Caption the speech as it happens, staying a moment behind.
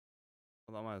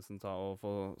Og da må jeg ta og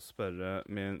få spørre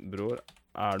min bror,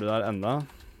 du der enda?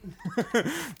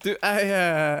 Du,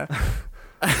 Hva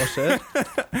skjer?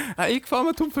 Jeg gikk faen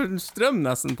meg tom for strøm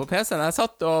nesten på PC-en. Jeg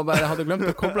satt og bare hadde glemt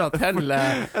å koble til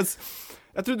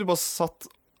Jeg trodde du bare satt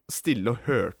stille og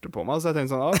hørte på meg, så jeg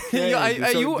tenkte sånn okay, ja,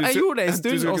 jeg gjorde det en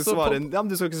stund. Du skal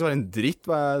ikke svare en dritt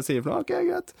hva jeg sier for noe. Ok,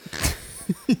 greit.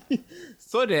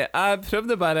 Sorry, jeg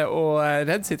prøvde bare å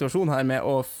redde situasjonen her med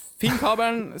å finne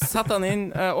kabelen, sette den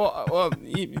inn, og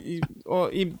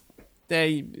det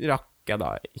rakk jeg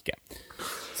da ikke.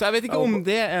 Så jeg vet ikke om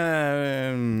det Jeg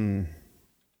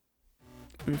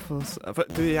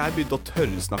begynte å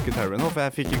tørrsnakke Terry nå, for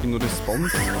jeg fikk ikke noe respons.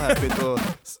 Og jeg begynte å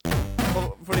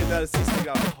fordi det det siste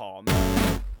greia å ha med.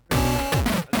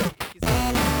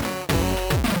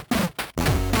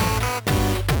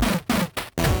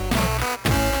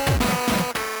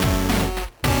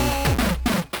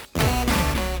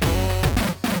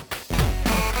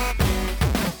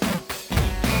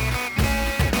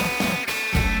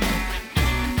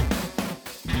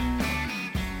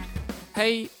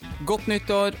 Hei, godt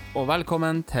nyttår, og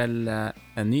velkommen til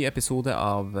en ny episode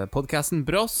av podcasten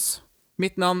Bross.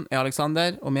 Mitt navn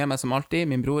Alexander, og med meg som alltid,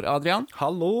 min bror Adrian.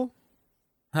 Hallo.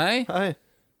 Hei. Hei.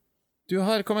 Du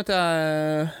har kommet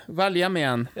deg vel hjem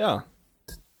igjen. Ja.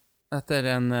 Etter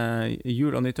en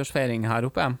jul- og nyttårsfeiring her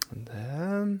oppe.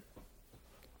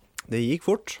 Det gikk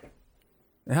fort.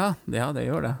 Ja, det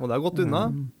gjør det. Og det har gått unna.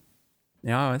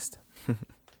 Ja, visst.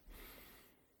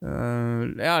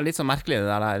 Ja, litt så merkelig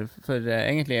det der, for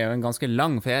egentlig er det en ganske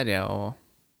lang ferie, og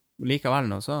likevel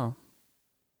nå, så...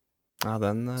 Ja,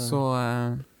 det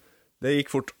gikk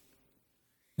fort.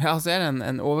 Ja, så er det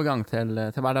en overgang til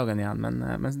hverdagen igjen, men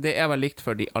det er vel likt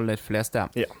for de aller fleste.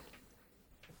 Ja.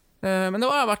 Men det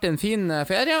har vært en fin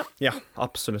ferie. Ja,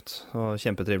 absolutt. Og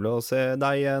kjempetrivelig å se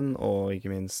deg igjen, og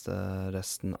ikke minst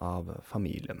resten av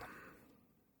familien.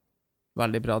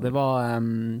 Veldig bra. Det var...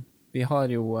 Vi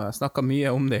har jo snakket mye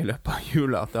om det i løpet av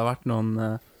jula, at det har vært noen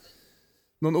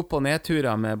opp- og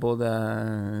nedturer med både,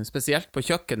 spesielt på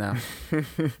kjøkkenet.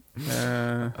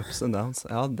 Ups and downs,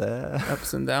 ja det...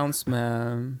 Ups and downs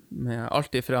med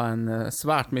alt ifra en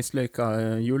svært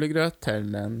mislykket julegrøt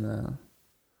til en...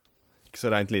 Ikke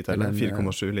så rent lite, eller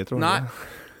 4,7 liter. Nei,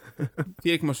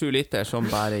 4,7 liter som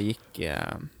bare gikk...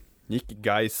 Gikk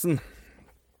geisen.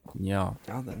 Ja.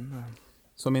 Ja, den...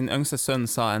 Som min yngste sønn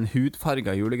sa, en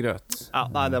hudfarget julegrøt. Ja,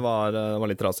 nei, det var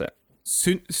litt trasig.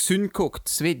 Sunnkokt,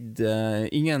 svidd,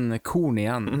 ingen korn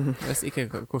igjen. Jeg vet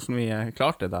ikke hvordan vi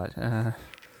klarte det der.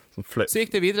 Så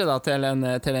gikk det videre da til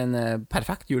en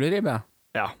perfekt juleribbe.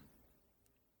 Ja.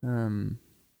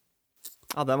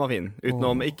 Ja, den var fin.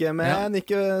 Utenom,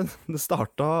 det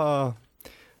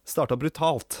starta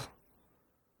brutalt.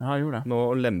 Ja, jeg gjorde det. Nå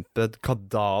lempe et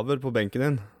kadaver på benken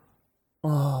din.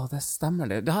 Det stemmer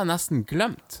det. Det har jeg nesten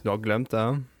glemt. Du har glemt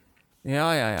det?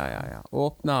 Ja.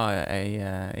 Åpna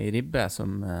ei ribbe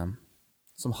som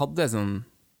hadde sånn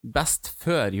best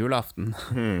før julaften.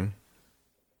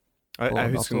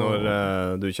 Jeg husker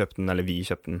når du kjøpte den, eller vi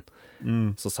kjøpte den,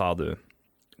 så sa du,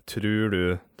 tror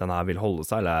du den her vil holde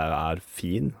seg, eller er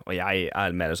fin? Og jeg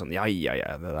er mer sånn, ja,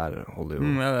 det der holder jo.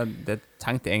 Det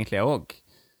tenkte egentlig jeg også.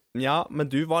 Ja, men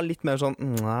du var litt mer sånn,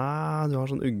 nei, du har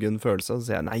sånn uggen følelse, og så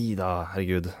sier jeg, nei da,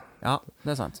 herregud. Ja,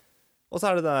 det er sant. Og så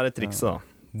er det der trikset da.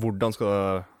 Hvordan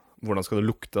skal det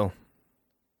lukte?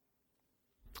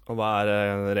 Og hva er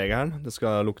regelen? Det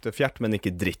skal lukte fjert, men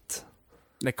ikke dritt.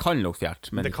 Det kan lukte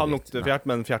fjert, men det kan lukte fjert,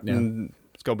 men fjerten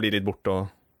skal bli litt bort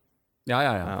og...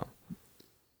 Ja.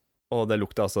 Og det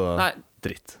lukter altså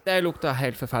dritt. Det lukta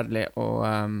helt forferdelig, og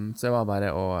så det var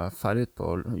bare å fære ut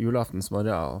på julaftens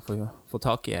morgen og få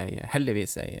tak i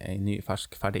heldigvis ei ny,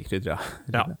 fersk, ferdig krydra.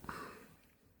 Ja.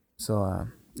 Så,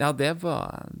 ja, det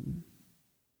var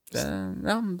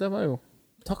jo...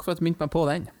 Takk for at du minnet meg på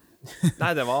den.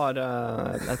 Nei, det var...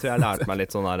 jeg tror jeg lærte meg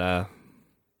litt sånn der...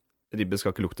 Ribbe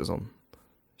skal ikke lukte sånn.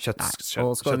 Kjøtt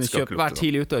og skal du kjøpe, være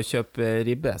tidlig ute og kjøpe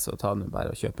ribbe, så ta den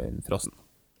bare og kjøpe en frossen.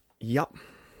 Ja.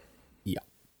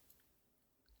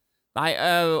 Nei,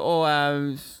 ja.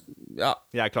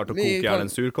 Jeg klarte å koke gjerne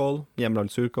en surkål,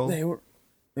 hjemmelagd surkål. Det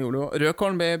gjorde du.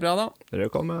 Rødkålen ble bra da?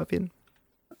 Rødkålen er fin.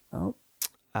 Ja.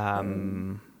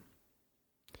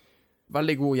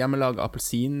 Veldig god hjemmelag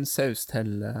appelsinsaus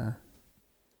til...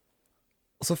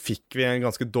 Og så fikk vi en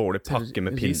ganske dårlig pakke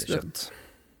med pinnekjøtt.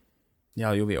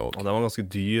 Ja, gjorde vi også. Og den var ganske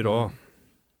dyr også.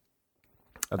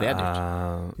 Ja, det er dyrt.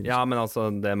 Ja, men altså,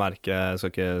 det merket, jeg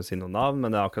skal ikke si noen navn,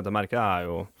 men akkurat det merket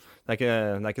er jo... Det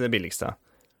er ikke det billigste.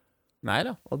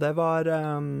 Neida. Og det var...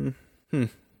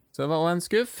 Så det var også en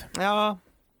skuff. Ja.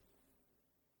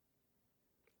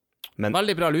 Men...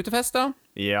 Veldig bra lutefest da.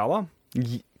 Ja da.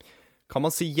 Kan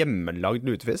man si hjemmelagd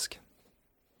lutefisk?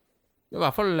 Det var i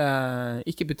hvert fall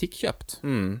ikke butikkjøpt.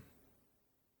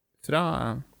 Fra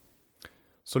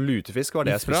Så lutefisk var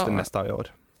det jeg spiste mest av i år.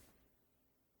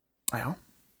 Ja.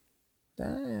 Det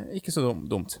er ikke så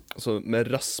dumt. Så med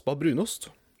raspa brunost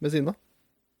ved siden av.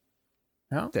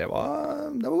 Ja. Det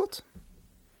var godt.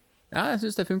 Ja, jeg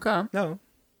synes det funket. Ja.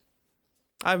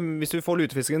 Nei, hvis du får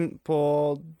lutefisken på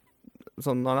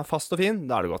sånn når den er fast og fin,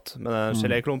 da er det godt. Men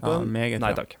geléklumpen,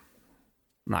 nei takk.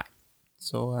 Nei.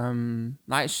 Så,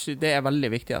 nei, det er veldig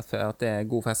viktig at det er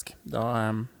god fisk. Da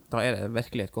er det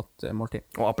virkelig et godt måltid.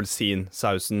 Og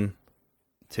appelsinsausen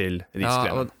til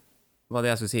riskremen. Ja, var det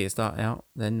jeg skulle si i sted. Ja,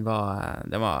 det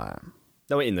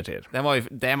var innertier. Den var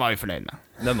vi fornøyd med.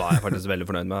 Den var jeg faktisk veldig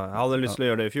fornøyd med. Jeg hadde lyst til å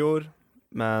gjøre det i fjor,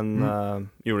 men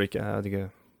gjorde det ikke. Jeg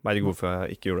vet ikke hvorfor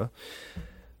jeg ikke gjorde det.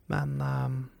 Men,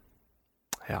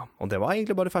 ja. Og det var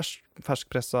egentlig bare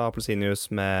ferskpressa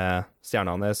appelsinjuice med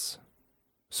stjerneanis,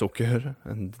 sukker,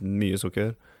 mye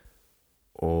sukker,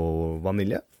 og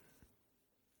vanilje.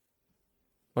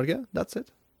 Var det ikke? That's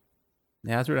it.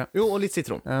 Ja, jeg tror det. Jo, og litt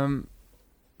sitron.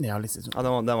 Ja, litt sitron. Ja,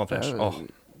 den var fresh.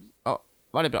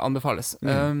 Veldig bra, anbefales.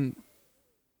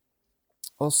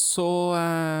 Og så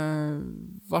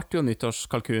ble jo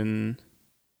nyttårskalkunen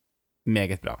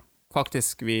meget bra.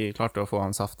 Faktisk, vi klarte å få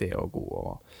han saftig og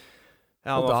god.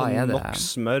 Ja, og da er det nok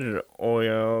smør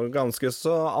og ganske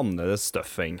så annerledes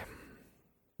stuffing.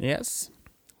 Yes.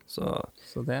 Så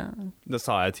det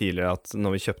sa jeg tidligere, at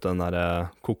når vi kjøpte den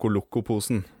der Coco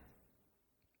Loco-posen,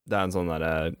 det er en sånn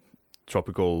der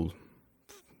tropical,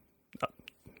 hva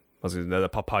skal jeg si, det er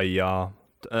papaya,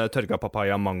 tørka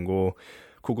papaya, mango,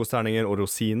 kokosterninger og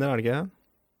rosiner, er det ikke?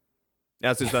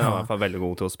 Jeg synes den er i hvert fall veldig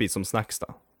god til å spise som snacks da.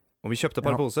 Og vi kjøpte et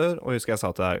par poser, og husker jeg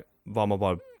sa til deg, hva må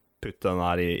bare putte den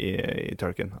her i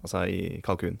turken, altså i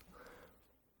kalkun.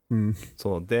 Så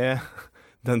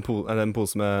den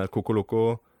pose med Coco Loco,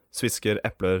 svisker,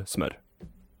 epler, smør.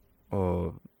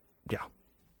 Og ja.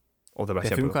 Og det ble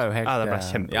kjempegodt. Det funket jo helt... Ja, det ble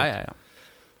kjempegodt.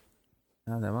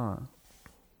 Ja, det var...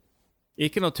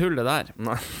 Ikke noe tull det der.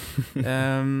 Nei.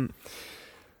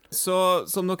 Så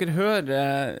som dere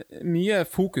hører, mye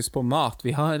fokus på mat.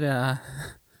 Vi har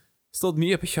stått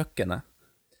mye på kjøkkenet.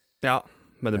 Ja,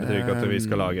 men det betyr ikke at vi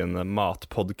skal lage en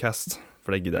matpodcast,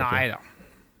 for det gidder jeg ikke.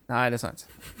 Nei, det er sant.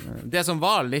 Det som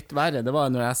var litt verre, det var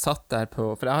når jeg satt der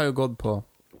på... For jeg har jo gått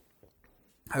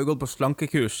på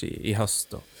slankekurs i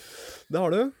høst. Det har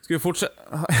du. Skal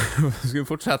vi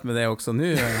fortsette med det også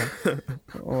nå?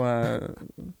 Og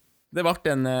det ble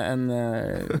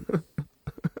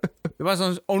det var en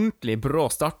sånn ordentlig brå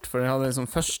start, for jeg hadde en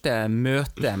sånn første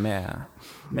møte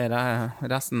med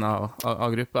resten av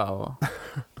gruppa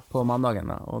på mandagen.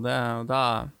 Og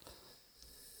da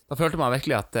følte man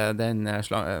virkelig at det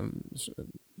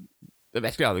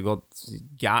virkelig hadde gått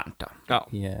gærent da,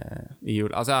 i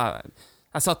jul. Altså,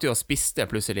 jeg satt jo og spiste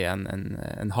plutselig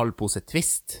en halv pose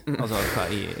Twist. Altså,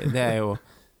 det er jo...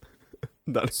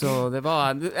 Så det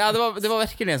var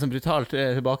virkelig en sånn brutal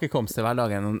tilbakekomst til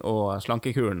hverdagen og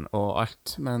slankekuren og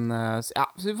alt. Men ja,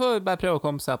 så vi får bare prøve å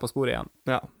komme seg på sporet igjen.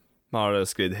 Ja, har det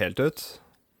sklidd helt ut?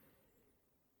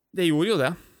 Det gjorde jo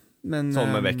det, men...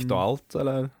 Sånn med vekt og alt,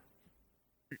 eller?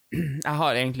 Jeg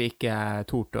har egentlig ikke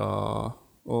tort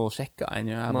å sjekke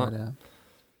ennå. Jeg bare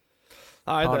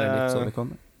har det litt sånn det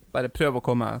kommer. Bare prøv å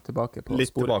komme tilbake på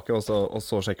litt sporet. Litt tilbake, og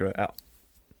så sjekker du, ja.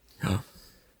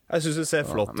 Jeg synes det ser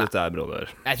flott ut der, broder.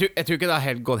 Jeg tror ikke det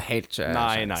har gått helt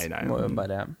Nei. Må jo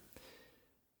bare...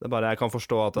 Det er bare, jeg kan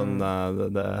forstå at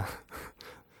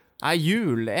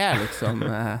jul er liksom...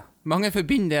 mange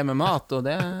forbinder det med mat, og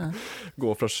det...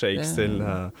 Gå fra shakes til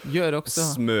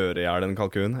smøre i hjel en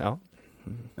kalkun, ja.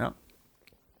 Ja.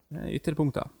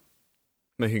 Ytterpunkter.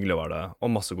 Men hyggelig var det,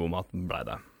 og masse god mat ble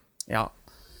det. Ja.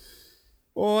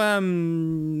 Og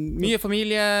mye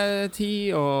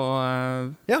familietid,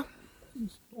 og... Ja.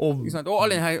 Og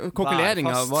all denne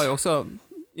kokkeleringen var jo også...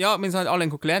 Ja, men all den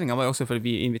kokkeleringen var jo også fordi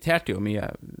vi inviterte jo mye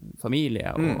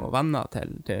familie og venner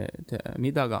til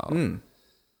middager.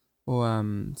 Og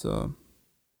så...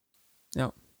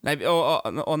 Ja. Nei,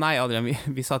 og nei, Adrian,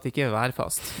 vi satt ikke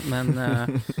værfast, men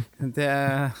det...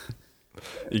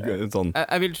 Sånn.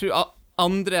 Jeg vil tro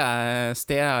andre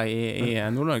steder i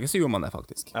Nord-Norge så gjorde man det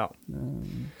faktisk. Ja.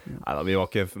 Neida, vi var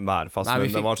ikke værfast,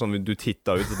 men det var sånn, du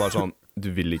tittet ut, bare sånn,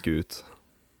 du vil ikke ut.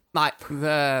 Nei,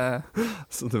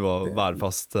 så du var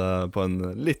værfast på en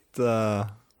litt...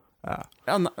 Ja.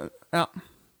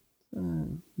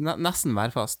 Nesten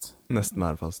værfast. Nesten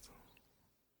værfast.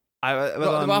 Nei, det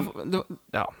var man hadde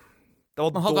i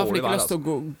hvert fall ikke lyst til å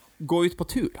gå ut på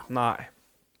tur da. Nei.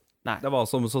 Det var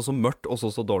så mørkt og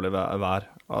så dårlig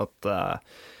vær at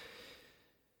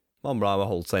man ble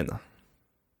holdt seg inne.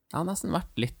 Jeg har nesten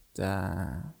vært litt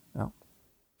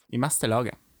i meste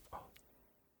laget.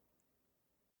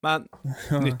 Men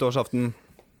nyttårsaften,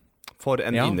 for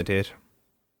en innertier.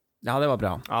 Ja, det var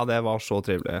bra. Ja, det var så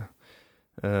trivelig.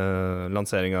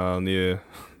 Lansering av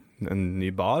en ny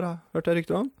bar, hørte jeg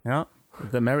rykter om. Ja,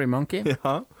 The Merry Monkey.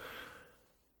 Ja.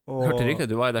 Og, hørte ryktet,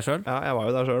 du var jo der selv? Ja, jeg var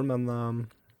jo der selv, men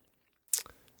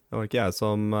det var ikke jeg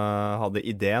som hadde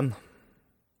ideen.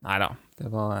 Neida, det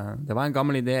var en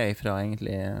gammel idé fra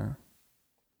egentlig,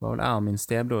 det var vel jeg og min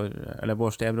stebror, eller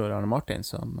vår stebror Arne Martin,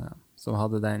 som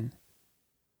hadde den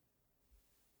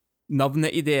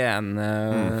navneideen.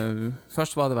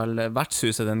 Først var det vel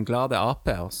vertshuset Den Glade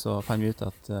Ape, og så fant vi ut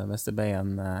at hvis det ble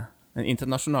en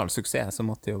internasjonal suksess, så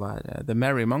måtte det jo være The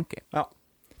Merry Monkey. Ja.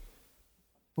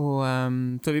 Og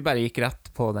så vi bare gikk rett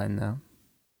på den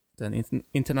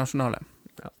internasjonale.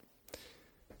 Ja.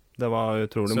 Det var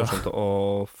utrolig morsomt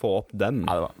å få opp den.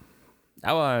 Ja,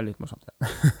 det var litt morsomt.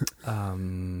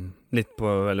 Litt på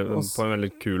en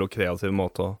veldig kul og kreativ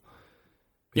måte.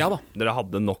 Ja da. Dere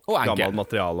hadde nok gammelt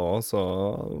materiale også, så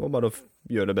det var bare å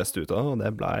gjøre det beste ut av det, og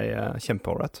det ble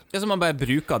kjempeålreit. Det er som man bare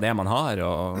bruker det man har,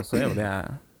 og så er jo det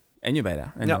enda bedre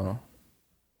enn å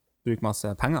bruke masse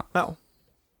penger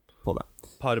på det.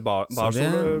 Par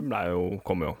barstoler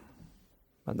kom jo.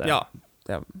 Men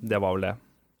det var vel det.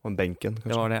 Og benken,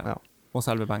 kanskje. Det var det, og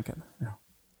selve benken. Ja.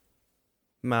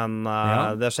 Men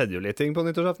det skjedde jo litt ting på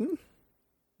nyttårsaften.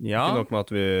 Ja. Ikke nok med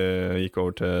at vi gikk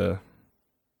over til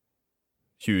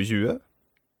 2020.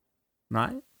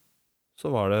 Nei. Så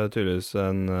var det tydeligvis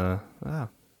en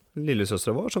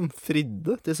lillesøstre vår som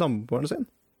fridde til samboeren sin.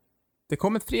 Det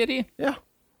kom et frieri. Ja.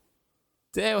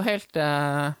 Det er jo helt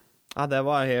Ja, det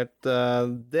var helt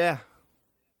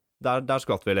Der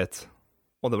skvatt vi litt.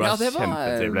 Og det ble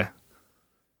kjempetrivelig.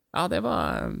 Ja, det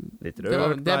var litt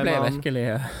rørt. Det ble virkelig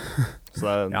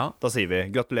Så da sier vi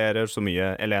gratulerer så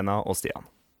mye, Elena og Stian.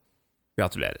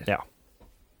 Gratulerer. Ja.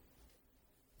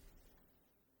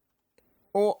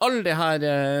 Og alle de her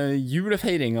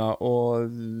julefeiringer og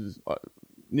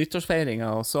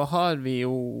nyttårsfeiringer, så har vi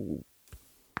jo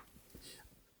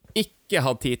ikke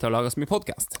hatt tid til å lage så mye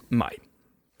podcast. Nei.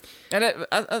 Eller,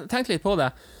 jeg tenkte litt på det.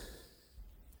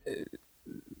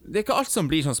 Det er ikke alt som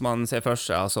blir sånn som man ser for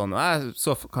seg og sånn. Jeg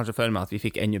så kanskje for meg at vi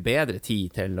fikk enda bedre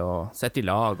tid til å sette i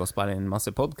lag og spille inn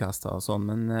masse podcaster og sånn,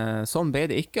 men sånn ble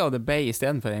det ikke, og det ble i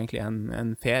stedet for egentlig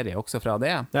en ferie også fra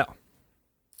det. Ja.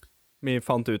 Vi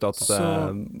fant ut at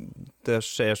det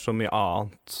skjer så mye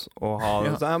annet å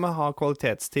ha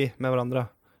kvalitetstid med hverandre.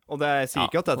 Og det sier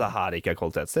ikke at dette her ikke er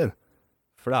kvalitetstid,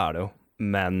 for det er det jo.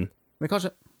 Men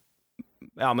kanskje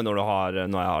men når jeg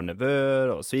har nevøer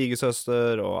og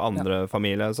svigersøster og andre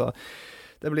familie, så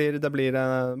det ble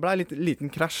litt liten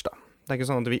krasj da. Det er ikke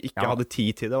sånn at vi ikke hadde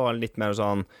tid til det. Det var litt mer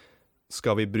sånn,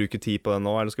 skal vi bruke tid på det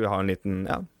nå, eller skal vi ha en liten,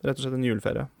 rett og slett en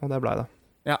juleferie? Og det ble det.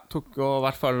 Ja, tok og i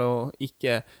hvert fall og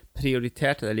ikke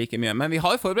prioriterte det like mye. Men vi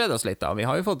har jo forberedt oss litt da. Vi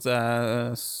har jo fått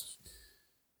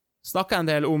snakket en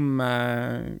del om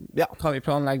hva vi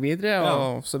planlegger videre,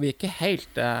 så vi er ikke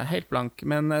helt blank.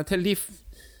 Men til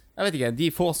de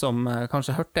få som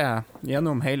kanskje hørte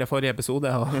gjennom hele forrige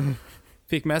episode og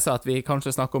fikk med seg at vi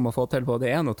kanskje snakker om å få til både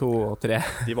 1 og 2 og 3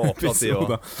 De var opptatt i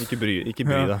å ikke bry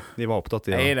deg. De var opptatt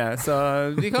i å så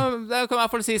vi kan i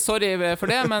hvert fall si sorry for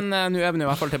det, men nå er vi i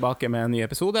hvert fall tilbake med en ny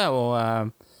episode,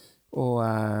 og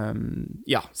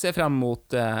se frem mot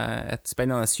et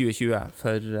spennende 2020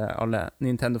 for alle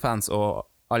Nintendo-fans og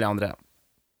alle andre.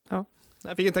 Ja,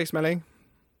 jeg fikk en tekstmelding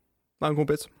av en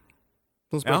kompis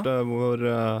som spurte hvor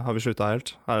har vi sluttet helt.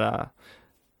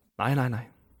 Nei.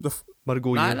 Bare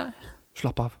god jul.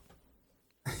 Slapp av.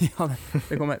 Ja,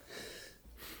 det kommer.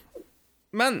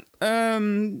 Men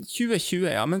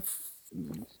 2020, men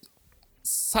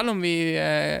selv om vi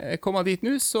kommer dit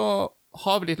nå, så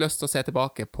har vi litt lyst til å se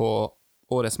tilbake på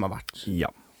året som har vært.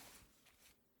 Ja.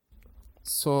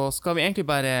 Så skal vi egentlig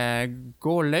bare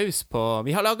gå løs på...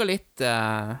 Vi har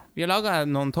laget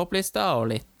noen topplister og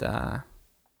litt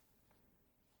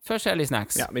forskjellige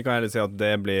snacks. Ja, vi kan heller si at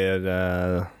det blir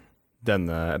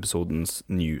denne episodens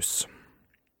news.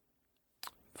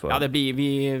 Ja, det blir,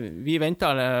 vi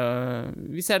venter,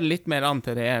 vi ser det litt mer an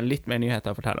til det er litt mer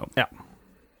nyheter å fortelle om. Ja.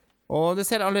 Og det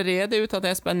ser allerede ut at det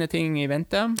er spennende ting i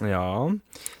vente. Ja,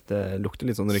 det lukter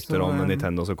litt sånn rykter om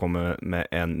Nintendo som kommer med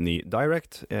en ny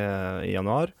Direct i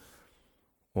januar.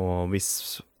 Og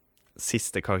hvis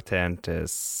siste karakteren til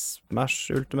Smash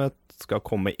Ultimate skal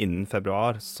komme innen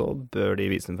februar, så bør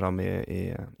de vise den frem i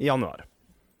januar.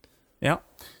 Ja.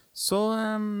 Så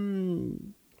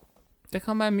det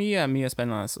kan være mye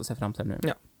spennende å se frem til nå.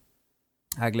 Ja.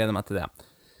 Jeg gleder meg til det.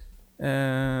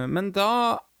 Men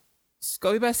da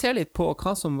Skal vi bare se litt på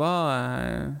hva som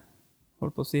var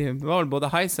holdt på å si, det var vel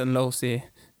både highs and lows i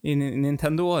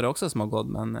Nintendo-året også som har gått,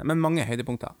 men mange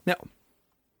høydepunkter. Ja.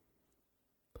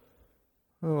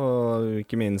 Og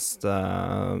ikke minst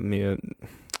mye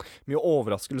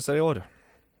overraskelser i år.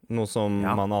 Noe som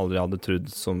man aldri hadde trodd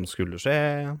som skulle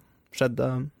skjedde.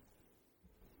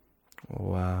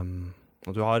 Og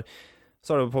så har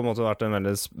det på en måte vært en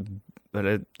veldig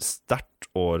sterkt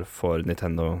år for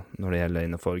Nintendo når det gjelder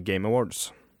innenfor Game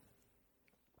Awards.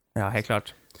 Ja, helt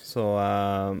klart. Så,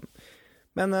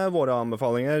 men våre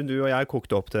anbefalinger, du og jeg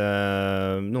kokte opp til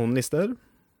noen lister.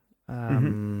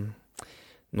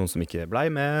 Noen som ikke ble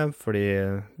med, fordi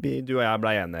du og jeg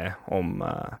ble enige om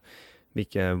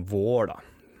hvilke vår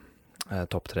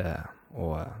topp 3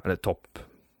 eller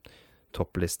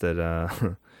topplister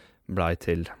ble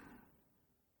til.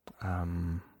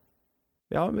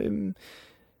 Ja,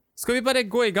 skal vi bare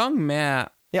gå i gang med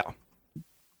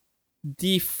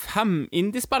de 5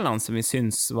 indiespillene som vi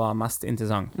synes var mest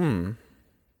interessant?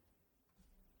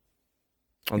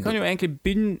 Vi kan jo egentlig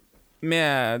begynne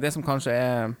med det som kanskje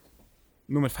er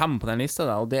nummer 5 på den lista,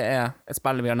 og det er et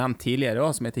spill vi har nevnt tidligere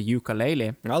også, som heter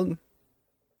Yooka-Laylee. Ja,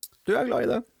 du er glad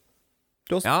i det.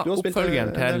 Du har spilt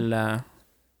oppfølgeren til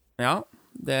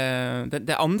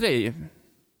det andre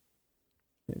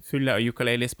fulle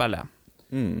Yooka-Laylee-spillet.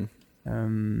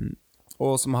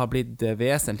 Og som har blitt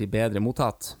vesentlig bedre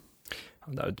mottatt.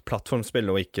 Det er jo et plattformspill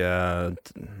og ikke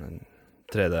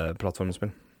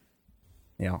 3D-plattformspill.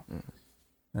 Ja.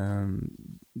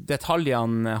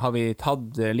 Detaljene har vi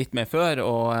tatt litt med før,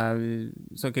 og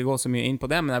skal ikke gå så mye inn på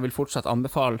det, men jeg vil fortsatt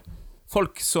anbefale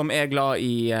folk som er glad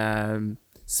i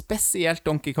spesielt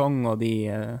Donkey Kong og de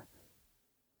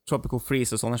Tropical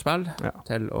Freeze og sånne spill,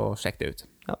 til å sjekke det ut.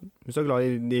 Ja, hvis du er glad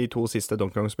i de 2 siste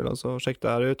Donkey Kong-spillene, så sjekk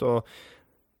det her ut, og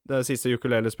det siste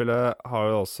ukulele-spillet har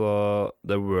jo også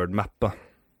The Word Mappet.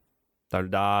 Det er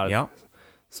der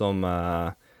som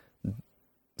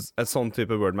et sånn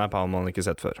type word map har man ikke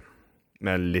sett før.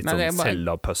 Med litt sånn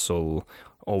Zelda puzzle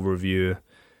overview.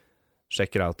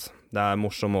 Check it out. Det er en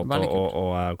morsom måte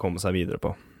å komme seg videre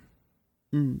på.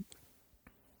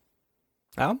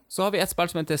 Ja. Så har vi et spill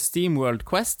som heter SteamWorld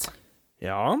Quest.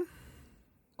 Ja.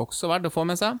 Også verdt å få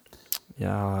med seg.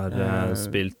 Jeg har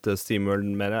spilt SteamWorld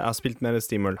mer. Jeg har spilt mer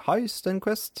SteamWorld Heist enn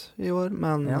Quest i år,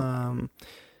 men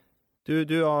du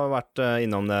har vært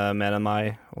innom det mer enn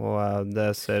meg, og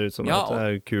det ser ut som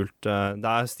et kult det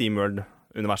er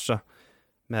SteamWorld-universet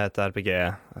med et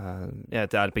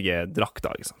RPG-drakt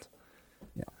da, ikke sant?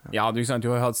 Ja, du har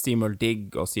jo hatt SteamWorld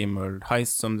Dig og SteamWorld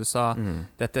Heist, som du sa.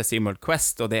 Dette er SteamWorld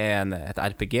Quest, og det er et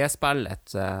RPG-spill, et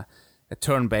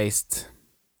turn-based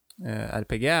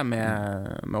RPG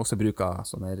med også bruk av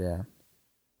sånne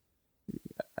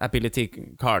ability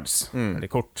cards, eller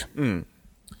kort.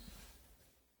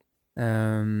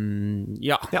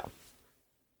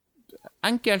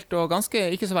 Enkelt og ganske,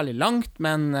 ikke så veldig langt,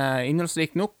 men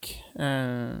innholdsrikt nok.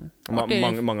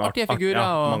 Artige figurer.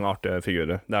 Ja, mange artige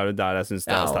figurer. Det er jo der jeg synes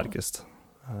det er sterkest.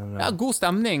 Ja, god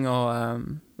stemning, og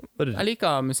jeg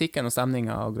liker musikken og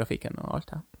stemningen og grafikken og alt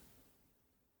det.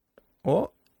 Og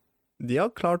de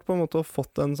har klart på en måte å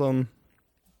fått en sånn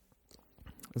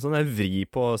vri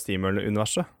på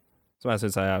SteamWorld-universet, som jeg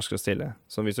synes er jævlig stille.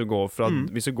 Så hvis du går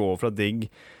fra Dig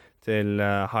til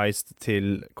Heist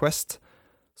til Quest,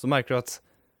 så merker du at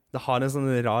det har en sånn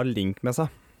rar link med seg.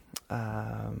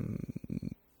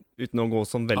 Uten å gå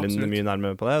sånn veldig mye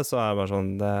nærmere på det, så er det bare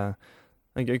sånn, det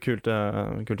er et kult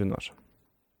univers.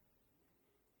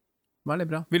 Veldig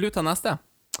bra. Vil du ta neste?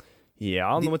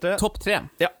 Ja, nummer 3. Topp 3.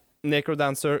 Ja,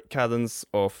 Necrodancer, Cadence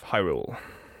of Hyrule.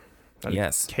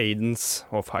 Yes. Cadence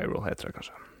of Hyrule heter det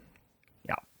kanskje.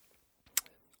 Ja.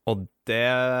 Og det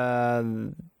er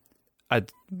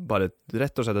bare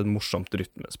rett og slett et morsomt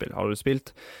rytmespill. Har du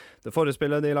spilt det forrige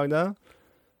spillet de lagde?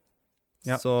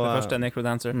 Ja, så, det første er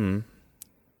Necrodancer.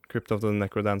 Crypt of the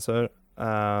Necrodancer.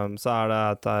 Så er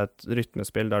det et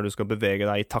rytmespill der du skal bevege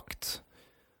deg i takt.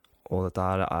 Og dette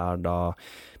her er da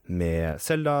med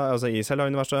Zelda, altså i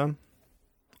Zelda-universet.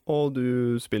 Og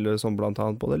du spiller som blant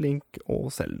annet både Link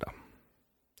og Zelda.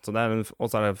 Så det er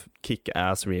også er det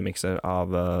kick-ass remixer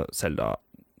av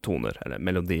Zelda-toner, eller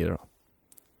melodier da.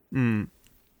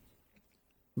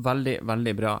 Veldig,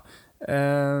 veldig bra.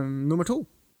 Nummer 2.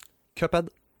 Cuphead.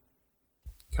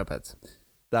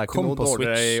 Det er ikke noe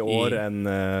dårligere i år enn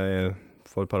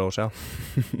for et par år siden.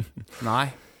 Nei.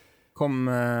 Kom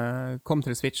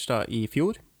til Switch da i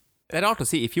fjor. Det er rart å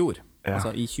si i fjor,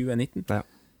 altså i 2019. Ja.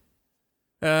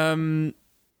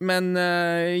 Men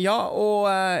og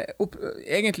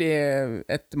egentlig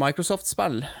et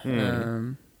Microsoft-spill.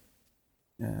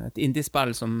 et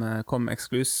indie-spill som kom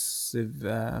eksklusiv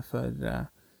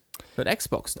for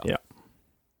Xbox, da. Ja.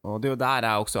 Og det er jo der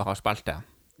jeg også har spilt det,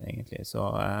 egentlig. Så,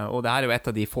 og det her er jo et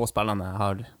av de få spillene jeg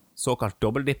har såkalt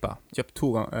dobbeltdippa, kjøpt 2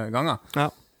 ganger. Ja.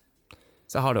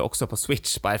 Så jeg har det også på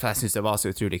Switch, bare for jeg synes det var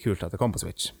så utrolig kult at det kom på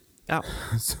Switch. Ja.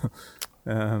 Så,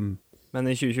 Men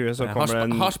i 2020 så jeg kommer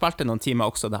det har spilt det noen timer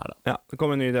også der, da. Ja, det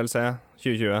kommer en ny DLC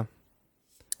 2020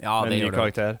 Ja, med det en ny gjør det.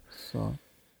 karakter. Så.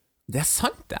 Det er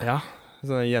sant, det. Ja,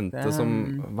 sånn en jente Det- som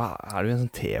Hva er det, en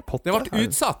sånn tepott? Det ble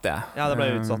utsatt, det. Ja, det ble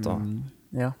utsatt da.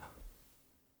 Ja.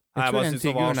 Nei, jeg bare synes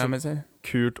det var så så...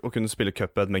 kult å kunne spille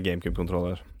Cuphead med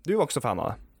GameCube-kontroller. Du var ikke så fan av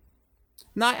det.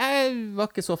 Nei, jeg var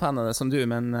ikke så fan av det som du,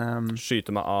 men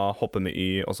Skyte med A, hoppe med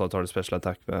Y, og så tar du special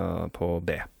attack på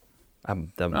B.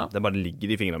 Det bare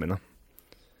ligger i fingrene mine.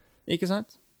 Ikke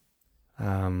sant?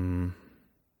 Men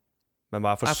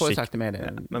vær Jeg forsiktig, foretrekker mer det.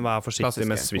 men vær forsiktig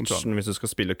med klassiske switchen hvis du skal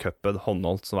spille Cuphead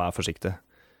håndholdt, så vær forsiktig.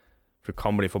 For du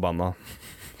kan bli forbanna.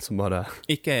 Så bare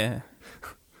Ikke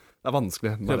Det er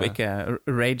vanskelig. prøv Bare, ikke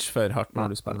rage for hardt Nei, når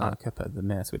du spiller Cuphead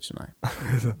med Switchen, nei.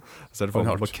 så er det for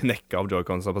å knekke av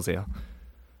joyconsa på sida.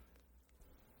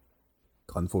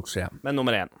 Kan fort skje. Men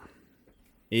nummer 1.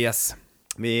 Yes.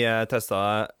 Vi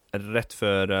testa rett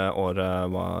før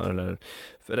året var Eller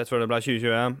rett før det ble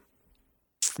 2020.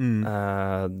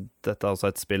 Dette er altså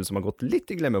et spill som har gått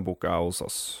litt i glemmeboka hos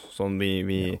oss. Sånn vi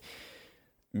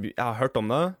Jeg har hørt om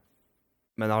det,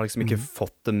 men jeg har liksom ikke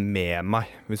fått det med meg.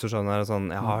 Hvis du skjønner, sånn,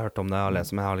 jeg har hørt om det, jeg har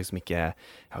lest, men jeg har liksom ikke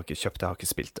kjøpt det, jeg har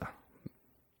ikke spilt det.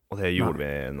 Og det gjorde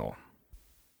vi nå.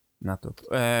 Nettopp.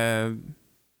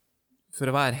 For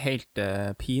å være helt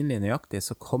pinlig nøyaktig,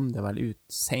 så kom det vel ut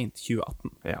sent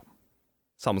 2018. Ja.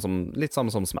 Litt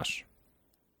samme som Smash.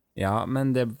 Ja,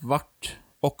 men det ble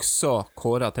også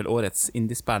kåret til årets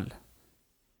indiespill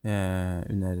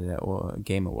under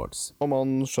Game Awards. Og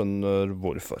man skjønner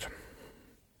hvorfor.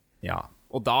 Ja,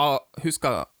 og da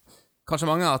husker kanskje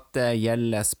mange at det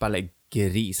gjelder spillet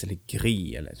Gris, eller Gri,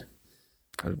 eller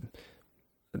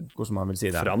hvordan man vil si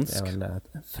det. Fransk. Det er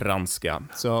vel fransk, ja.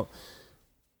 Så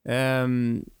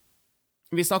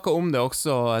vi snakket om det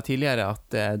også tidligere, at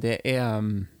det er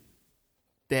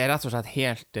rett og slett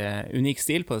helt unik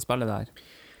stil på det spillet der.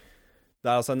 Det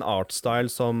er altså en artstyle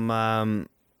som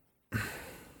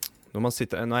når jeg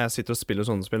sitter og spiller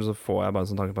sånne spill, så får jeg bare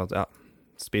en sånn tanke på at ja,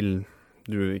 spill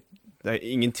det er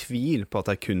ingen tvil på at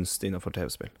det er kunst innenfor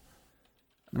TV-spill.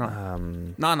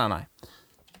 Nei.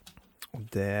 Og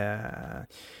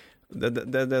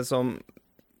det som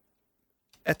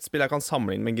et spill jeg kan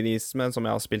sammenligne med Gris med, som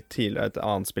jeg har spilt tidligere, et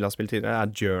annet spill jeg har spilt tidligere,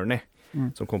 er Journey,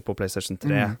 som kom på PlayStation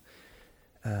 3.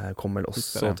 Kom vel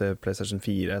også til PlayStation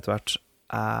 4 etter hvert.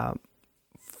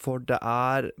 For det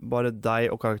er bare deg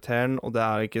og karakteren, og det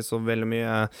er ikke så veldig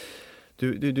mye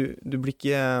Du blir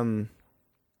ikke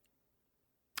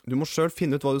Du må selv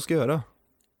finne ut hva du skal gjøre.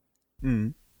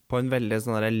 På en veldig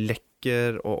sånn der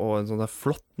lekker og en sånn der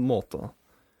flott måte.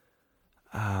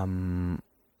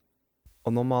 Og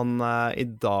når man i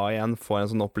dag igjen får en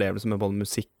sånn opplevelse med både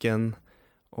musikken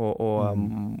og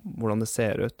hvordan det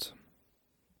ser ut,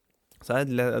 så er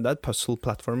det et puzzle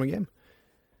platformer game.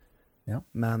 Ja.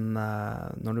 Men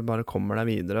når du bare kommer deg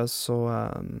videre, så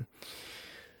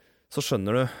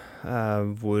skjønner du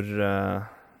hvor det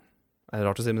er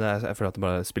rart å si, men jeg føler at det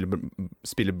bare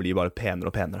spillet blir bare penere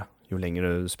og penere jo lenger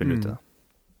du spiller ut i det.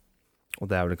 Og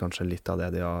det er vel kanskje litt av det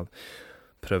de har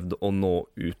prøvd å nå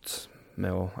ut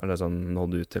med eller sånn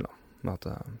nådd ut til da. Med at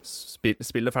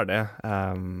spillet ferdig,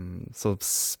 så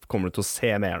kommer du til å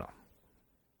se mer da.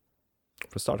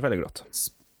 For det starter veldig grått.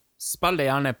 Spill det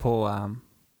gjerne på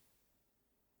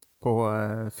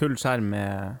full skjerm med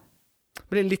Det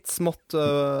blir litt smått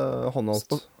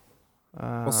håndholdt.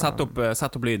 og sett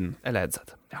opp lyden. Eller headset,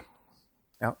 ja.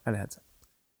 Ja, eller headset.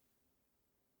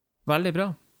 Veldig bra.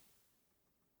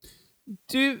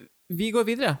 Du, vi går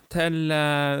videre til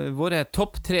våre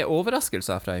topp 3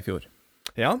 overraskelser fra i fjor.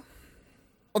 Ja.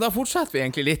 Og da fortsetter vi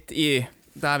egentlig litt i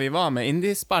der vi var med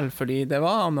indiespill, fordi det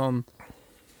var noen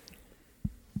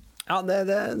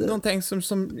noen ting som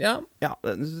ja. Ja,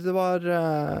 det var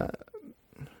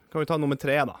kan vi ta nummer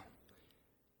 3 da?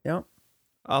 Ja.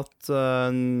 At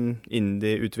en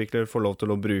indie-utvikler får lov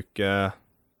til å bruke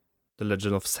The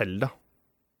Legend of Zelda.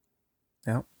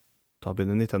 Ja. Da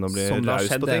begynner Nintendo å bli som da raus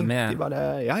på skjedde ting. med, De bare,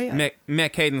 ja.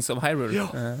 med Cadence of Hyrule,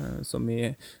 som vi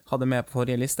hadde med på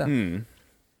forrige liste.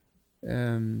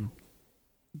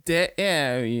 Det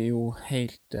er jo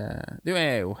helt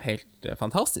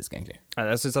fantastisk, egentlig.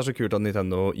 Jeg synes det er så kult at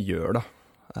Nintendo gjør det.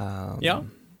 Ja.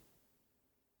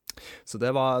 Så det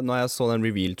var, når jeg så den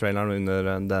reveal-traileren under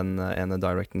den ene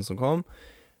directen som kom,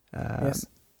 Yes.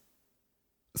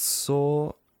 så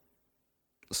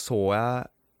så jeg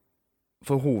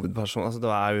for hovedpersonen, altså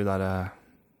det er jo der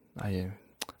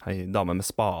ei dame med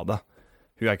spade.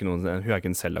 Hun er ikke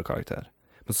en Zelda-karakter.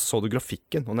 Men så du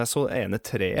grafikken, og når jeg så det ene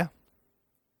treet,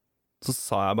 så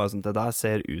sa jeg bare sånn, det der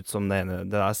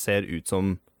ser ut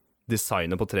som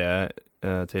designet på treet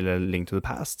til Link to the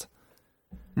Past.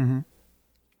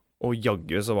 Og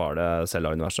jaggu så var det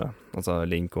Zelda-universet. Altså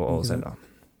Link og Zelda.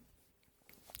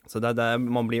 Så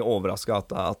man blir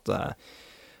overrasket at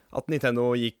Nintendo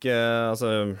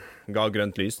ga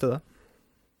grønt lys til det.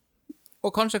 Og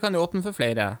kanskje kan det åpne for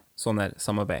flere sånne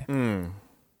samarbeid.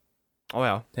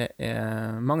 Ja. Det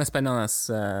er mange spennende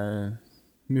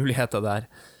muligheter der.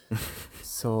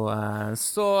 Så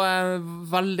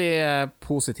veldig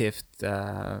positivt,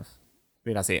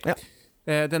 vil jeg si. Ja.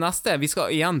 Det neste, vi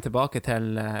skal igjen tilbake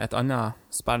til et annet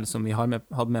spill som vi hadde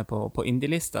med på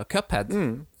indie-lista, Cuphead.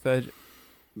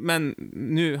 Men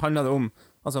nå handler det om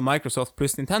Microsoft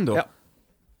pluss Nintendo. Ja.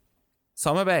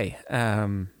 Samarbeid.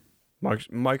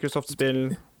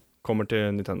 Microsoft-spill kommer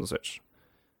til Nintendo Switch.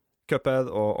 Cuphead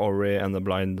og Ori and the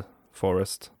Blind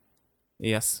Forest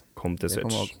kom til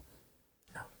Switch.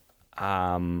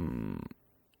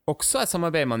 Også et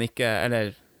samarbeid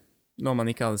noe man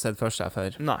ikke hadde sett for seg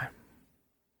for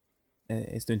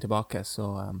en stund tilbake, så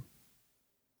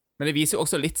men det viser jo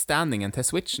også litt standingen til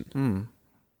Switchen.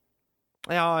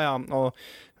 Ja, og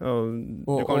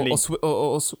du kan så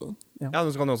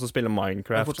kan du også spille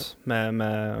Minecraft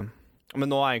men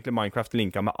nå er egentlig Minecraft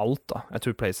linket med alt da. Jeg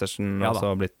tror PlayStation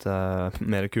har blitt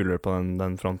mer kulere på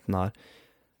den fronten her.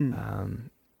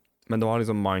 Men det var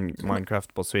liksom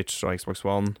Minecraft på Switch og Xbox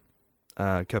One.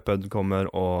 Cuphead kommer,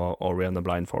 og Ori and the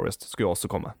Blind Forest skulle også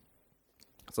komme.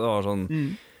 Så det var sånn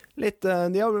litt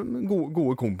de har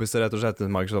gode kompiser, rett og slett.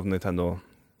 Microsoft og Nintendo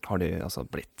har de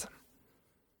blitt.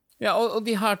 Ja, og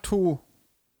de her to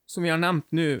som vi har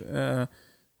nevnt nå,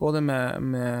 både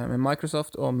med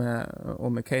Microsoft og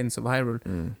med Cadence of Hyrule,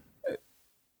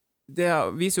 det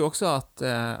viser jo også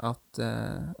at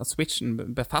Switchen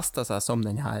befester seg som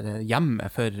den her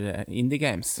hjemmet for indie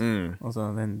games.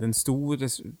 Altså den store,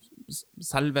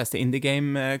 selveste indie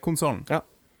game-konsolen. Ja.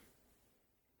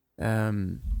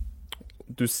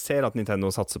 Du ser at Nintendo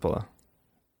satser på det.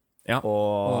 Ja.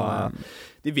 Og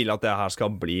de vil at det her skal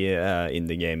bli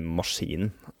indie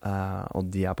game-maskinen,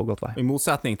 og de er på godt vei. I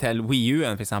motsetning til Wii U,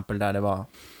 for eksempel, der det var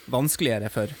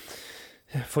vanskeligere for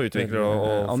utviklere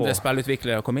og andre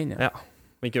spillutviklere å komme inn. Ja.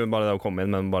 Ikke bare det å komme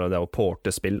inn, men bare det å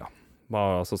porte spill da.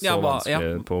 Var så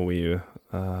vanskelig på Wii U.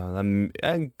 Det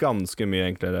er ganske mye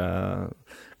enklere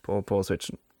på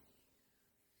Switchen.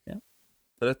 Ja.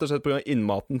 Rett og slett på grunn av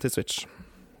innmaten til Switch.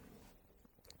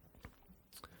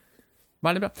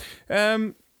 Veldig bra.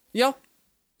 Ja,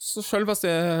 så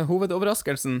selveste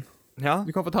hovedoverraskelsen. Ja.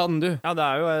 Du kan få ta den, du. Ja, det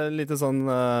er jo et lite sånn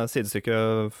sidestykke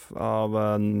av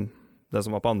det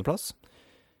som var på andreplass.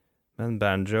 Men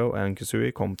Banjo og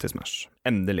Kazooie kom til Smash.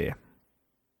 Endelig.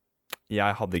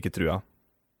 Jeg hadde ikke trua,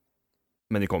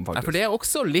 men de kom faktisk. Ja, for det er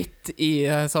også litt i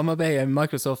samarbeidet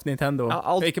Microsoft, Nintendo.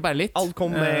 Ja, ikke bare litt. Alt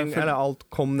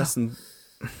kom nesten...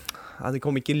 Ja, det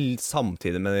kom ikke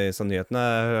samtidig med disse nyhetene.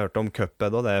 Jeg hørte om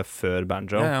Cuphead og det før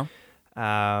Banjo. Ja.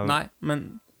 Nei,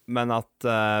 men at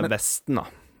Vesten da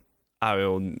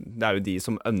det er jo de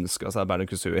som ønsker seg Banjo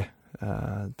Kazooie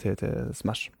til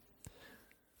Smash.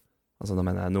 Altså da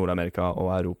mener jeg Nord-Amerika og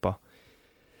Europa.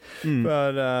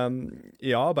 For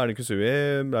Banjo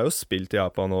Kazooie ble jo spilt i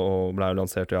Japan og ble jo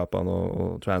lansert i Japan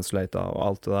og translatet og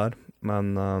alt det der. Men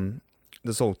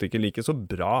det solgte ikke like så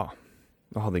bra.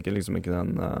 Det hadde ikke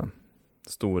den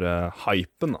store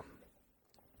hypen da.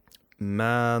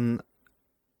 Men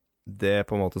det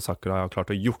på en måte Sakurai har klart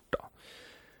å gjort da.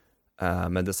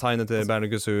 Med designet til Banjo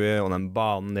Kazooie og den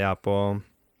banen de er på,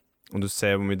 og du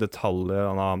ser hvor mye detaljer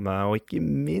han har med, og ikke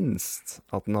minst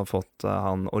at han har fått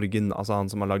han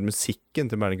som har lagd musikken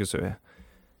til Banjo Kazooie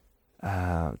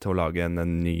til å lage en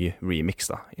ny remix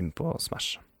da, inn på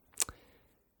Smash.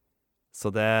 Så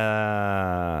det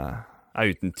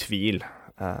er uten tvil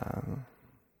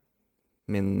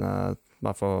min, i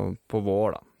hvert fall på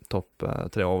vår da, topp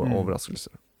 3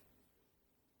 overraskelser.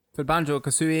 For Banjo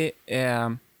Kazooie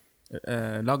er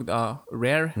lagd av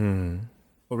Rare,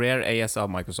 og Rare eies av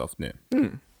Microsoft nå.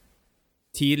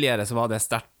 Tidligere så var det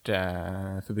sterkt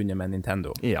forbundet med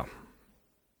Nintendo. Ja.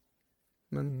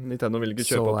 Men Nintendo ville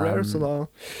ikke kjøpe opp Rare, så da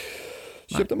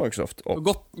kjøpte Microsoft opp.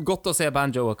 Godt å se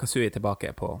Banjo og Kazooie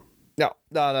tilbake på. Ja,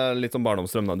 det er litt som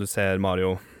barndomsdrøm da. Du ser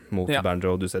Mario mot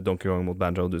Banjo, du ser Donkey Kong mot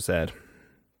Banjo, du ser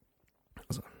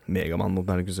Megaman mot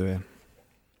Banjo Kazooie.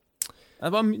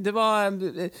 Det var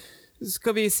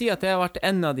skal vi si at det har vært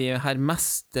en av de her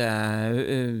mest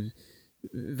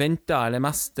ventet, eller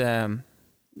mest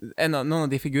noen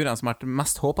av de figurene som har vært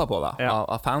mest håpet på da, Ja.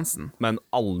 av fansen. Men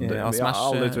aldri, Ja, jeg har Smash,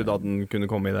 aldri trodd at den kunne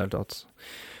komme i det hele tatt.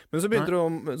 Men så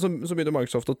begynte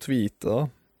Microsoft å tweete da.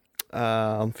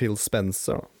 Han Phil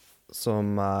Spencer, da,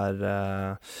 som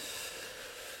er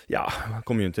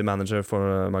community manager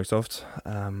for Microsoft.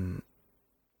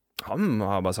 Han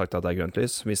har bare sagt at det er grønt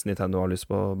lys. Hvis Nintendo har lyst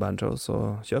på Banjo,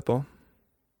 så kjøp på.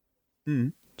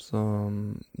 Så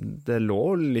det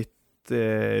lå litt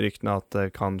i ryktene at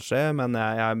det kan skje, men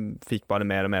jeg fikk bare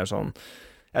mer og mer sånn.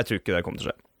 Jeg tror ikke det kommer til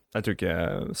å skje. Jeg tror ikke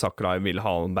Sakurai vil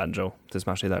ha en Banjo til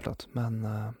Smash i det hele tatt. Men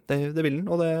det vil den,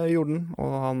 og det gjorde den.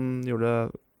 Og han gjorde det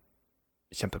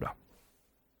kjempebra.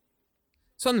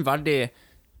 Så en veldig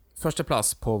førsteplass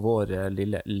på vår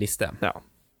lille liste. Ja,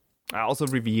 altså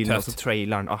revealen, altså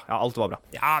traileren. Alt var bra.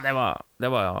 Ja,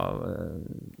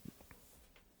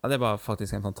 det var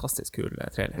faktisk en fantastisk kul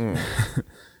trailer.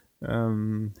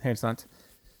 Helt sant.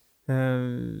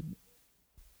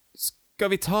 Skal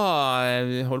vi ta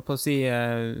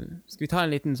skal vi ta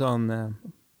en liten sånn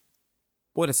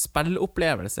vår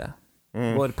spillopplevelse,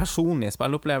 vår personlige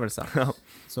spillopplevelse,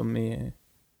 som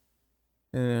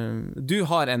du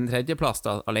har en tredjeplass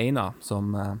da, alene,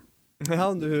 som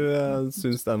Ja, du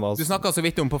syns den var du snakket så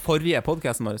vidt om på forrige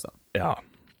podcasten vår. Ja,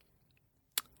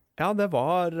 det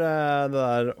var det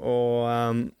der å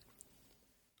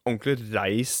ordentlig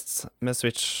reist med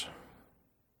Switch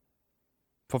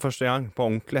for første gang, på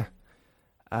ordentlig.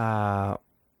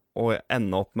 Og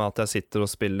ende opp med at jeg sitter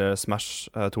og spiller Smash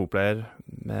 2-player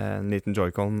med en liten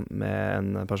Joy-Con med en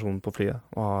person på flyet,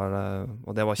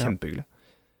 og det var kjempehyggelig.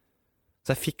 Så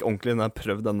jeg fikk ordentlig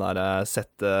prøvd den der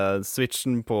sette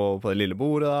Switchen på det lille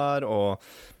bordet der, og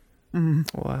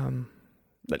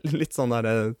litt sånn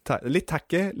der litt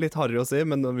tacky, litt harry å si,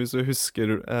 men hvis du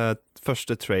husker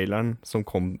første traileren som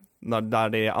kom der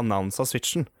de annonsa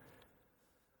Switchen,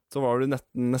 så var det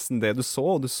nesten det du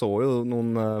så. Du så jo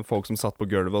noen folk som satt på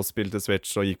gulvet og spilte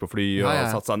Switch og gikk på fly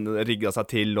og rigget seg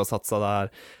til og satt seg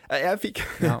der. Jeg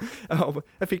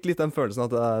fikk litt den følelsen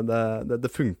at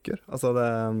det funker. Altså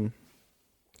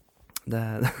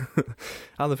det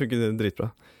funker dritbra.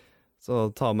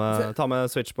 Så ta med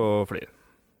Switch på fly.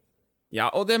 Ja,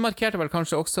 og det markerte vel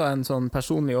kanskje også en sånn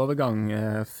personlig overgang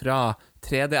fra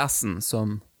 3DS-en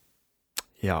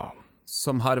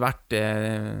som har vært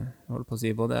holdt på å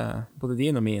si, både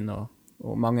din og min og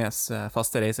manges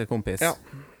faste reisekompis. Ja.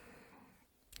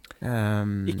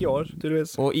 Ikke i år,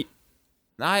 tydeligvis. Og i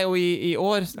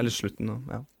år eller slutten,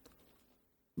 ja.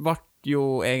 Ble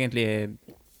jo egentlig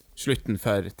slutten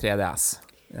for 3DS.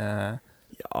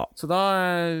 Så da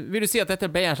vil du si at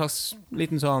dette ble en slags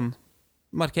liten sånn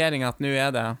markering at nå er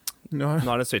det nå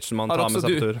er det Switchen man tar med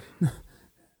seg på tur.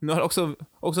 Nå har også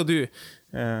du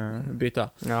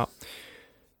bytta. Ja.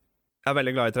 Jeg er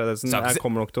veldig glad i 3DS-en. Jeg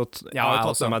kommer nok til å jeg har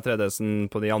tatt med meg 3DS-en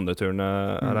på de andre turene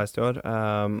jeg reiste i år.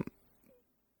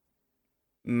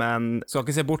 Men skal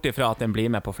ikke se bort ifra at den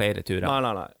blir med på flere turer.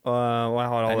 Nei. Og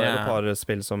jeg har allerede et par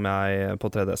spill som jeg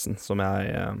på 3DS-en som jeg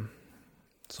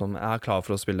er klar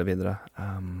for å spille videre.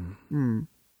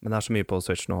 Men det er så mye på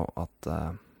Switch nå at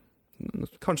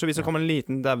kanskje hvis det kommer en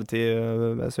liten dev-tid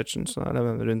ved Switchen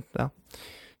eller rundt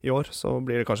i år, så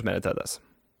blir det kanskje mer 3DS.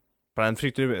 For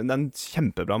det er en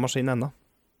kjempebra maskin enda.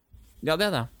 Ja, det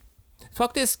er det.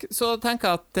 Faktisk så tenker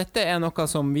jeg at dette er noe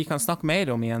som vi kan snakke mer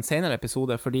om i en senere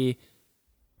episode, fordi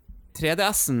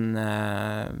 3DS-en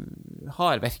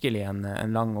har virkelig en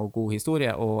lang og god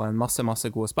historie og en masse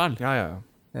gode spill. Ja.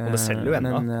 Og det selger jo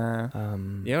enda.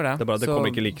 Gjør det. Det er bare at det kommer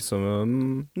ikke like som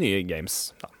nye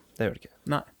games. Ja, det gjør det ikke.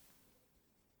 Nei.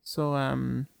 Så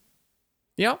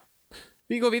ja.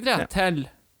 Vi går videre til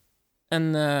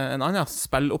en annen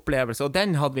spillopplevelse, og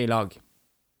den hadde vi i lag.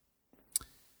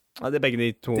 Ja, det er begge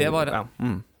de to. Det var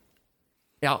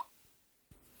Ja,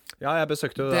 jeg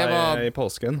besøkte deg i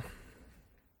påsken.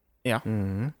 Ja.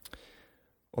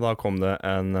 Og da kom det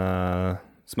en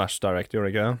Smash Direct, gjorde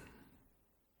det ikke?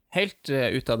 Helt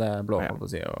ut av det blå, holdt på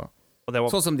å si. Og det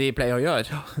var sånn som de pleier å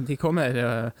gjøre. De kommer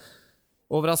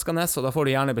overraskende, og da får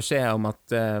de gjerne beskjed om at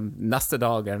neste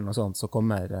dag eller noe sånt, så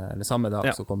kommer, eller samme dag,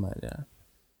 så kommer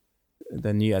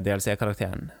den nye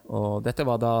DLC-karakteren. Og dette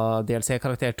var da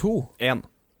DLC-karakter 2. 1.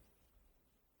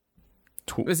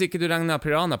 2. Hvis ikke du regner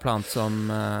Piranha Plant som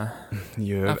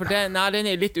Gjør for den er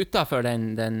litt utenfor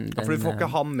den for du får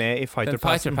ikke han med i Fighter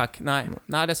Pack. Nei,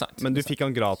 det er sant. Men du fikk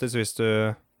han gratis hvis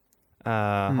du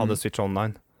hadde Switch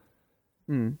Online.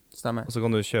 Stemmer. Og så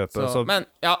kan du kjøpe men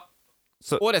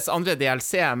årets andre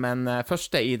DLC, men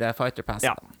første i det Fighter Pass.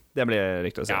 Ja, det blir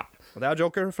riktig å si. Og det er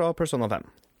Joker fra Persona 5.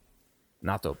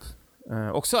 Nettopp.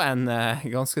 Også en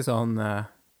ganske sånn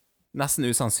nesten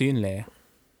usannsynlig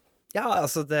Ja,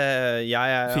 altså jeg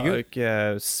har jo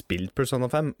ikke spilt Persona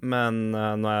 5, men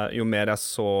jo mer jeg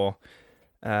så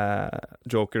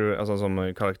Joker altså som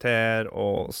karakter,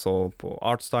 og så på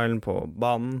artstylen på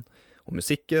banen, og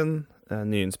musikken,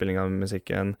 nyinnspilling av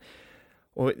musikken.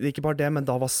 Og ikke bare det, men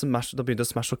da begynte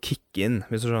Smash å kicke inn,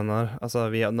 hvis du skjønner. Altså,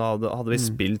 da hadde vi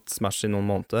spilt Smash i noen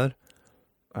måneder,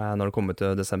 når det kom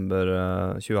til desember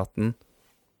 2018.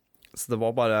 Så det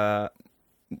var bare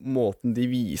måten de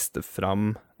viste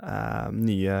fram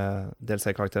nye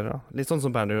DLC-karakterer. Litt sånn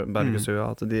som Bergusua,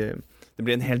 at det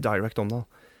blir en helt direct om det.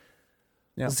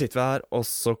 Ja. Så sitter vi her, og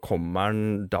så kommer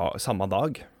den samme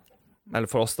dag. Eller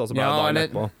for oss, da, så bare dagen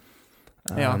etterpå.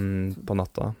 På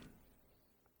natta.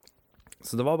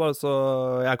 Så det var bare så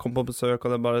jeg kom på besøk,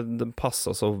 og det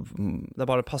passet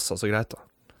så greit, da.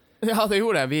 Ja, det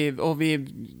gjorde det. Vi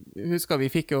husker vi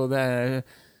fikk jo det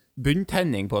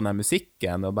bunntenning på den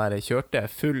musikken, og bare kjørte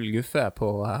full guffe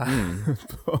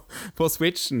på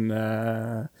Switchen.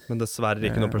 Men dessverre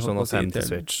ikke noe Persona 5 til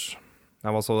Switch. Jeg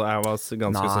var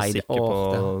ganske så sikker på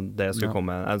det skulle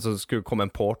komme. Altså, det skulle komme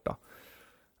en port, da.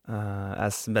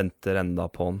 Jeg venter enda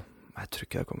på den. Jeg tror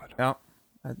ikke det kommer. Ja.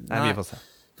 Vi får se.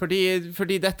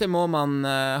 Fordi dette må man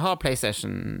ha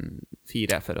PlayStation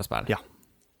 4 for å spille. Ja.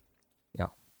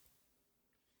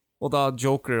 Og da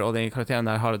Joker og den karakteren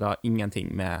der har da ingenting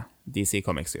med DC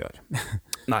Comics å gjøre.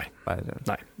 Nei.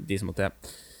 Nei. De som måtte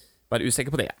være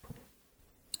usikker på det.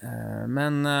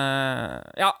 Men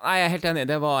ja, jeg er helt enig.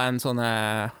 Det var en sånn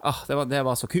det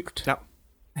var så kult. Ja.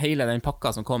 Hele den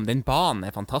pakka som kom. Den banen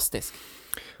er fantastisk.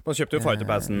 Man kjøpte jo Fighter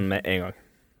Passen med en gang.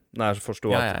 Når jeg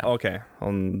forstod at ok,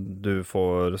 du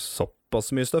får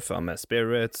såpass mye stuff med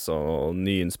spirits og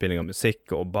nyinnspilling av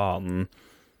musikk og banen.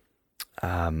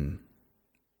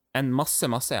 En masse,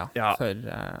 ja. For,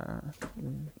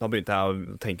 da begynte jeg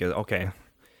å tenke, ok,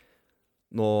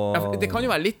 nå... Ja, det kan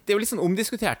jo være det er jo litt sånn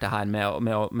omdiskutert det her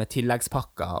med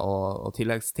tilleggspakker og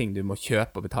tilleggsting du må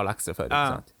kjøpe og betale ekstra for,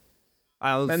 ikke sant?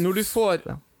 Men når du får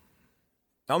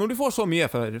når du får så mye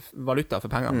for valuta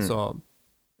for pengene, så...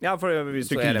 Ja, for hvis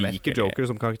du ikke liker Joker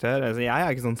som karakter, altså, jeg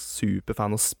er ikke sånn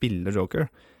superfan å spille Joker.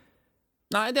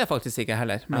 Nei, det er faktisk ikke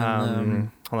heller, men...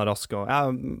 han er rask og...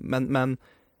 Ja, men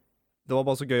det var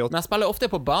bare så gøy Men jeg spiller ofte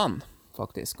på banen,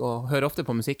 faktisk, og hører ofte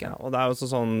på musikken. Ja, og det er jo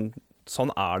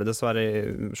sånn er det dessverre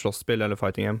i slåssspill eller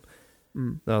fighting game.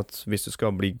 Det er at hvis du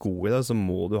skal bli god i det, så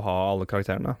må du ha alle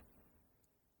karakterene.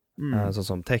 Sånn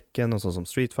som Tekken, og sånn som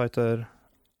Street Fighter.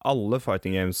 Alle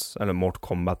fighting games, eller Mortal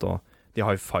Kombat, de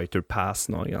har jo Fighter Pass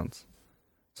nå, ikke sant?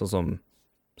 Sånn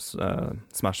som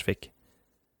Smash fikk.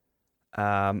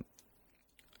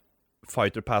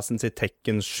 Fighter Passen til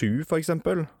Tekken 7 for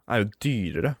eksempel er jo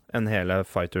dyrere enn hele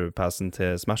Fighter Passen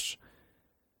til Smash.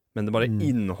 Men det bare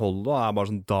innholdet er bare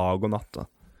sånn dag og natt da.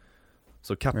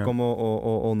 Så Capcom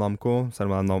og Namco, selv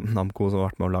om det er Namco som har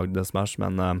vært med og lagd Smash,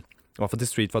 men i hvert fall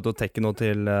til Street Fighter og Tekken og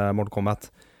til Mortal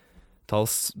Kombat, ta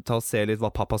og se litt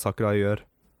hva Papa Sakura gjør.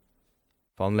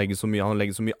 For han legger så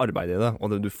mye arbeid i det,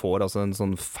 og du får altså en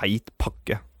sånn feit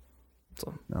pakke. Så.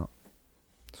 Ja.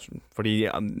 Fordi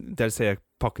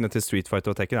DLC-pakkene til Street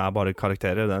Fighter og Tekken er bare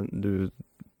karakterer. Du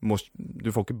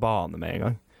får ikke bane med en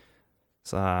gang.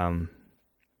 Så,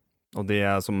 og det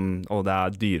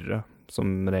er dyrere, som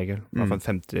regel. I hvert fall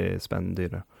 50 spenn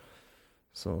dyrere.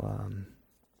 Så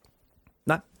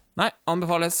Nei,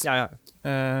 anbefales. Ja.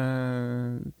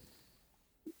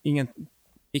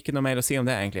 Ikke noe mer å si om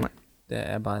det, egentlig. Nei. Det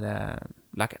er bare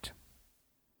lekkert.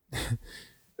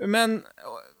 Men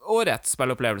årets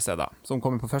spillopplevelse, da, som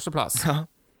kommer på førsteplass. Ja.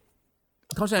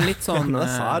 Kanskje en litt sånn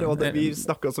sær, og vi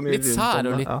snakket så mye litt sær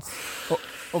og litt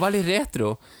og veldig retro.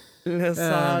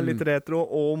 Litt retro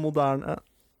og moderne.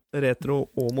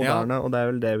 Og det er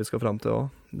vel det vi skal fram til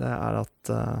også. Det er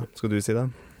at skal du si det?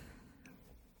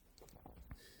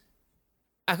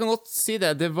 Jeg kan godt si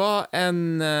det. Det var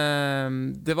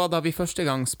da vi første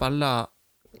gang spillet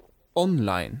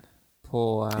online på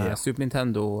Super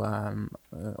Nintendo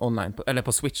online, eller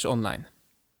på Switch online.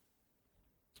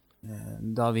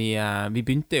 Da vi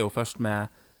begynte jo først med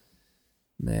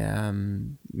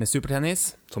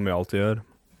supertennis. Som vi alltid gjør.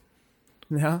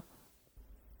 Ja.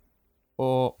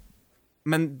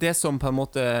 Men det som på en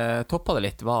måte toppet det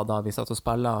litt, var da vi satt og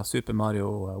spillet Super Mario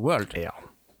World. Ja.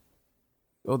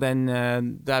 Og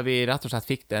der vi rett og slett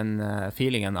fikk den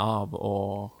feelingen av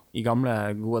i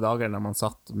gamle gode dager når man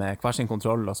satt med hver sin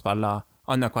kontroll og spillet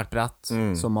annethvert brett,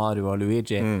 som Mario og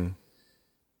Luigi.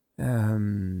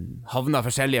 Havna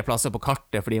forskjellige plasser på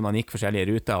kartet fordi man gikk forskjellige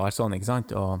ruter og alt sånn, ikke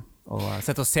sant? Og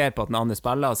sitter og ser på at den andre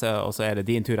spiller, og så er det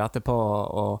din tur etterpå,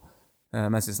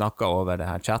 mens vi snakker over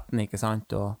det her chatten, ikke sant?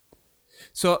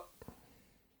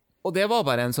 Og det var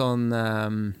bare en sånn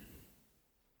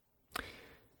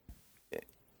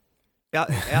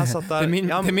Jeg satt der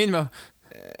Til min var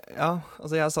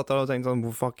altså jeg satt der og tenkte sånn,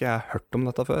 hvorfor har ikke jeg hørt om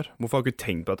dette før? Hvorfor har jeg ikke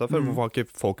tenkt på dette før? Hvorfor har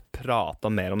ikke folk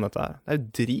pratet mer om dette her? Det er jo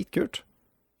dritkult.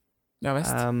 Ja,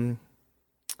 visst.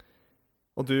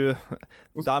 Og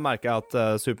der merker jeg at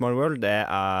Super Mario World, det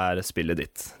er spillet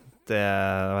ditt.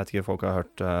 Jeg vet ikke, folk har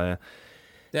hørt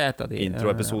det er et av de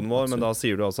introepisoden vår, men da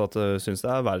sier du også at du synes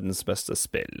det er verdens beste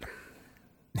spill.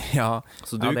 Ja.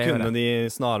 Så du kunne de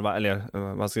snarveier, eller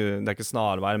det er ikke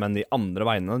snarveier, men de andre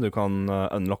veiene du kan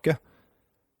unlocke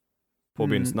på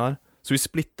begynnelsen her. Så vi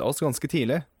splittet oss ganske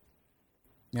tidlig.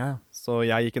 Ja. Så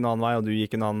jeg gikk en annen vei, og du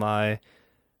gikk en annen vei.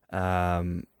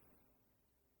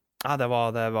 Det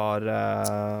var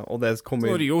og det kommer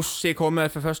når Yoshi kommer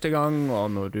for første gang, og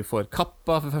når du får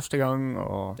kappa for første gang,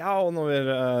 og ja, og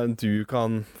når du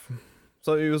kan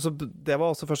så det var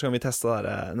også første gang vi testet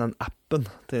den appen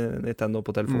til Nintendo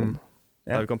på telefonen,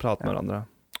 der vi kan prate med hverandre.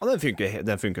 Og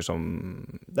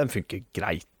den funker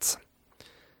greit.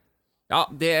 Ja,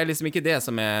 det er liksom ikke det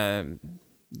som er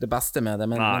det beste med det,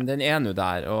 men den er nå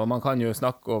der, og man kan jo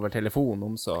snakke over telefon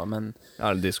om så, men ja,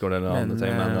 eller Discord eller andre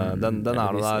ting, men den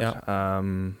er nå der.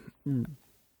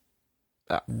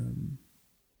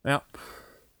 Ja.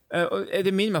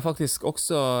 Det minner meg faktisk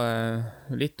også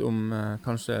litt om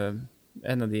kanskje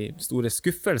en av de store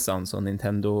skuffelsene sånn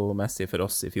Nintendo-messig for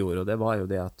oss i fjor, og det var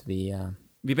jo det at vi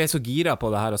ble så gira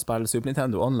på det her å spille Super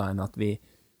Nintendo online at vi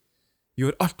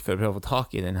gjorde alt for å prøve å få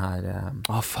tak i den her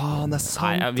faen, det er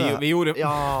sant. Nei, vi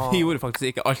gjorde faktisk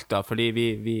ikke alt da, fordi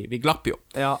vi glapp jo.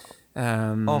 Ja.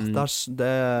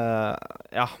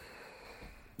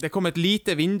 Det kom et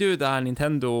lite vindu der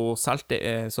Nintendo solgte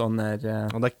sånne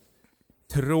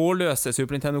trådløse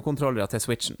Super Nintendo-kontrollere til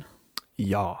Switchen.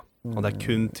 Ja, og det er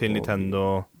kun til Nintendo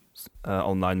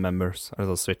online members,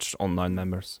 altså Switch online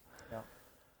members.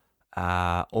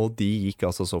 Og de gikk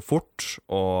altså så fort,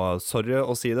 og sorry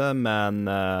å si det, men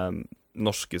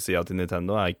norske siden til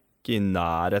Nintendo er ikke i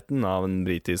nærheten av den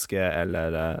britiske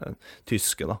eller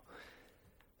tyske da.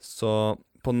 Så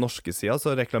på norske siden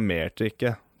så reklamerte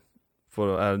ikke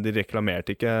de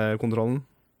reklamerte ikke kontrollen.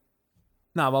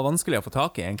 Nei, det var vanskelig å få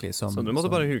tak i egentlig. Så du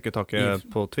måtte bare huke tak i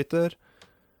på Twitter.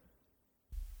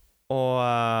 Og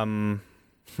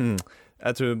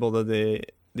jeg tror både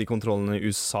de kontrollene i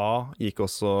USA gikk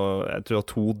også, jeg tror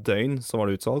 2 døgn så var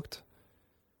det utsolgt.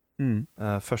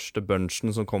 Første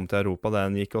bunchen som kom til Europa,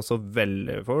 den gikk også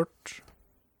veldig fort.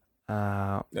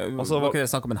 Var ikke det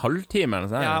snakk om en halvtime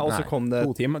eller noe sånt? Ja, og så kom det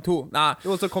 2 timer?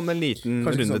 Og så kom det en liten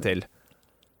runde til.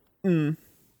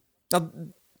 Ja,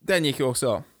 den gikk jo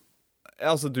også. Ja,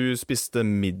 altså du spiste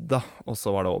middag, og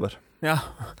så var det over. Ja.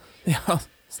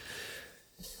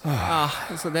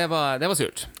 Så det var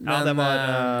surt. Men, ja, det var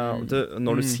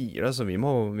når du sier det, så vi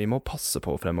må passe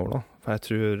på fremover da. For jeg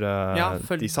tror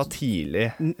de sa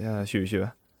tidlig 2020.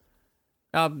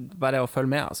 Ja, bare å følge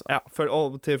med, altså. Ja,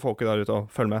 og til folket der ute,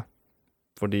 følg med.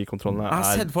 Fordi kontrollene Jeg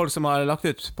har sett folk som har lagt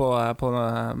ut på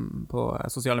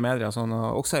sosiale medier og sånn,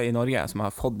 og også i Norge, som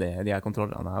har fått de her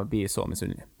kontrollene. Jeg blir så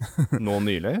misunnelig. Nå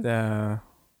nylig?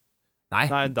 Nei,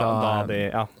 da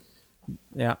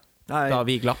da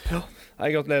vi glapp. Ja.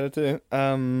 Jeg gratulerer til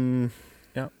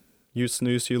You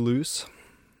snooze, you lose.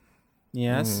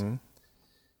 Yes.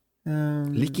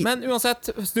 Men uansett,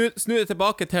 snu det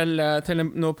tilbake til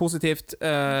noe positivt.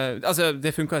 Altså,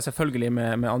 det funker selvfølgelig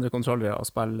med andre kontrollere å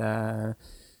spille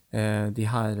de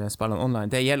her spillene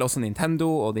online. Det gjelder også Nintendo,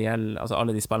 og det gjelder altså,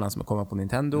 alle de spillene som kommer på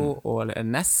Nintendo, og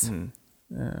NES,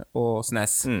 og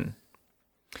SNES.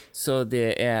 Så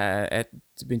det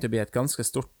begynte å bli et ganske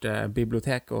stort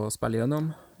bibliotek å spille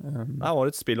gjennom.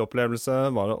 Årets spillopplevelse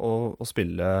var å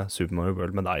spille Super Mario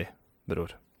World med deg,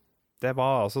 bror. Det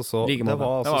var altså så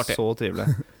trivelig.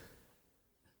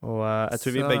 Og jeg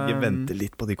tror vi begge venter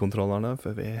litt på de kontrollerne,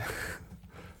 for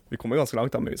vi kommer ganske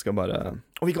langt da, men vi skal bare...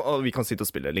 Og vi kan sitte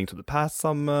og spille Link to the Past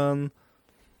sammen.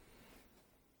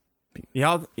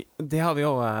 Ja, det har vi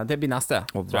jo, det blir neste.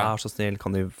 Og vær så snill,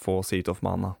 kan de få Seat of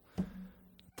Mana?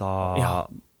 Da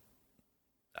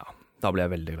blir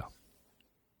jeg veldig glad.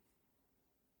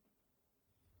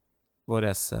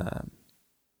 Våres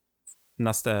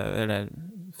neste, eller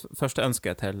første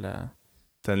ønske til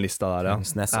den lista der, ja.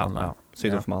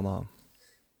 Seat of Mana.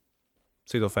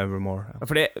 Seat of Evermore. Ja,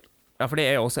 for det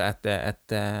er jo også det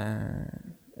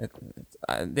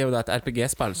er jo da et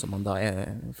RPG-spill som man da er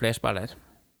flerspiller.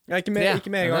 Ja, ikke med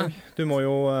en gang. Du må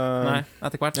jo... Nei,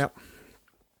 etter hvert. Ja.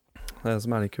 Det er det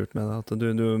som er litt kult med det, at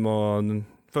du må...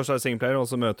 Først er det singleplayer, og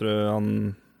så møter du han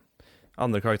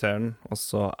andre karakteren, og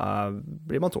så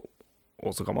blir man 2.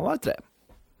 Og så kan man være 3.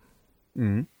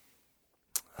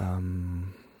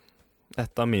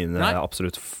 Et av mine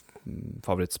absolutt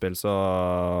favorittspill, så...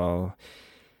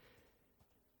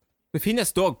 Det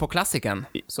finnes dog på Classicen,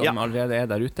 som allerede er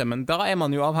der ute, men da er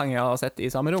man jo avhengig av å sitte i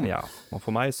samme rom. Ja, og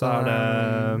for meg så er det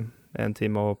 1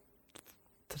 time og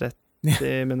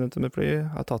 30 minutter med fly.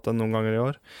 Jeg har tatt den noen ganger i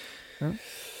år. Ja.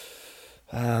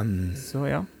 Så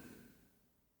ja.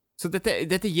 Så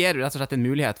dette gir rett og slett en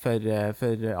mulighet for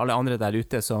alle andre der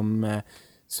ute som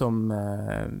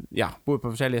bor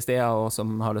på forskjellige steder og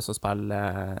som har lyst til å spille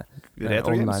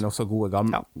online, også gode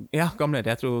gamle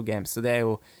retro-games. Så det er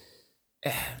jo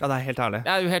ja, det er helt herlig.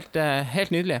 Det er jo helt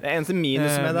nydelig. Det eneste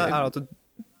minus med det er at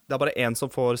det er bare en som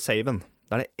får saven.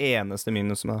 Det er det eneste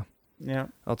minus med det. Ja.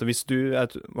 At hvis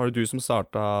var det du som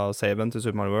startet saven til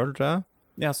Super Mario World, tror jeg?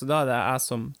 Ja, så da er det jeg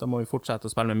som da må vi fortsette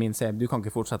å spille med min save. Du kan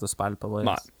ikke fortsette å spille på vår.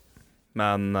 Nei.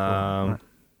 Men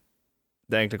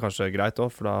det er egentlig kanskje greit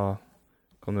også, for da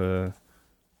kan du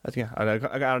vet ikke,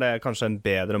 er det kanskje en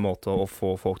bedre måte å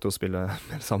få folk til å spille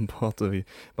mer sammen på, at vi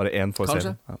bare én får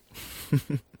save? Ja.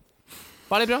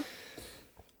 Veldig bra.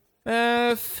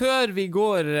 Før vi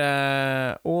går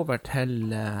over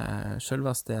til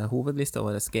selveste hovedlista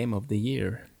vår, Game of the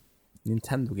Year,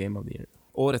 Nintendo Game of the Year,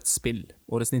 årets spill,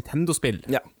 årets Nintendo-spill,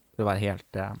 for å være helt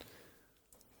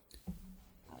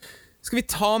Skal vi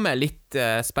ta med litt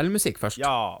spillmusikk først?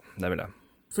 Ja, det vil jeg.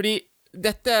 Fordi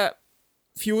dette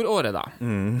fjoråret da,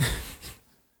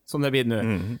 som det blir nå,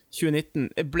 2019,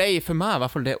 ble for meg i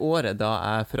hvert fall det året da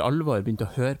jeg for alvor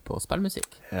begynte å høre på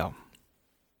spillmusikk. Ja.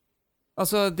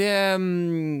 Altså, det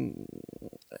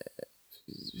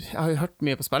jeg har jo hørt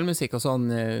mye på spillmusikk og sånn,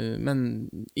 men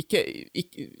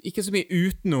ikke så mye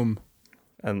utenom.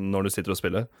 Enn når du sitter og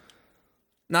spiller?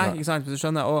 Nei, ikke sant, hvis du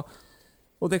skjønner.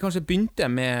 Og det kanskje begynte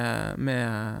med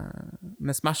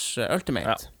Smash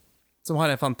Ultimate, som har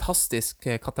en fantastisk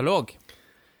katalog.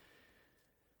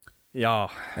 Ja.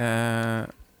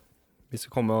 Vi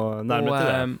skal komme nærmere til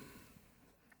det.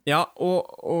 Ja,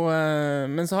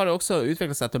 men så har det også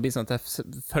utviklet seg til å bli sånn at jeg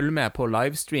følger med på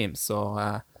livestreams og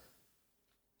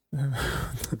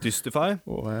Dystify?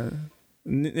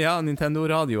 Ja,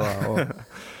 Nintendo-radioer og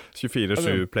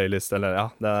 24/7-playlist, eller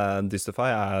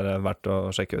Dystify er verdt å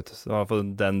sjekke ut. Det var for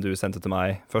den du sendte til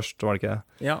meg først, var det ikke?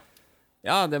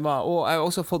 Ja, det var, og jeg har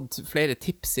også fått flere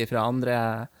tips fra andre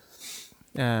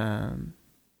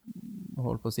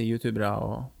holdt på å si youtubere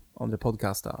og andre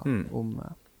podcaster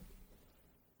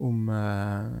om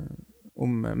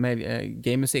mer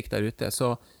gamemusikk der ute,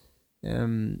 så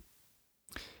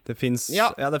det finnes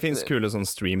kule sånne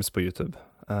streams på YouTube.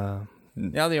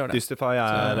 Ja, det gjør det. Dystify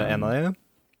er en av de,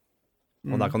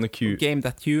 og der kan du Game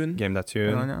That Tune.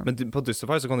 Ja. Men på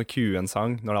Dystify så kan du queue en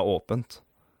sang når det er åpent.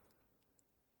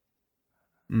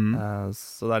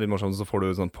 Så det er litt morsomt, så får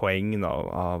du sånn poeng da,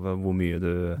 av hvor mye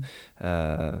du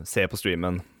ser på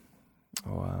streamen.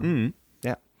 Og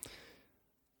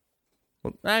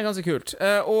det er ganske kult.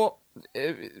 Og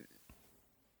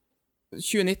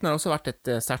 2019 har også vært et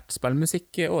sterkt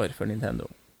spillmusikkår for Nintendo.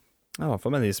 Ja, i hvert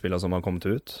fall med de spillene som har kommet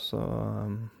ut, så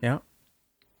ja.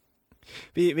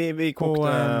 Vi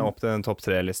kokte opp til en topp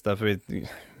 3-liste, for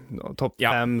topp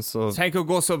 5, så trenger ikke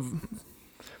å gå så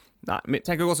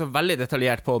trenger ikke å gå så veldig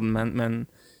detaljert på den,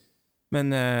 men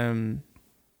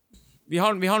vi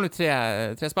har nå tre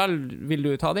spill. Vil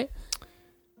du ta de?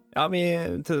 Ja,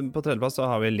 på tredjeplass så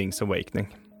har vi Link's Awakening.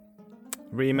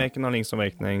 Remaken av Link's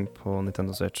Awakening på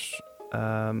Nintendo Switch.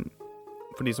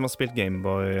 For de som har spilt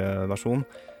Gameboy-versjon,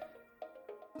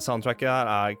 soundtracket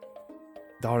her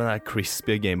det har den der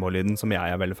crispy Gameboy-lyden som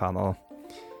jeg er veldig fan av.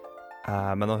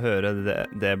 Men å høre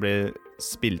det blir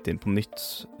spilt inn på nytt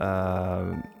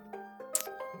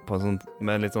på en sånn,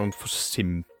 med litt sånn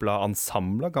forsimpla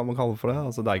ensemble, kan man kalle det for det.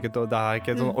 Altså, det er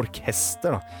ikke et sånn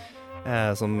orkester da,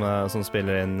 som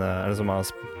spiller inn, eller som har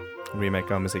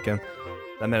remake av musikken.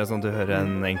 Det er mer sånn at du hører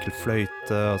en enkel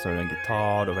fløyte, og så hører du en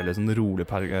gitar, og veldig sånn rolig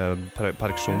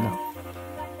perkusjon.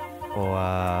 Og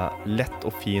lett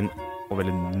og fin, og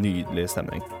veldig nydelig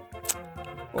stemning.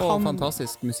 Og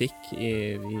fantastisk musikk i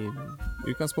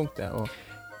utgangspunktet. Og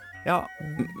ja,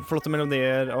 flotte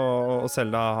melodier, og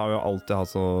Zelda har jo alltid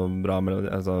hatt så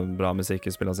bra musikk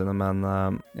i spillene sine,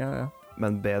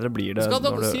 men bedre blir det. Skal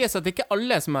det sies at ikke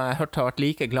alle som jeg har hørt har vært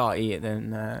like glad i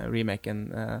den remaken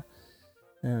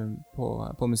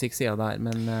på musikksida der,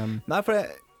 men nei, for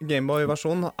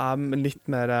Gameboy-versjonen er litt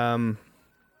mer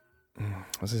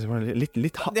hva skal jeg si,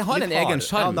 litt det har en egen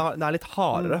sjarm. Ja, det er litt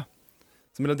hardere.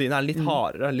 Så melodien er litt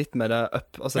hardere, litt mer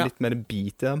up, altså litt mer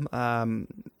beat i dem.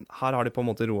 Her har de på en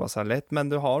måte roet seg litt,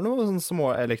 men du har noe sånn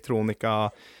små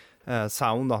elektronika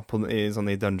sound da,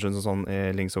 i dungeons og sånn i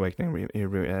Link's Awakening i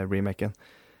remaken.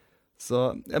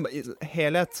 Så i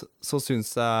helhet så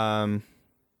synes jeg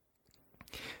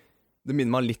det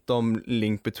minner meg litt om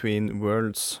Link Between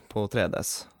Worlds på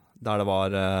 3DS. der det var,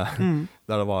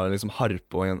 der det var liksom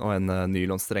harpe og en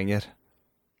nylonstrenger.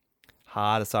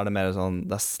 Her så det mer sånn,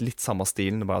 det litt samme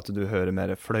stilen, bare at du hører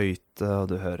mer fløyte, og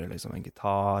du hører liksom en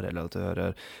gitar, eller at du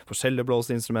hører forskjellige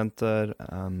blåseinstrumenter,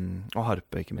 og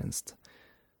harpe ikke minst.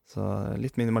 Så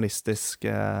litt minimalistisk,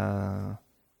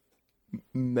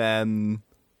 men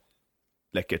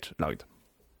lekkert lagd.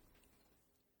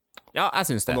 Ja, jeg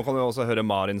synes det. Og nå kan vi også høre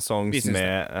Marins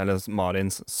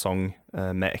sang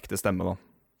med ekte stemme da.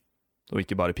 Og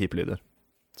ikke bare pipelyder.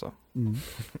 Så.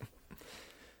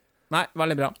 Nei,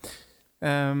 veldig bra.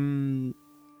 En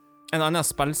annen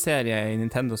spillserie i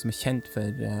Nintendo som kjent for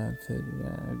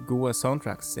gode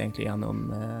soundtracks egentlig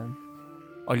gjennom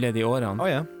alle de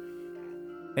årene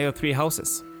jo Three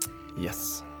Houses.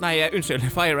 Yes. Nei, unnskyld,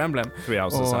 Fire Emblem. Three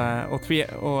Houses, og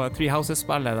Three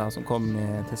Houses-spillet da, som kom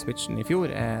til Switchen i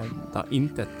fjor, da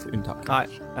intet unntak. Nei,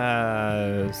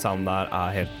 sound der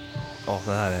helt...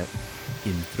 det her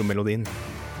intromelodien.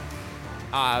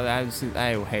 Det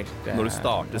jo helt... når du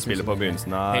starter spillet på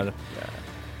begynnelsen her,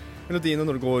 melodiene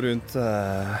når du går rundt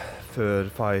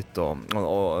før fight, og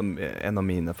en av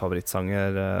mine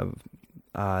favorittsanger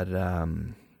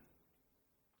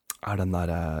den der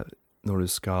når du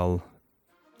skal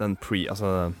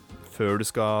før du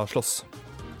skal slåss,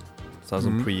 så det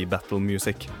sånn pre-battle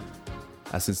music.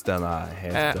 Jeg synes den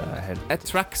helt... Et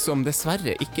track som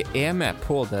dessverre ikke med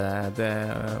på det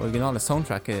originale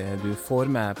soundtracket du får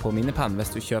med på Minipen hvis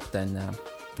du kjøper den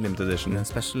Limited Edition. Den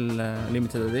special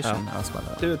limited edition av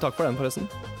spillet. Du, takk for den forresten.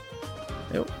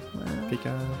 Jo. Fikk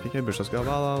jeg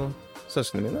bursdagsgave av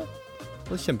søskene mine. Det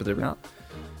var kjempetrivelig. Ja.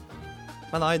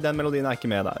 Men nei, den melodien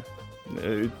ikke med der.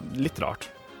 Litt rart.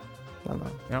 Men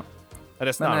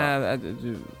resten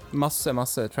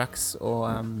masse tracks og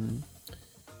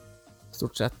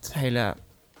stort sett hele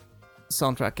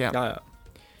soundtracket.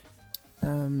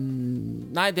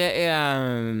 Nei, det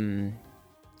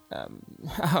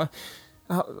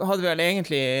hadde vel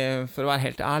egentlig, for å være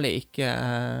helt ærlig, ikke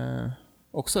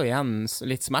også igjen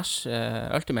litt Smash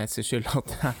Ultimates i skyld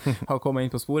at jeg har kommet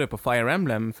inn på sporet på Fire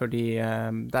Emblem, fordi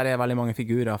der veldig mange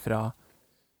figurer fra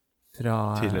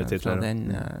den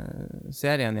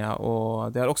serien, ja,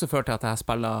 og det har også ført til at jeg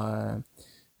spiller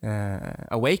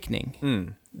Awakening,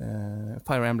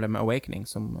 Fire Emblem Awakening,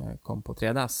 som kom på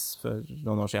 3DS for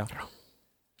noen år siden.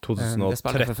 2013 det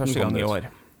spilte for første gang i år.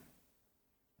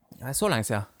 Så lenge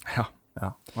siden. Ja.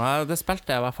 Og det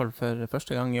spilte jeg i hvert fall for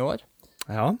første gang i år.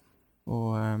 Ja.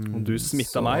 Og du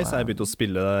smittet meg, så jeg begynte å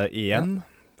spille det igjen.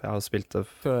 For jeg har spilt det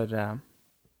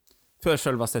før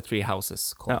selveste Three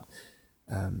Houses kom. Ja.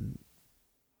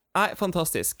 Nei,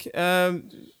 fantastisk.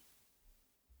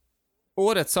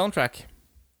 Årets soundtrack.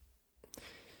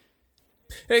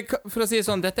 For å si det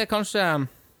sånn, dette kanskje...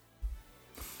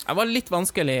 Det var litt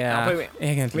vanskelig,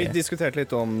 egentlig. Vi diskuterte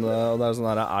litt om det, og det sånn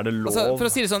her, det lov? Altså, for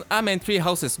å si det sånn, jeg mener Three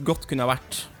Houses godt kunne ha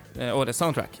vært årets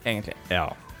soundtrack, egentlig. Ja.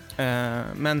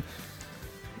 Men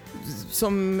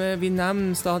som vi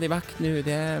nevner stadig vekk nå,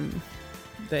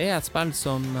 det et spill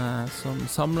som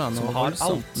samler noe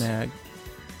voldsomt med...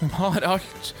 Som har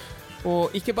alt.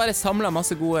 Og ikke bare samler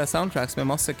masse gode soundtracks med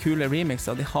masse kule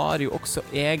remixer, de har jo også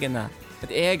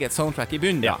et eget soundtrack i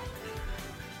bunnen. Ja.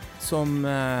 Som...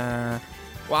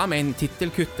 Og jeg mener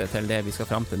titelkuttet til det vi skal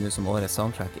frem til nå som årets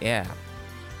soundtrack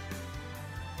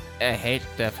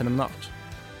helt fenomenalt.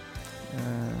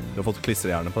 Du har fått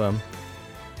klistrehjerne på den.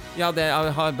 Ja, den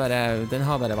har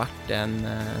bare vært en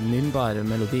nynbar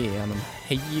melodi gjennom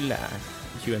hele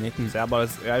 2019. Så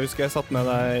jeg husker jeg satt med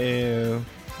deg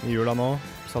i jula nå,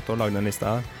 satt og lagde en liste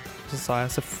her, så sa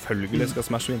jeg selvfølgelig skal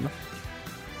Smash vinne.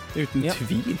 Uten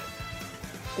tvil.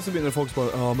 Og så begynner folk å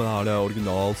spørre, men det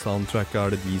original soundtrack,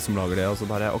 det de som lager det? Og så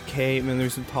bare, ok, men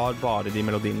hvis du tar bare de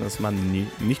melodiene som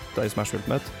nytt da i Smash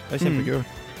Ultimate, det kjempekul.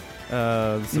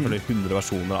 Selvfølgelig 100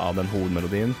 versjoner av den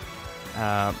hovedmelodien.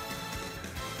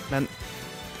 Men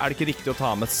det ikke riktig å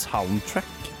ta med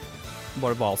soundtrack?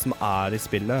 Bare hva som i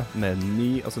spillet, med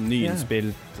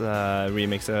nyinnspilt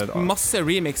remixer. Masse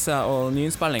remixer og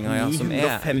nyinnspillinger, som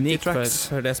unikt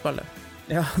for det spillet.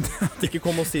 Ja, ikke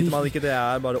kom og si til meg at ikke det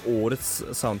bare årets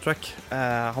soundtrack.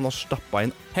 Han har stappet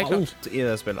inn alt i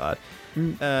det spillet her.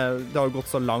 Det har jo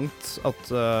gått så langt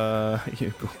at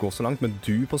ikke gå så langt, men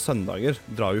du på søndager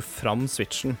drar jo fram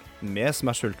Switchen med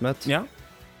Smash Ultimate,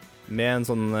 med en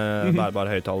sånn bærbar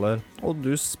høyttaler, og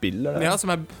du spiller det. Ja,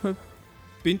 som jeg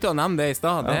begynte å nevne det i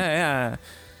sted. Det er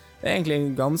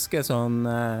egentlig ganske sånn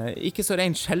ikke så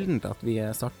rent sjeldent at vi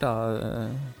startet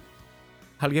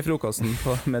helgefrokosten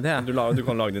med det. Du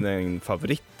kan lage din egen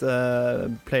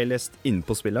favoritt-playlist inne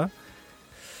på spillet.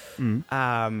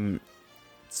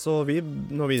 Så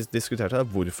når vi diskuterte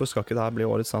det, hvorfor skal ikke det her bli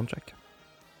årets soundtrack?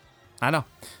 Neida.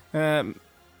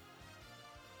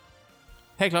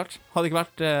 Helt klart. Hadde det ikke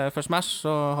vært for Smash,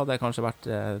 så hadde det kanskje vært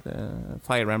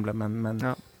Fire Emblem,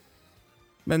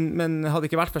 men hadde det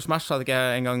ikke vært for Smash, hadde ikke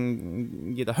jeg engang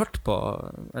giddet hørt på,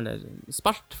 eller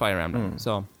spilt Fire Emblem,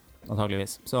 så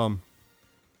antageligvis. Så,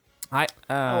 nei.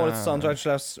 Årets soundtrack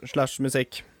slash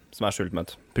musikk, Smash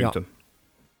Ultimate. Punktum.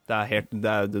 Ja. Det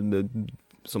er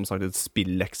som sagt et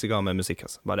spilleksika med musikk,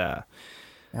 altså. Bare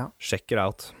sjekk it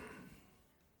out.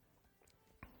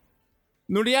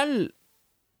 Når det gjelder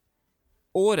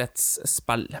årets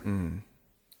spill,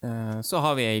 så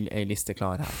har vi en liste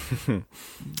klar her.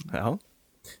 Ja.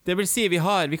 Det vil si, vi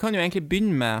kan jo egentlig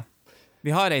begynne med,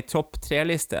 vi har en topp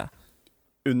 3-liste.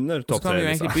 Under topp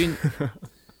 3-lista.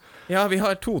 Ja, vi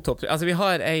har 2 topp 3. Altså, vi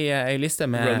har en liste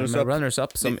med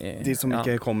runners-up. De som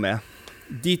ikke kom med.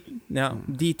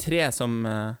 De 3 som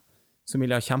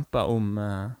ville ha kjempet om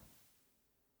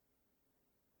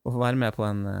å få være med på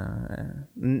en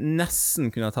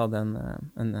nesten kunne ha tatt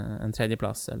en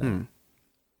tredjeplass, eller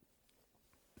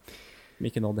vi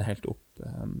ikke nådde helt opp.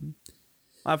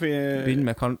 Nei, for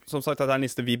som sagt, det er en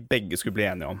liste vi begge skulle bli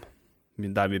enige om.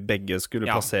 Der vi begge skulle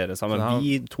plassere sammen.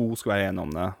 Vi 2 skulle være enige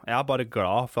om det. Jeg er bare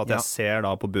glad for at jeg ser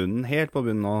da på bunnen, helt på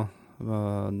bunnen nå,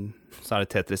 så er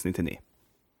det Tetris 99.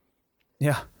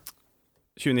 Ja.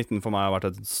 2019 for meg har vært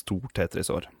et stort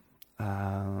Tetris-år.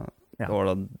 Det var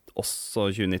da også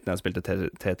 2019 jeg spilte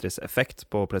Tetris Effect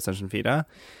på PlayStation 4.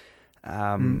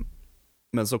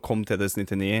 Men så kom Tetris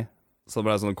 99, så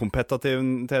ble det sånn kompetativ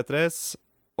Tetris,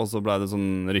 og så ble det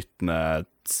sånn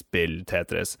rytmespill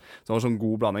Tetris. Så det var sånn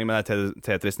god blanding, men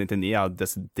Tetris 99 jeg har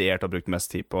desidert har brukt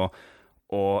mest tid på,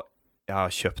 og jeg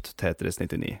har kjøpt Tetris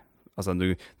 99. Altså,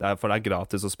 for det er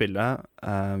gratis å spille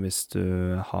hvis du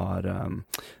har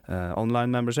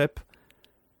online membership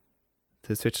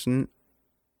til Switchen.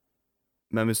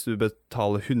 Men hvis du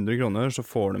betaler 100 kroner, så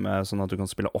får du med sånn at du kan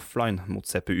spille offline mot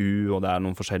CPU, og det er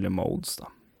noen forskjellige modes, da.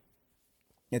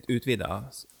 Et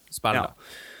utvidet spill, da.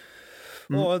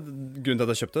 Og grunnen til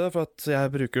at jeg kjøpte det, for at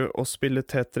jeg bruker å spille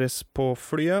Tetris på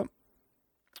flyet.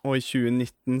 Og i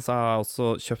 2019 så har jeg også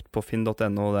kjøpt på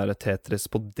finn.no, det er Tetris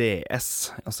på DS.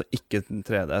 Altså ikke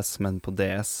 3DS, men på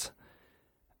DS.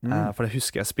 For det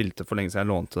husker jeg spilte for lenge siden,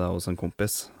 jeg lånte det hos en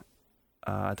kompis.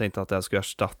 Jeg tenkte at jeg skulle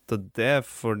erstatte det,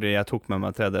 fordi jeg tok med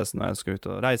meg 3DS når jeg skulle ut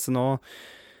og reise nå.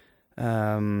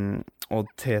 Og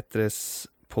Tetris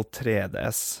på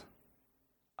 3DS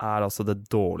er altså det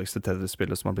dårligste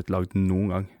Tetris-spillet som har blitt lagd noen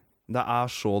gang. Det er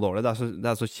så dårlig, det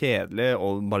er så kjedelig,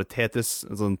 og bare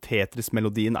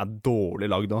Tetris-melodien er dårlig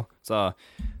lagd også. Så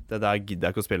det der gidder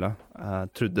jeg ikke å spille. Jeg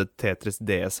trodde Tetris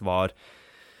DS var,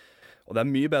 og det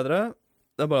er mye bedre,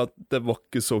 det er bare at det var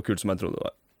ikke så kult som jeg trodde det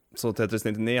var. Så Tetris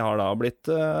 99 har da blitt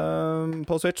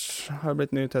på Switch, har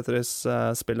blitt ny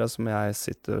Tetris-spillet som jeg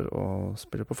sitter og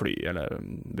spiller på fly, eller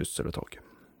buss eller tog.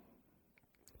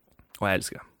 Og jeg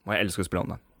elsker det. Og jeg elsker å spille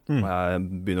online. Og jeg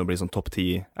begynner å bli sånn topp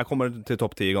 10. Jeg kommer til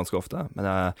topp 10 ganske ofte, men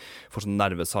jeg får sånn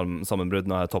nervesammenbrudd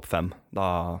når jeg er topp 5. Da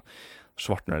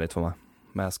svartner det litt for meg.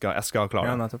 Men jeg skal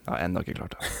klare det. Jeg har enda ikke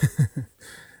klart det.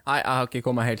 Nei, jeg har ikke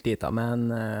kommet helt dit da, men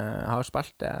jeg har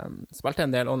spilt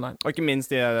en del online. Og ikke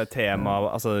minst de tema,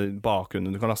 altså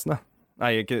bakgrunnen du kan laste ned.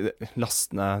 Nei, ikke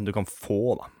lastene du kan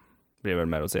få da. Blir vel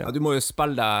mer å si. Ja, du må jo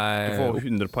spille deg. Du får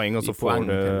 100 poeng, og så får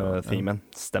du themen.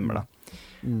 Stemmer det.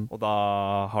 Og da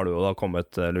har det jo da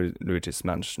kommet Luigi's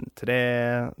Mansion 3,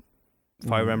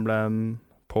 Fire Emblem,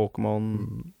 Pokémon.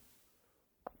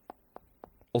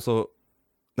 Og så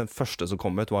den første som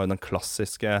kom ut var jo den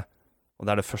klassiske, og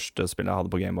det er det første spillet jeg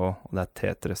hadde på Gameboy, og det er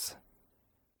Tetris.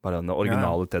 Bare den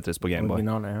originale Tetris på Gameboy.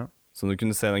 Så du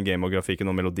kunne se den Gameboy-grafikken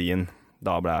og melodien,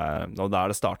 da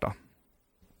er det startet.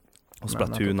 Og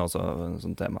Splatoon, altså,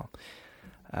 sånn tema.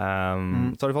 Så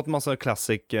har de fått masse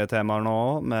classic-temaer nå,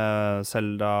 med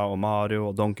Zelda og Mario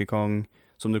og Donkey Kong,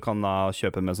 som du kan da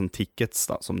kjøpe med sånne tickets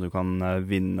da, som du kan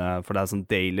vinne, for det er sånn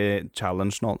daily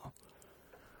challenge nå da.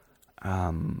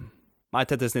 Nei,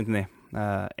 Tetris 99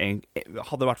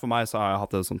 hadde det vært for meg, så har jeg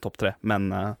hatt det som topp 3, men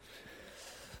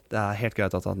det er helt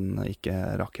greit at den ikke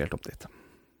rakk helt opp dit.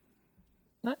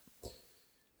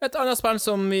 Et annet spill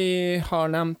som vi har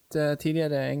nevnt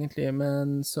tidligere egentlig,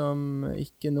 men som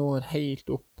ikke når helt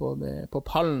opp på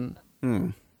pallen,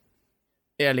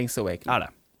 er Link's Awakening. Er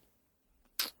det.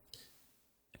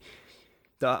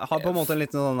 Det har på en måte en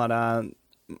liten sånn der,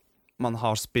 man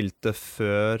har spilt det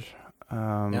før,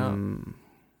 er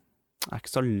ikke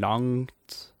så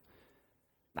langt.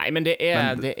 Nei, men det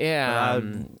er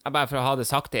bare for å ha det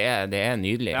sagt, det er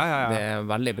nydelig. Ja. Det er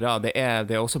veldig bra. Det er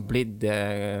også blitt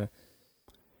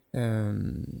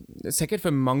sikkert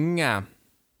for mange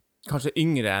kanskje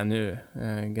yngre nå,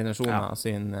 generasjoner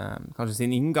kanskje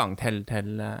sin inngang til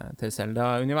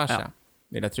Zelda-universet,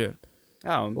 vil jeg tro.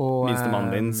 Ja, og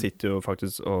minstemannen din sitter jo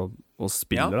faktisk og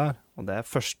spiller der, og det er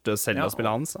første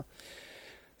Zelda-spillet hans.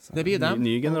 Så det blir det.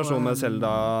 Ny generasjon med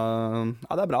Zelda.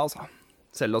 Ja, det er bra, altså.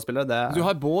 Zelda-spillere, det er... Du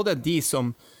har både de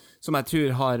som jeg tror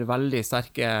har veldig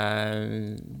sterke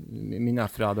minner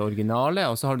fra det originale,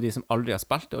 og så har du de som aldri har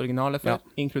spilt det originale før,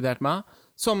 inkludert meg,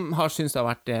 som har syntes det har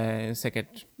vært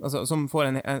sikkert, altså som får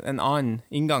en annen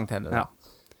inngang til det,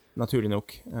 naturlig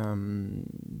nok.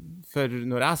 For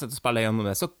når jeg setter og spiller gjennom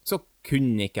det, så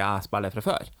kunne ikke jeg spille fra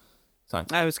før.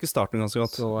 Sant? Jeg husker starten ganske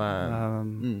godt. Så,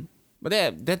 men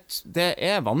det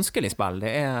er vanskelig spill,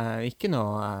 det er ikke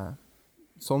noe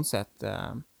sånn sett...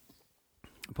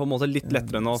 på en måte litt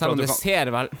lettere nå. Selv om det ser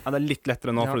vel... Ja, det er litt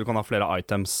lettere nå, for du kan ha flere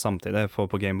items samtidig. For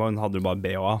på Gameboy hadde du bare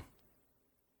B og A.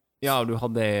 Ja, du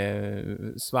hadde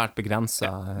svært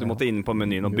begrenset... Du måtte inn på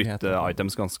menyen og bytte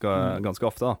items ganske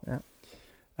ofte, da.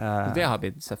 Det har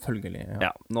blitt selvfølgelig,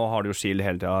 ja. Nå har du jo shield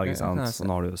hele tiden, ikke sant? Så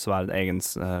nå har du sverd, egen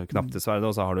knapp til sverdet,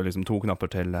 og så har du liksom 2 knapper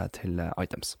til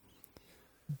items.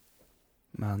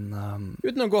 Men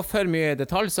uten å gå for mye i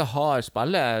detalj, så har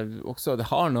spillet også, det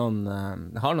har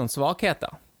noen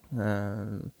svakheter.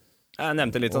 Jeg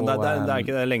nevnte litt sånn, det er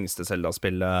ikke det lengste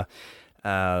Zelda-spillet.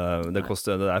 Det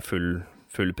er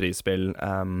full prisspill.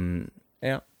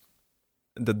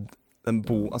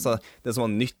 Altså, det som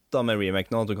var nytt da med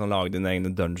remake nå, at du kan lage dine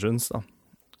egne dungeons da.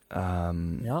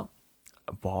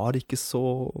 Var ikke så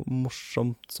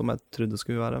morsomt som jeg trodde det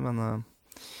skulle være, men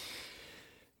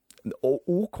og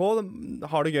OK,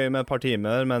 har det gøy med et par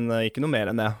timer, men ikke noe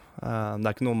mer enn det. Det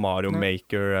er ikke noe Mario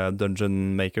Maker,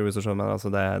 Dungeon Maker, hvis du skjønner.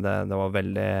 Altså det var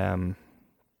veldig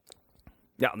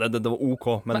ja, det var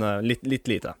OK, men litt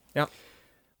lite. Ja.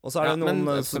 Og så er det noen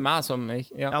men for meg som men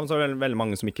så er det veldig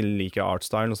mange som ikke liker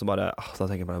artstylen, og så bare da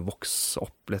tenker jeg bare voks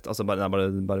opp litt. Altså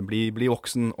bare bli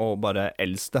voksen og bare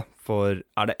elsk det. For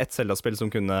er det ett Zelda-spill som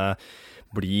kunne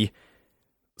bli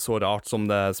så rart som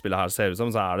det spillet her ser ut som,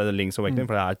 så er det Link's Awakening,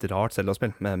 for det er et rart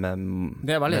Zelda-spill med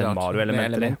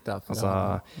Mario-elementer i. Altså,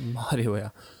 Mario, ja.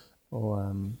 Og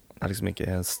det er liksom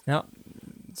ikke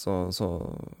så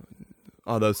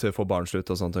det ser for barnslutt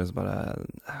og sånne ting, så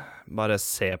bare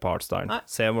se på artstylen.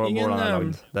 Se hvordan det er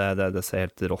lagd. Det ser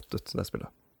helt rått ut, det spillet.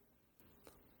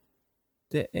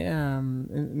 Det er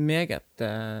meget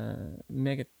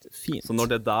fint. Så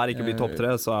når det der ikke blir topp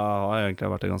 3, så har jeg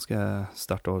egentlig vært et ganske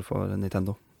sterkt år for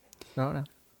Nintendo. Ja, det.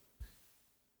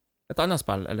 Et annet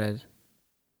spill, eller?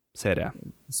 Serie.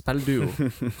 Spillduo.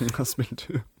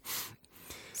 Spillduo.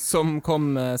 Som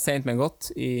kom sent men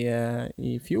godt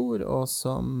i fjor, og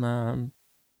som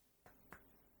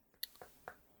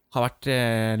har vært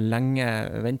lenge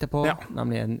ventet på,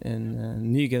 nemlig en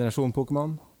ny generasjon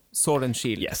Pokémon, Sword and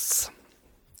Shield. Yes.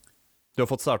 Du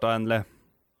har fått startet endelig.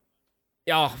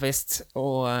 Ja, visst.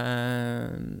 Og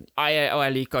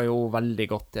jeg liker jo veldig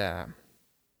godt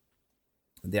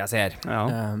det jeg ser. Ja.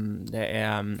 Det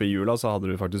er... For jula så hadde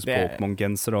du faktisk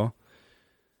Pokémon-genser også.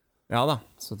 Ja da,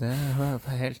 så det er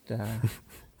helt...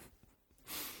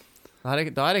 Da er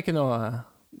det ikke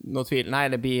noe tvil.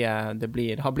 Nei, det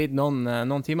har blitt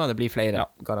noen timer, det blir flere,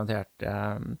 garantert.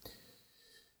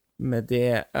 Med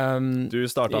det... du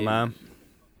startet med...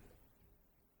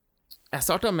 Jeg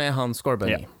startet med han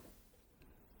Scorbunny.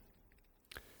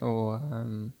 Og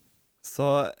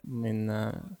så min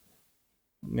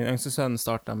yngste sønn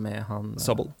startet med han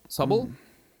Sobble.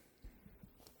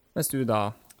 Mens du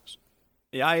da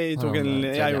jeg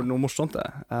gjorde noe morsomt det.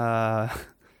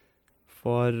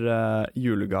 For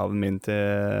julegaven min til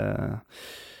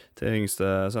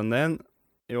yngste sønnen din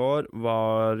i år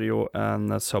var jo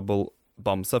en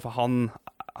Sobble-bamse, for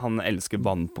han elsker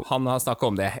vann på. Han har snakket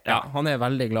om det. Ja, han er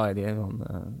veldig glad i de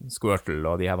Squirtle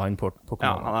og de her vannpokémon.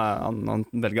 Ja, han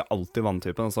velger alltid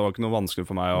vanntypen, så det var ikke noe vanskelig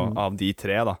for meg av de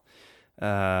 3 da.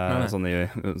 Sånn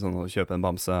å kjøpe en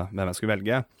bamse hvem jeg skulle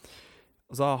velge.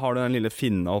 Og så har du den lille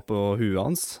finna oppå huet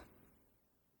hans.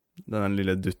 Den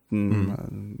lille dutten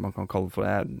man kan kalle for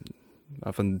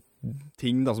en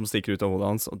ting da som stikker ut av hodet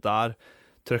hans. Og der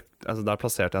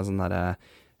plasserte jeg en sånn der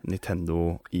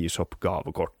Nintendo eShop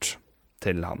gavekort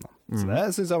til han. Så det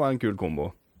synes jeg var en kul kombo.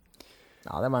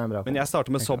 Ja, det var en bra kombo. Men jeg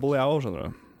startet med Sobble jeg også, skjønner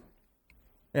du.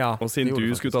 Ja, og siden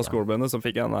du skulle ta Scorbunny, så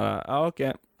fikk jeg den der, ok.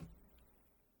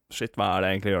 Shit, hva er det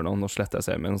jeg egentlig gjør nå? Nå sletter jeg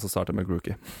serien min, og så starter jeg med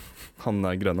Grookey. Han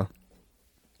er grønne.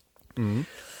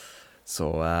 Så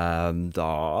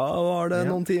da var det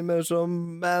noen timer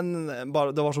som... Men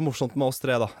det var så morsomt med oss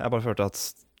 3 da. Jeg bare følte at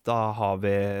da har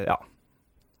vi... Ja,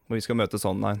 når vi skal møtes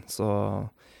online, så...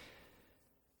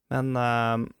 Men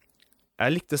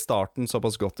Jeg likte starten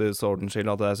såpass godt i Sword and Shield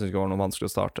at jeg synes ikke det var noe vanskelig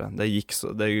å starte. Det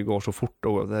går så fort.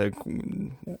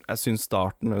 Jeg synes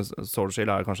starten med Sword and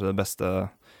Shield er kanskje det beste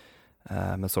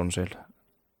med Sword and Shield.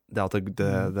 Det at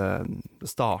det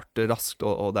starter raskt,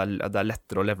 og det er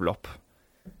lettere å levele opp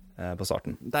på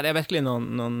starten. Der er virkelig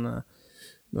noen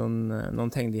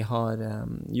ting de har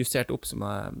justert opp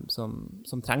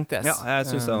som trengtes. Ja, jeg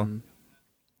synes det.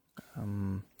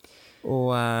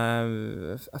 Og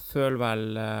jeg føler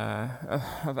vel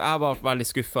jeg var veldig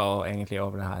skuffet egentlig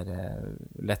over det her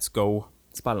Let's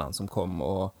Go-spillene som kom,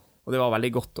 og det var veldig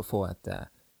godt å få et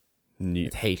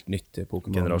helt nytt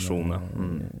Pokémon Generasjon,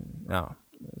 ja,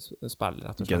 spill,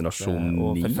 rett og slett. Generasjon 9?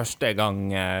 Og for første gang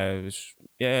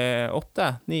 8,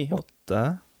 9, 8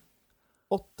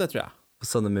 tror jeg.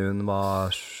 Sun and Moon var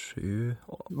 7.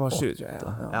 Var 7, tror jeg.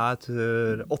 Ja, jeg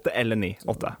tror 8 eller 9.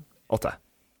 8.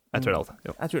 Jeg tror det er 8.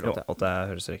 Jo. Jeg tror det er 8. 8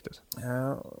 høres riktig ut.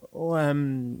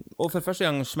 Og for første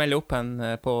gang smeller opp en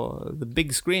på the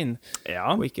big screen,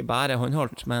 og ikke bare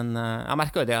håndholdt, men jeg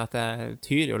merker jo det at jeg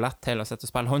tyrer jo lett til å sette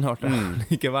og spille håndholdt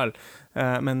likevel.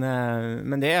 Men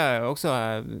det er også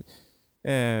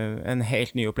en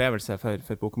helt ny opplevelse for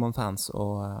Pokémon-fans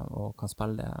å kan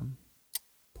spille det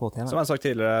på TV. Som jeg har sagt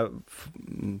tidligere,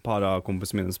 par av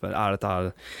kompisene mine spør, er dette her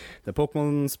det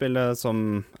Pokémon-spillet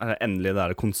som er endelig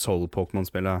det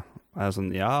konsol-Pokémon-spillet? Er det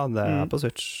sånn, ja, det er på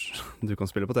Switch. Du kan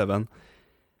spille på TV-en.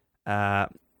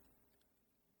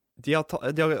 De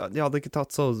hadde ikke tatt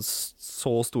så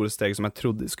store steg som jeg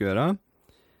trodde de skulle gjøre.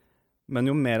 Men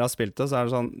jo mer jeg har spilt det, så er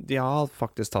det sånn, de har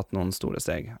faktisk tatt noen store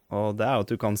steg. Og det er jo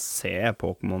at du kan se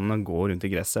Pokémonene gå rundt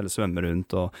i gresset, eller svømme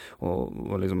rundt, og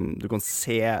liksom, du kan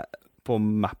se på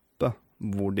mappet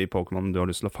hvor de Pokémonene du har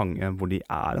lyst til å fange, hvor de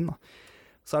er en da.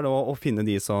 Så er det å finne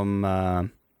de som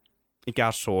ikke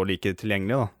er så like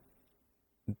tilgjengelige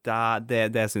da.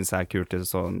 Det synes jeg er kult i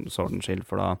Sword and Shield,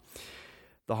 for da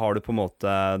har du på en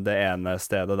måte det ene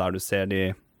stedet der du ser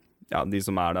de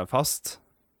som er der fast.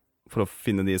 For å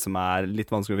finne de som er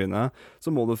litt vanskelig å finne, så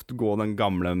må du gå den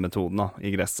gamle metoden da, i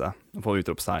gresset, få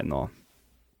utropstegn og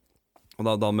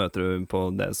da møter du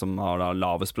på det som har da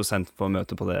lavest prosent for å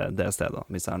møte på det stedet,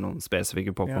 hvis det er noen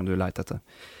spesifikke Pokémon du leter etter.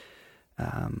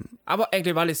 Jeg var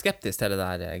egentlig veldig skeptisk til det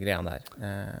der greiene der,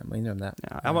 må innrømme det.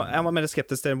 Ja, jeg var mer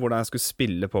skeptisk til hvordan jeg skulle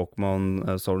spille Pokémon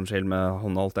Sword and Shield med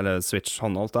håndholdt, eller Switch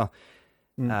håndholdt da.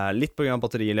 Litt på grunn av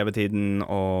batterilevetiden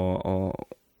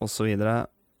og så videre.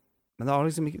 Men det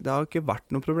har ikke vært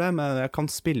noe problem. Jeg kan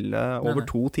spille over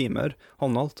 2 timer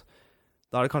håndholdt.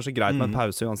 Da er det kanskje greit med en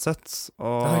pause uansett.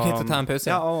 Da er det greit å ta en pause.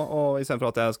 Ja, og i stedet for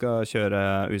at jeg skal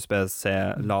kjøre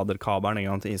USB-C-laderkabelen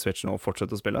i Switchen og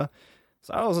fortsette å spille,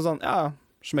 så er det også sånn,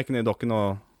 smekke ned i dokken,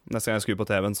 og neste gang jeg skrur på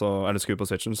TV-en, eller skrur på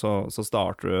Switchen, så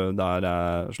starter du der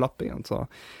jeg slapp igjen. Så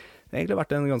det har egentlig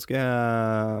vært en ganske...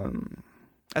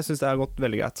 Jeg synes det har gått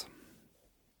veldig greit.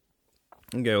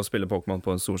 Gøy å spille Pokémon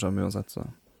på en storskjerm uansett, så...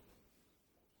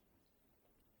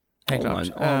 Helt klart.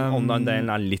 Online-delen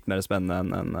er litt mer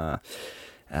spennende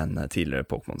enn tidligere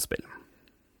Pokémon-spill.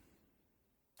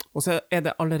 Og så er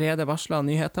det allerede varslet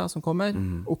nyheter som kommer.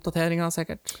 Oppdateringer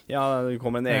sikkert. Ja, det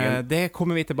kommer en egen... Det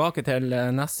kommer vi tilbake til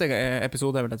neste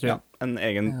episode, vil jeg tro. Ja, en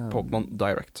egen Pokémon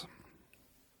Direct.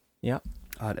 Ja.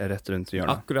 Her er rett rundt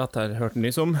hjørnet. Akkurat har hørt en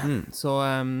lys om. Så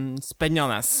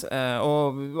spennende,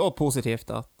 og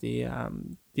positivt at de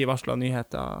varslet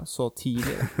nyheter så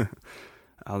tidlig.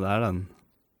 Ja, det er den.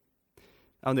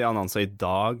 Ja, de annonser i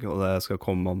dag, og det skal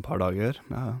komme om et par dager.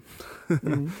 Ja.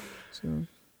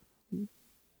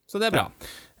 Så det er bra.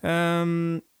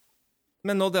 Men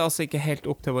nådde altså ikke helt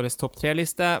opp til vår topp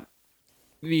 3-liste.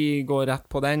 Vi går rett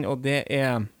på den, og det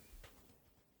er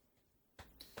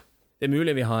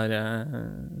mulig vi har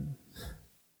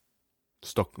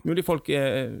mulig folk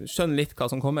skjønner litt hva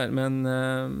som kommer, men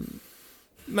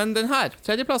den her,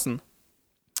 tredjeplassen,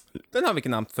 den har vi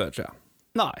ikke nevnt før, tror jeg.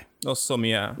 Nei. Og så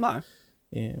mye. Nei.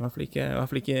 I hvert fall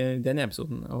ikke denne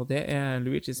episoden, og det er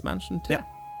Luigi's Mansion 3. Ja.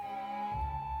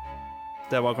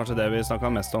 Det var kanskje det vi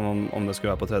snakket mest om det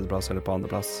skulle være på tredjeplass eller på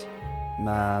andreplass.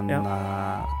 Men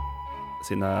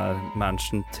siden det er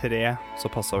Mansion 3,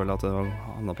 så passet vel at det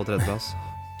havnet på tredjeplass.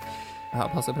 Ja,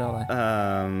 passer bra der.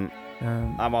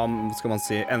 Nei, hva skal man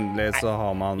si? Endelig så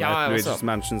har man et Luigi's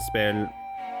Mansion-spill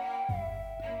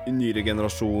i nyere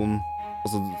generasjon, og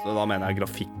så da mener jeg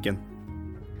grafikken.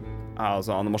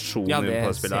 Altså, animasjonen på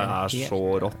det spillet er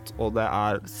så rått, og det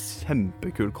er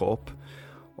kjempekul co-op.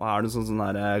 Og er det sånn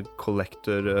der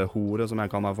collector-hore som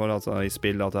jeg kan meg for, altså i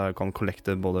spill, at jeg kan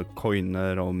kollekte både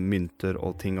coiner og mynter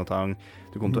og ting og tang.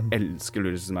 Du kommer til å elske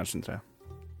Luigi's Mansion 3.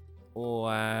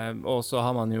 Og så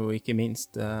har man jo ikke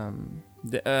minst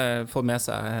fått med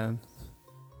seg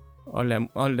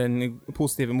all den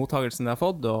positive mottagelsen det har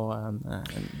fått, og en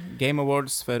Game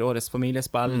Awards for årets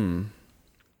familiespill.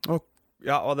 Og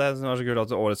det som er så kult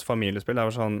at årets familiespill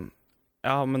er sånn,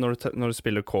 ja, men når du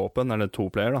spiller co-open, eller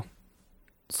 2-player da,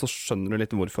 så skjønner du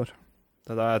litt hvorfor.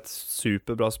 Det er et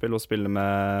superbra spill å spille med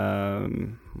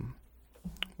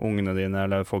ungene dine,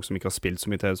 eller folk som ikke har spilt så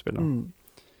mye TV-spill da.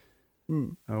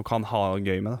 Og kan ha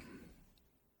gøy med det.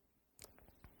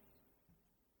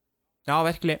 Ja,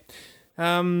 virkelig.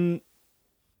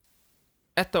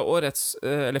 Et av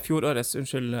fjorårets,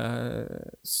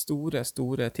 store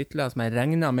titler som jeg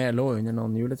regnet med lå under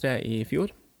noen juletre i fjor.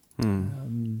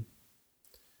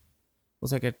 Og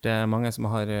sikkert mange som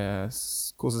har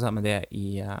koset seg med det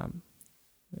i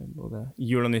både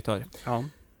jul og nyttår. Ja.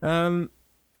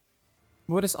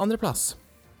 Våres andreplass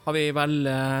har vi vel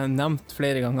nevnt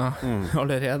flere ganger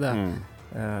allerede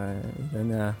i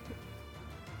denne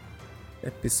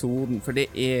episoden, for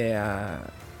det er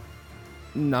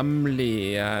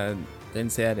nemlig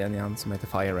den serien igjen som heter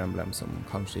Fire Emblem, som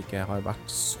kanskje ikke har vært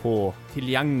så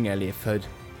tilgjengelig for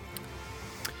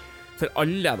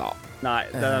alle da. Nei,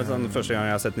 det er sånn første gang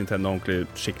jeg har sett Nintendo ordentlig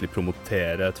skikkelig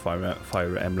promotere et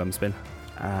Fire Emblem-spill.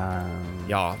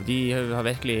 Ja, de har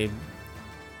virkelig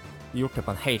gjort det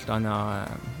på en helt annen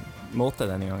måte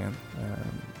denne gangen.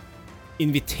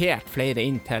 Invitert flere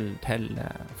inn til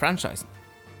franchisen.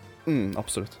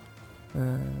 Absolutt.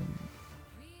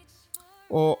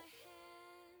 Og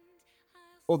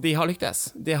de har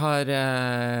lyktes. De har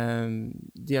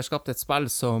skapt et spill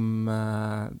som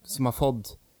har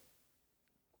fått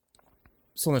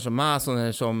sånne som meg,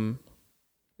 sånne som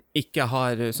ikke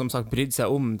har, som sagt, brydd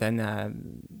seg om denne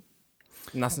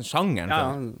nesten sjangeren.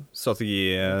 Ja,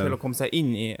 strategi... Til å komme seg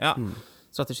inn i,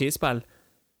 strategispill.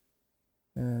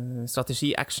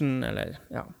 Strategi-action, eller,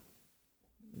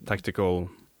 Tactical...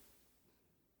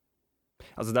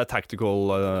 Altså, det er tactical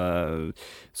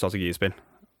strategispill.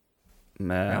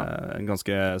 Med en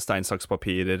ganske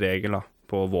stein-saks-papir-regel da,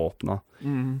 på våpna.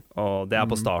 Og det er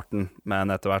på starten,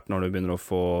 men etter hvert når du begynner å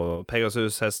få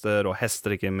Pegasus-hester, og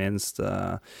hester ikke minst,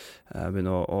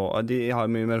 og de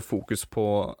har mye mer fokus på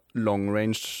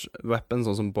long-range weapons,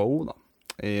 sånn som bow da,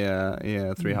 i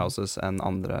Three Houses enn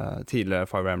andre tidligere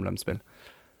Fire Emblem-spill.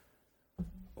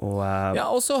 Og,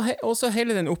 også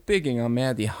hele den oppbyggingen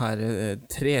med de her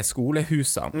 3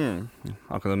 skolehusene.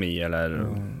 Akademi, eller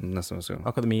nesten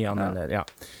akademiene, eller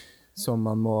som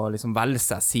man må liksom velge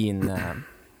seg sin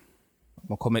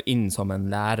man kommer inn som en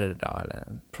lærer da,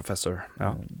 eller professor,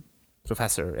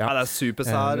 professor, det er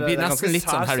supersær. Det blir nesten litt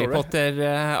sånn Harry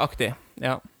Potter-aktig,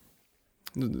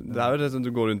 Det er jo det som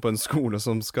du går rundt på en skole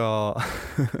som skal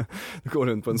du går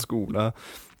rundt på en skole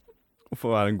for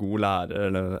å være en god lærer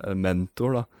eller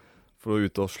mentor da, for å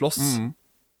ut og slåss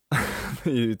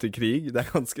ut i krig. Det er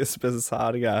ganske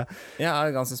spesielle greier. Ja, det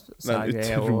er ganske spesielle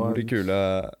greier. Men utrolig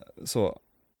kule, så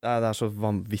det er så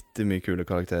vanvittig mye kule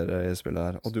karakterer i spillet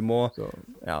her. Og du må...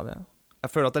 Jeg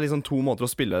føler at det er liksom 2 måter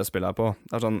å spille spillet her på.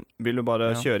 Det er sånn, vil du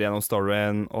bare kjøre gjennom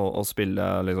storyen og spille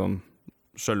liksom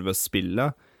selve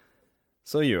spillet,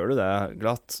 så gjør du det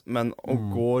glatt. Men å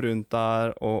gå rundt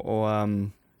der og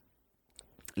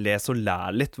les og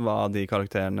lære litt hva de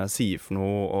karakterene sier for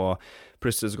noe, og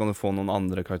plutselig så kan du få noen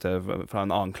andre karakterer fra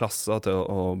en annen klasse til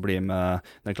å bli med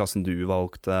den klassen du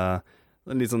valgte.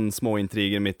 Litt sånn små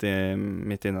intriger midt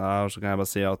inne der, så kan jeg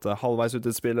bare si at halvveis ut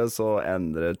i spillet så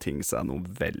endrer ting seg noe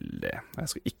veldig. Jeg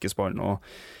skal ikke spoile noe.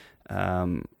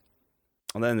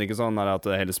 Og det endrer ikke sånn at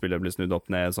hele spillet blir snudd opp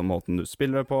ned som måten du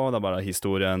spiller på, det er bare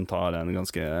historien tar en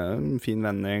ganske fin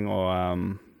vending, og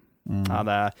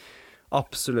det er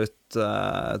absolutt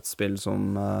et spill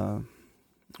som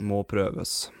må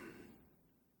prøves.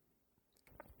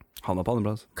 Han er på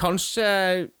andreplass. Kanskje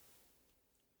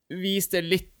viste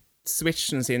litt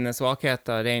Switchen sine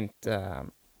svakheter rent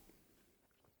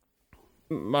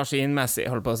maskinmessig,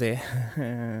 holdt på å si.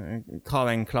 Hva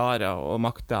den klarer og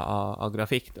makter av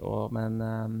grafikk, men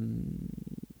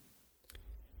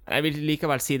jeg vil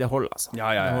likevel si det holder, altså. Ja.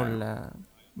 Det holder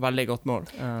veldig godt mål.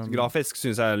 Grafisk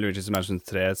synes jeg Luigi's Mansion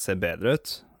 3 ser bedre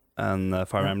ut enn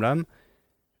Fire Emblem.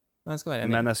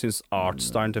 Men jeg synes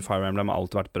artstylen til Fire Emblem har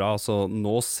alltid vært bra, så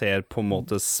nå ser på en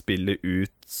måte spillet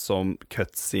ut som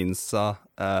cutscenesa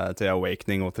til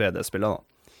Awakening og 3D-spillet da.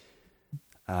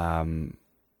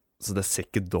 Så det ser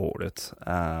ikke dårlig ut.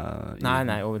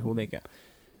 Nei, overhodet ikke.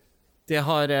 Det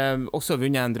har også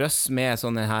vunnet en drøss med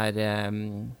sånne her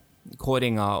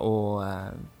kåringer, og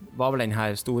var vel den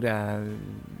her store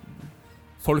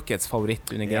folkets favoritt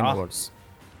under Game Awards.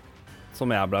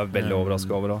 Som jeg ble veldig overrasket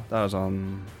over også. Det er sånn...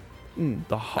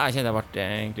 Jeg kjenner jeg ble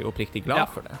egentlig oppriktig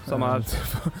glad for det. Samme her.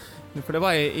 For det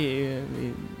var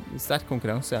i sterk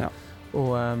konkurranse.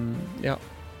 Og, ja.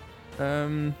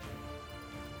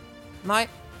 Nei.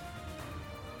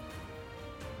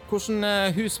 Hvordan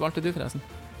hus valgte du forresten?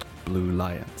 Blue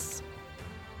Lions.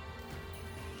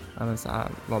 Ja, mens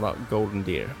jeg var da Golden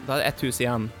Deer. Da er det ett hus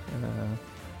igjen.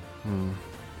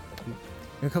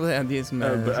 Hva var det? De som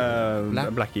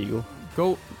Black Eagle.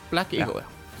 Black Eagle,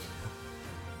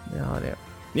 ja.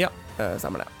 Ja,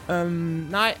 stemmer det.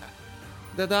 Nei,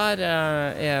 det der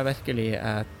er virkelig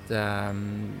et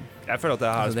Jeg føler at det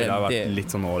her spillet har vært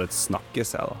litt sånn årets snakkes,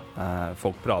 jeg da.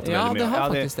 Folk prater Ja, veldig mye. det har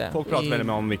faktisk det. Folk prater veldig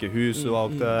mye om hvilke hus du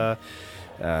valgte,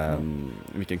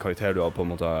 hvilken karakter du på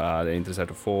en måte er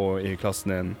interessert i å få i klassen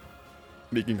din,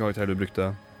 hvilken karakter du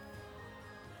brukte.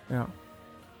 Ja.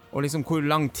 Og liksom hvor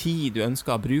lang tid du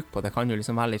ønsker å bruke på det kan jo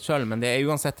liksom være litt selv, men det er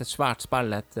uansett et svært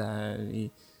spill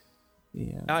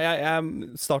Ja,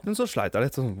 starten så sleit jeg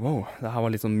litt sånn, wow, det her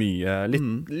var litt sånn mye,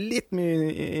 litt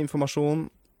mye informasjon.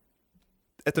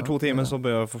 Etter 2 timer så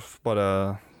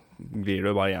bare glir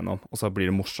du bare gjennom, og så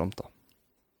blir det morsomt da.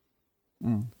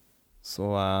 Så,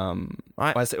 og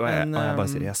jeg bare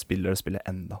sier, jeg spiller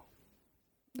enda.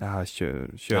 Jeg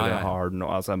kjører hard nå,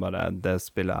 altså jeg bare, det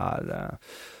spillet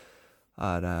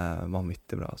er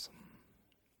vanvittig bra, altså.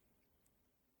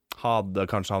 Hadde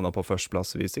kanskje havnet på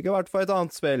førsteplass hvis det ikke vært for et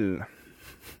annet spill.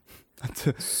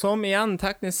 Som igjen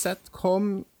teknisk sett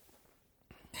kom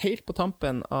helt på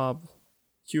tampen av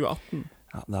 2018.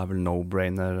 Ja, det er vel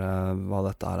no-brainer hva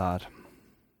dette her er.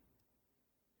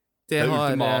 Det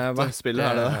ultimate spillet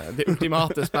er det. Det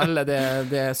ultimate spillet,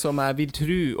 det som jeg vil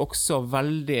tro også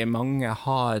veldig mange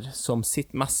har som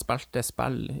sitt mest spilte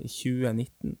spill i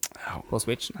 2019 på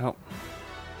Switchen. Ja.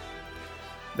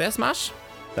 Det er Smash.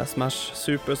 Det er Smash,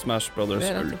 Super Smash Brothers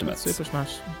Ultimate. Super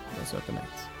Smash Brothers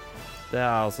Ultimate. Det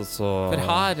er altså så... For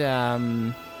her...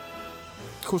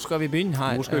 hvor skal vi begynne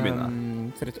her? Hvor skal vi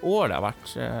begynne? For et år det har vært...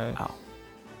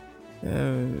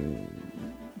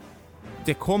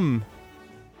 det kom...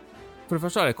 For det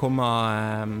første har det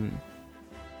kommet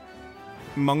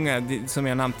mange, som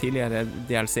jeg har nevnt tidligere,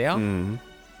 DLC-er.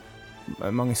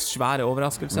 Mange svære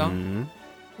overraskelser.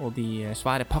 Og de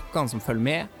svære pakkene som følger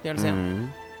med DLC-er.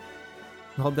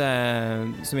 Vi hadde,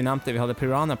 som vi nevnte, vi hadde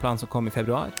Piranha-plan som kom i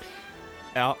februar.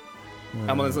 Ja.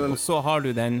 Og så har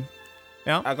du den...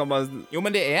 Ja. Jeg kan bare... Jo,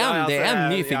 men det er en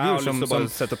ny figur som... Jeg har lyst til å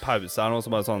bare sette pause her nå, så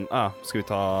bare sånn, skal vi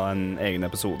ta en egen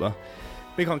episode?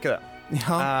 Vi kan ikke det.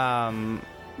 Ja,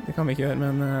 det kan vi ikke gjøre,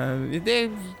 men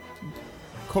det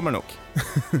kommer nok.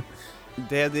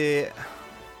 Det de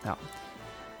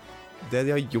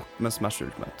har gjort med Smash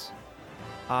Ultimate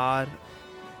er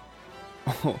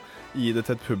å gi det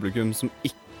til et publikum som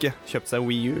ikke kjøpte seg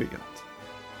Wii U, ikke sant?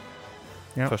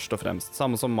 Ja. Først og fremst.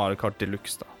 Samme som Mario Kart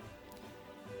Deluxe da.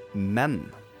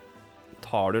 Men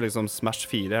tar du liksom Smash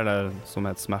 4, eller som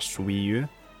heter Smash Wii U,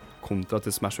 kontra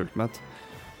til Smash Ultimate,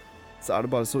 så er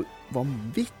det bare så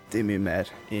vanvittig mye mer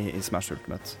i Smash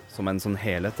Ultimate. Som en sånn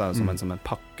helhet, da, som en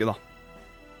pakke da.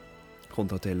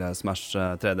 Kontra til Smash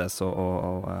 3DS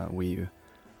og Wii U.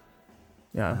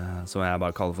 Ja. Som jeg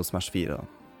bare kaller for Smash 4 da.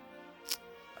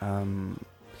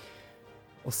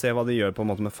 Og se hva de gjør på en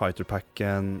måte med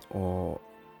fighter-packen og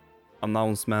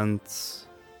announcement,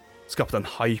 skapt den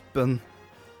hypen.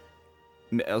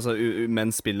 Altså,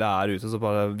 mens spillet er ute, så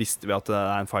bare visste vi at det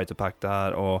er en fighter-pack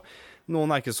der, og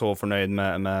noen er ikke så fornøyd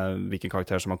med hvilke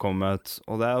karakterer som har kommet,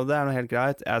 og det er noe helt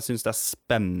greit. Jeg synes det er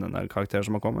spennende karakterer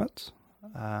som har kommet.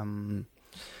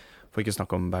 For ikke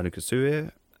snakke om Banjo-Kazooie.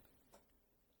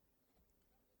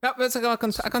 Ja, jeg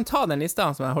kan ta den lista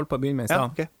som jeg holdt på å begynne med i stad.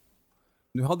 Ja, ok.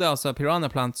 Du hadde altså Piranha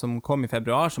Plant som kom i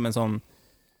februar som en sånn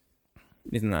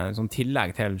sånn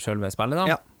tillegg til selve spillet da.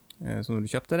 Ja. Så du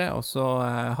kjøpte det, og så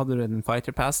hadde du den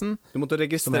Fighter Passen. Du måtte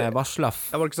som er varslet.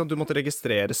 Det var ikke sånn at du måtte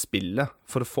registrere spillet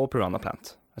for å få Piranha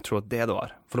Plant. Jeg tror at det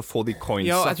var, for å få de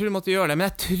coinsa. Ja, jeg tror du måtte gjøre det, men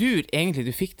jeg tror egentlig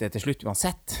du fikk det til slutt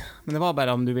uansett. Men det var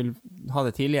bare om du vil ha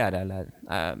det tidligere, eller...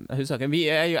 jeg husker ikke.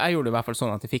 Jeg gjorde det i hvert fall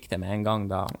sånn at jeg fikk det med en gang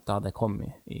da det kom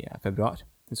i februar,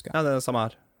 husker jeg. Ja, det er det samme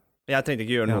her. Jeg trengte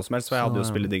ikke gjøre noe som helst, for jeg hadde jo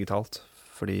spillet digitalt.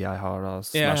 Fordi jeg har da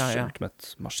Smash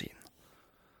Ultimate-maskin.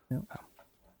 Ja.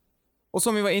 Og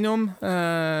som vi var innom,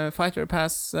 Fighter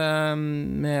Pass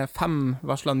med 5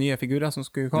 varslet nye figurer som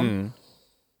skulle komme.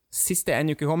 Siste er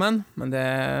ennå ikke kommet, men det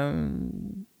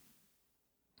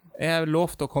er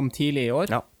lovt å komme tidlig i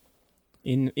år. Ja.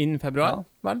 Innen februar,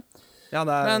 vel? Ja,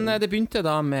 men det begynte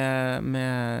da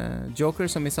med Joker,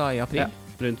 som vi sa i april. Ja,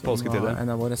 rundt påsketider.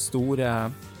 En av våre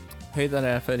store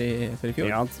høydere for i fjor.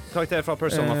 Ja, karakter fra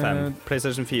Persona 5.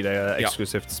 PlayStation 4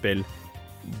 eksklusivt spill.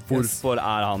 Hvorfor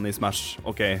er han i Smash?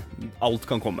 Ok, alt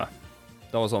kan komme.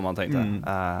 Det var sånn man tenkte.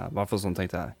 I hvert fall sånn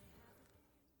tenkte jeg.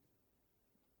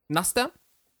 Neste,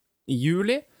 i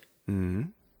juli,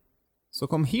 så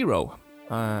kom Hero.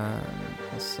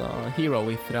 Altså Hero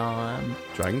fra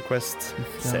Dragon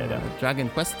Quest-serien. Dragon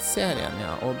Quest-serien,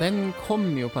 ja. Og den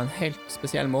kom jo på en helt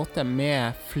spesiell måte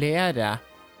med flere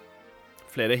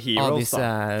heroes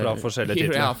da, fra forskjellige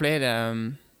titler. Ja, flere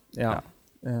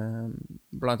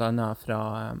blant annet fra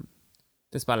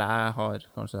det spillet jeg har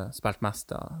kanskje spilt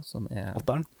mest da, som er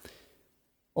 8'eren,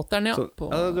 ja. Så,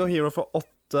 du har Hero for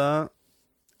 8,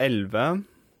 11,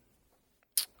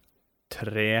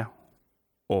 3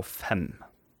 og 5.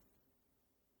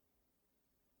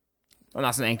 Og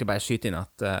nesten egentlig bare skyte inn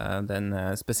at den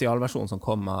spesialversjonen som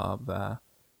kom av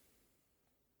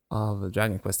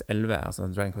Dragon Quest 11, altså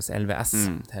Dragon Quest 11S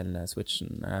til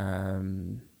Switchen.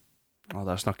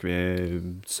 Der snakker vi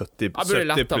 70 burde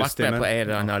lett ha vært med på en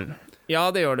eller annen. Ja,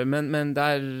 det gjør det, men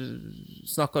der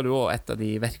snakker du også et av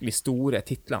de virkelig store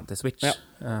titlene til Switch,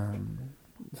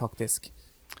 faktisk.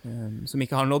 Som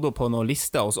ikke har nådd opp på noen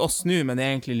liste hos oss nå, men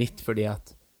egentlig litt fordi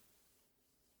at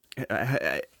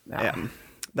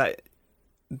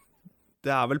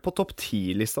det er vel på topp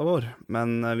 10-lista vår,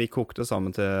 men vi kokte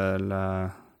sammen til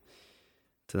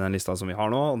den lista som vi har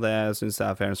nå, og det synes jeg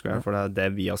er fair and square, for det er det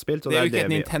vi har spilt. Og det er jo ikke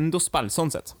et Nintendo-spill,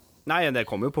 sånn sett. Nei, det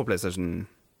kommer jo på PlayStation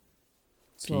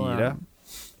 4.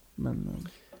 Men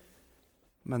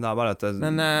det er bare at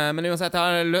men uansett, jeg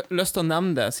har lyst til å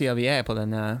nevne det, siden vi er på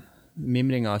denne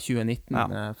mimringa 2019,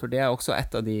 for det er også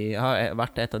har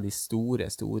vært et av de store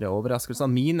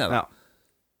overraskelsene mine, da.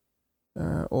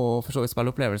 Og for så vidt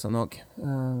spilleopplevelsene også,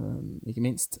 ikke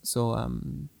minst. Så,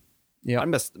 det er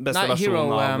den beste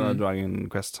versjonen av Dragon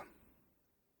Quest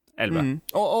 11.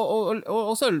 Og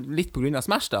også litt på grunn av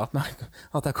Smash, da,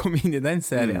 at jeg kom inn i den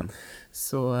serien.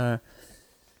 Så,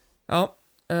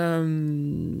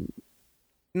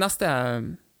 neste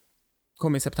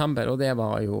kom i september, og det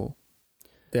var jo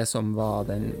det som var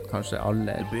den kanskje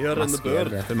aller mest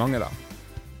gøyere for mange, da.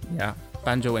 Ja,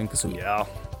 Banjo and Kazooie. Ja,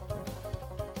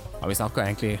 vi snakket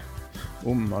egentlig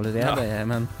om allerede,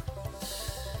 men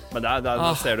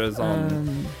der ser du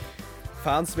sånn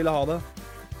fans ville ha det,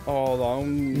 og da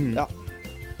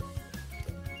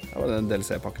den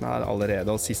DLC-pakken her allerede,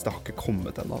 og siste har ikke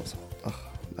kommet ennå, altså.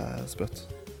 Det er sprøtt.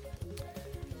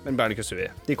 Men Banjo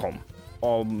Kazooie, de kom.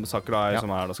 Og Sakurai,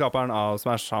 som er da skaperen av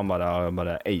Smash, han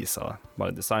bare aisa det.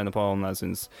 Bare designet på den, jeg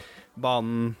synes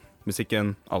banen,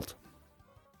 musikken, alt.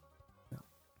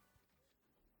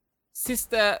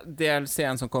 Siste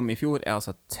DLC-en som kom i fjor er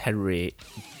altså Terry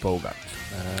Bogard.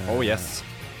 Oh yes.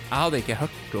 Jeg hadde ikke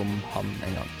hørt om han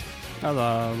en gang. Ja, da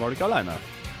var du ikke alene.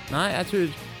 Nei, jeg tror...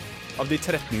 Av de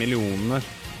 13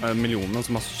 millionene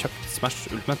som har kjøpt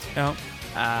Smash Ultimate,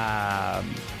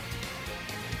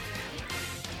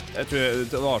 jeg tror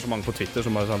det var så mange på Twitter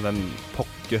som bare sånn, hvem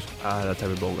pokker er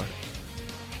Terry Bogard?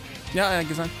 Ja,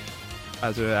 ikke sant?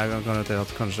 Jeg tror jeg kan garantere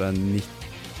at kanskje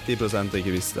 90%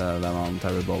 ikke visste hvem han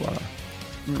Terry Bogard er.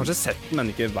 Kanskje sett den, men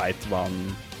ikke vet hva han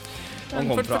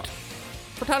kom fra.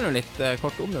 Fortell meg litt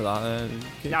kort om det da.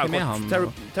 Hvem er han?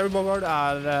 Terry Bogard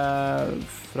er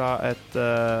fra et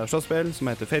slåsspill som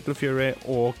heter Fatal Fury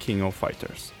og King of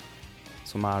Fighters,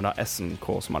 som er da SNK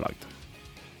som har lagd.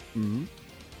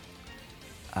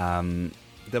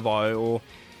 Det var jo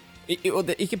Og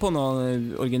det, ikke på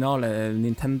noen originale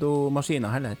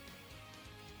Nintendo-maskiner heller?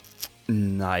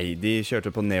 Nei, de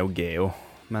kjørte på Neo Geo,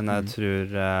 men jeg tror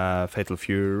Fatal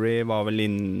Fury var vel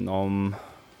innom.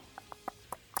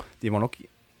 Jeg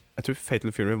tror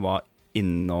Fatal Fury var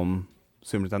innom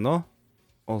Super Nintendo,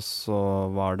 og så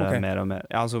var det mer og mer.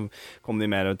 Ja, så kom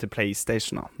de mer til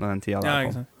PlayStation da, når den tida der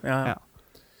kom. Ja.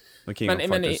 Når King of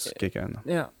Fighters kikket inn.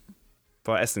 Ja.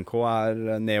 For SNK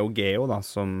er Neo Geo da,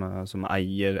 som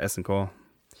eier SNK.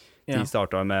 De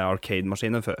startet med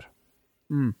arcade-maskiner før.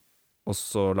 Og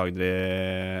så lagde de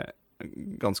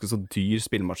ganske så dyr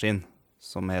spillmaskin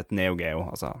som het Neo Geo,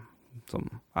 altså, som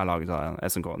er laget av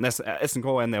SNK. SNK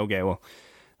og Neo Geo,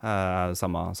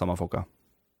 samme folka.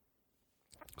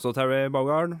 Så Terry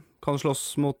Bogard kan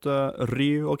slåss mot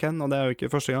Ryu og Ken, og det er jo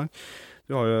ikke første gang.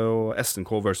 Du har jo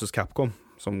SNK versus Capcom,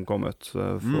 som kom ut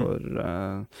for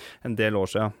en del år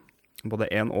siden, både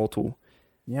 1 og 2.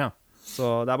 Ja.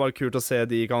 Så det er bare kult å se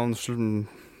de kan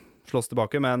slåss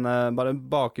tilbake, men bare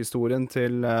bakhistorien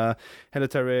til hele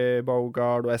Terry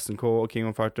Bogard og SNK og King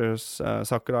of Fighters,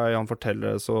 Sakurai, han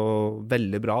forteller det så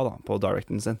veldig bra da, på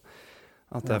directen sin,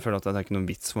 at jeg føler at det er ikke noen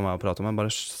vits for meg å prate om, men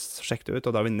bare sjekk det ut,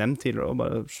 og det har vi nevnt tidligere, og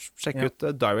bare sjekk ut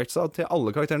directsa til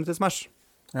alle karakterene til Smash.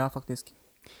 Ja, faktisk.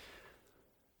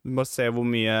 Du bare se hvor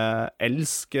mye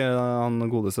elsk han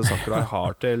godeste Sakurai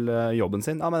har til jobben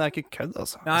sin. Ja, men det er ikke kødd,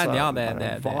 altså.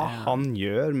 Hva han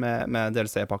gjør med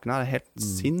DLC-pakken her er helt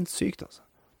sinnssykt, altså.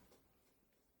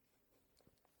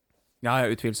 Ja,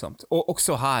 ja, utvilsomt. Og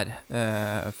også her,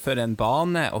 for en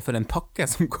bane og for en pakke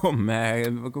som kom med,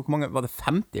 hvor mange, var det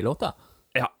 50 låter?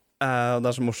 Ja, og det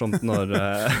er så morsomt når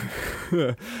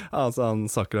altså han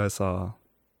Sakurai sa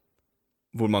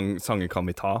hvor mange sanger kan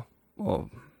vi ta, og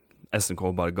SNK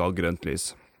bare ga grønt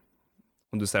lys.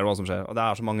 Og du ser hva som skjer. Og det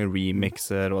er så mange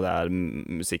remixer, og det er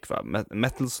musikk fra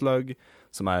Metal Slug,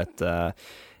 som er et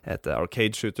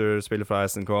arcade shooter-spill fra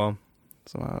SNK.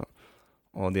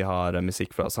 Og de har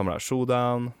musikk fra Samurai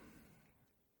Showdown.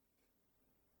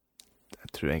 Jeg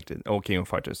tror egentlig og King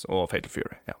of Fighters og Fatal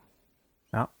Fury. Ja.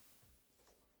 Ja.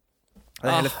 Det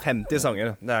er hele 50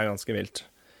 sanger. Det er ganske vilt.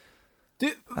 Du,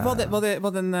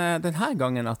 var den her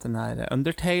gangen at den her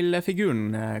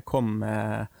Undertale-figuren kom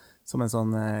som en sånn,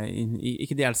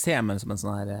 ikke DLC, men som en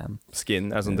sånn her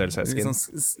Skin, sånn DLC-skin.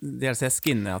 Sånn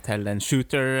DLC-skin til den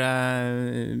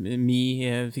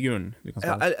shooter-me-figuren, vi kan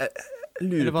spørre. Jeg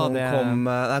lurer på om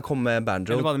den kom med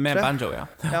Banjo. Eller var det med Banjo, ja.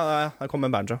 Ja, den kom med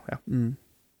Banjo, ja.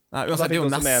 Nei, uansett, det er jo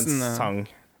nesten med en sang.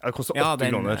 Det koster 8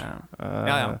 kroner.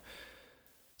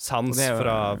 Sans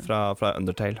fra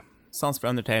Undertale. Sans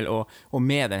fra Undertale, og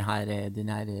med den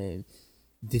her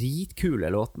dritkule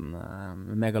låten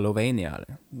Megalovania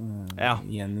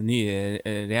i en ny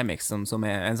remix som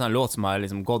er en sånn låt som har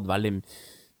liksom gått veldig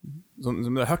som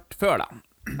du har hørt før da.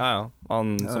 Ja,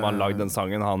 han som har lagd den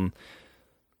sangen, han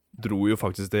dro jo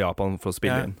faktisk til Japan for å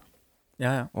spille inn.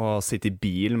 Ja. Og sitte i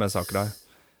bil med Sakurai.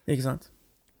 Ikke sant?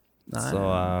 Nei. Så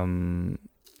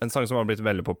en sang som har blitt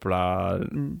veldig populær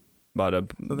bare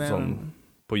sånn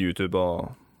på YouTube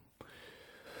og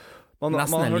man har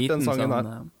hørt den sangen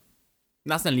der.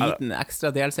 Nesten en liten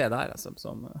ekstra DLC der, altså,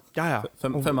 som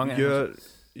for mange.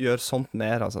 Gjør sånt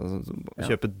mer, altså.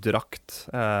 Kjøpe drakt,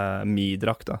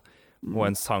 Mi-drakt, da, og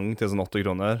en sang til sånn 8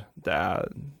 kroner. Det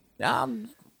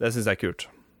synes jeg er kult.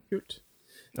 Jeg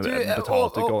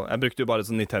betalte ikke, jeg brukte jo bare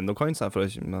sånn Nintendo-coins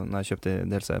når jeg kjøpte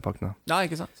DLC-pakkene. Ja,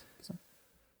 ikke sant.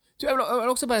 Du, jeg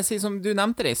vil også bare si, som du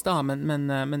nevnte det i sted,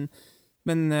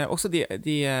 men også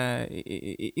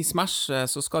i Smash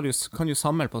så kan du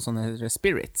samle på sånne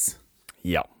spirits.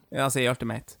 Ja. Altså i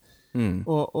Ultimate.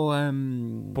 Og, på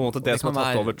en måte det som har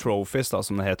tatt over trophies, da,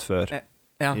 som det het før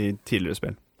i tidligere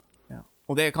spill. Ja.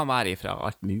 Og det kan være fra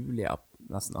alt mulig,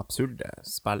 nesten absurde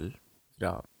spill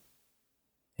fra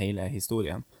hele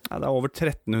historien. Ja, det er over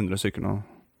 1300 stykker nå.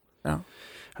 Ja.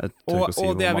 Jeg tør ikke å si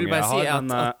hvor mange jeg har,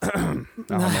 men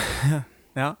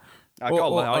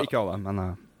ikke alle, men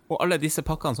og alle disse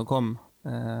pakkene som kom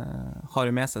har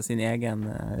jo med seg sin egen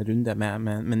runde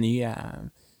med nye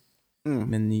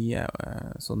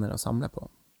sånne å samle på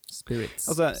spirits,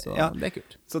 altså, så det er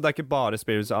kult. Så det er ikke bare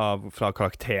spirits fra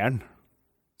karakteren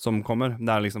som kommer,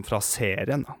 det er liksom fra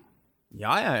serien da.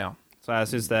 Ja. Så jeg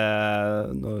synes det,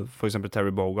 for eksempel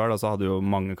Terry Bogard, altså hadde jo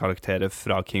mange karakterer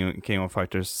fra King of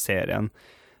Fighters-serien.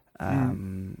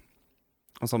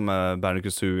 Og som Banjo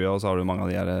Kazooie, og så har du mange av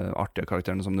de her artige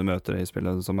karakterene som du møter i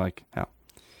spillet, som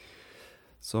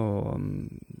så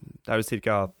det er jo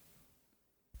cirka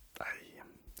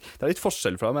det er litt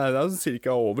forskjell fra meg. Det er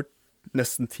cirka over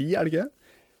nesten 10, er det ikke?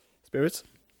 Spirits?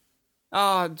 Ja,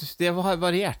 det har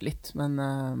variert litt, men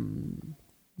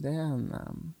det er en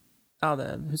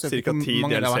cirka 10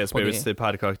 DLC-spirits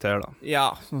per karakter, da.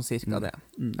 Ja, sånn cirka det.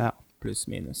 Pluss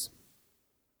minus.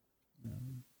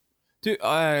 Du,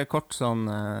 kort sånn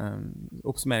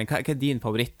oppsummering. Hva er din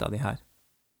favoritt av de her?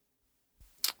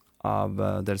 Av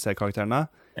DLC-karakterene?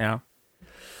 Ja.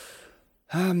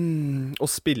 Å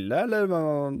spille, eller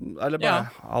bare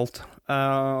alt?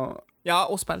 Ja,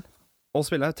 å spille. Å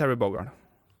spille, Terry Bogard.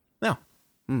 Ja.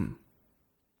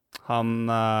 Han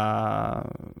er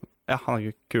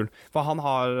kul. For han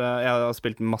har, jeg har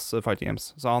spilt masse fighting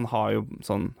games, så han har jo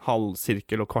sånn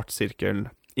halvsirkel og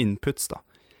kvartsirkel inputs da.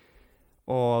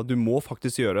 Og du må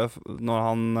faktisk gjøre,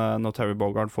 når Terry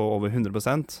Bogard får over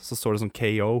 100%, så står det som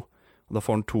KO, og da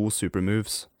får han 2 super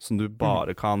moves som du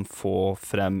bare kan få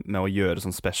frem med å gjøre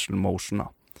sånn special motion da.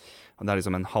 Og det er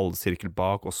liksom en halvsirkel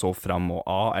bak, og så frem og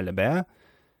A eller B,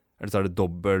 eller så er det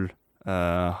dobbel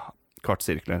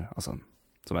kvartsirkler, altså,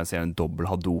 som jeg sier, en dobbel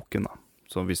Hadouken da.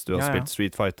 Så hvis du har spilt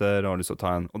Street Fighter og har lyst til å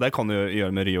ta en, og det kan du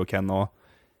gjøre med Ryo Ken også,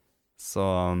 så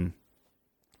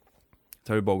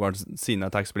Terry Bogard sine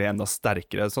attacks blir enda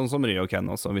sterkere, sånn som Ryo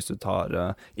Ken også, hvis du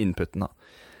tar inputen da.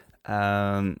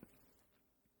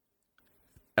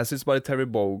 Jeg synes bare Terry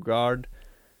Bogard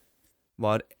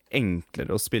var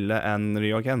enklere å spille enn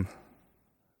Ryo Ken.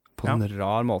 På en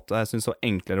rar måte. Jeg synes det var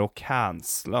enklere å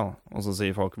cancele. Og så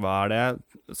sier folk, hva er det?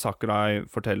 Sakurai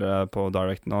forteller på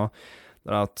Direct nå,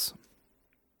 det er at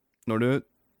når du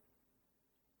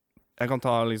jeg kan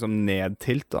ta liksom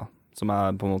ned-tilt da, som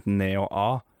er på en måte ned og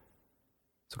A,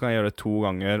 så kan jeg gjøre det 2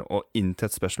 ganger og inn til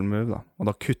et special move, da. Og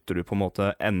da kutter du på en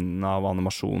måte enden av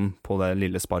animasjonen på det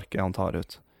lille sparket han tar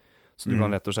ut. Så du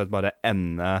kan rett og slett bare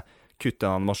kutte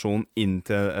en animasjon inn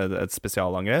til et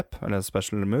spesialangrep, eller et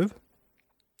special move.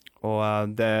 Og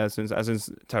jeg synes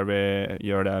Terry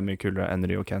gjør det mye kulere enn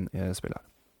Ryoken i spillet.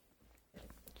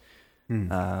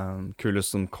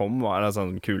 Kulest som kom, var altså,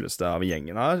 den kuleste av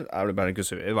gjengen her, er det Banjo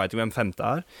Kazooie. Jeg vet ikke hvem femte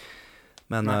er,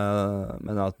 men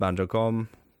at Banjo kom.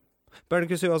 Banjo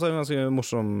Kazooie var en ganske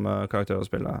morsom karakter å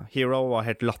spille. Hero var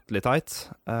helt latterlig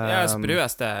teit.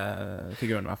 Sprøeste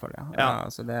figuren i hvert fall, ja.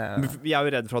 Så det... Vi er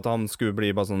jo redd for at han skulle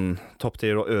bli bare sånn top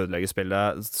tier og ødelegge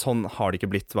spillet. Sånn har det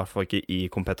ikke blitt, i hvert fall ikke i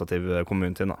kompetitiv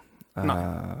community da.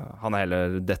 Han er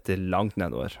heller dette langt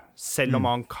nedover. Selv om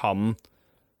han kan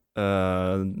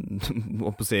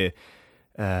hva på å si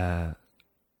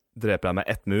drepe deg med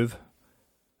ett move,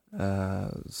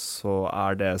 så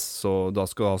er det så da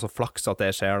skal du ha så flaks at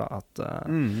det skjer da, at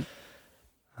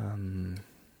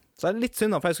så er det litt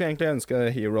synd da, for jeg skulle egentlig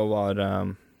ønske Hero var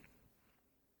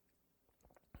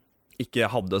ikke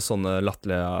hadde sånne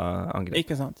latterlige angrep.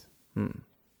 Ikke sant?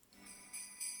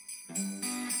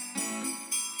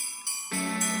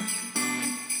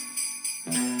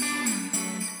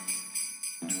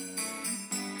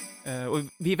 Og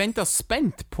vi venter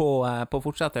spent på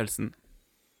fortsettelsen.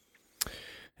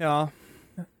 Ja.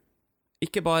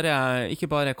 Ikke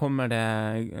bare kommer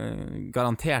det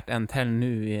garantert en til nå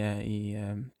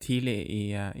tidlig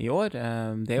i år.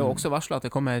 Det er jo også varslet at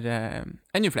det kommer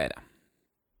enda flere.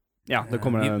 Ja, det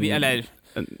kommer en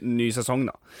ny sesong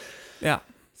da. Ja.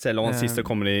 Selv om den siste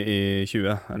kommer i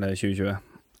 2020.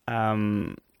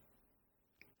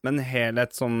 Men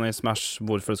helhet som i Smash,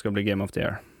 hvorfor det skal bli Game of the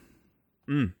Year.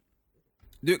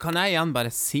 Du, kan jeg igjen bare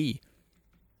si,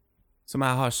 som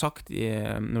jeg har sagt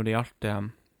når det gjaldt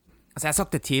altså jeg har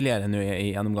sagt det tidligere nå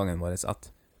i gjennomgangen vår,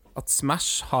 at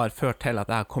Smash har ført til at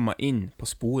jeg har kommet inn på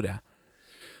sporet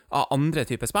av andre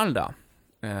typer spill da.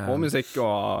 Og musikk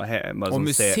og bare sånn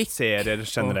serier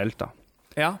generelt da.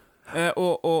 Ja,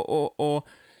 og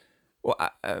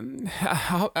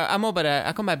jeg må bare,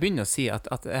 jeg kan bare begynne å si at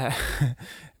jeg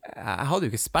hadde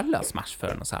jo ikke spillet Smash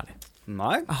før noe særlig.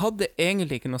 Nei. Jeg hadde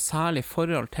egentlig ikke noe særlig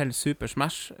forhold til Super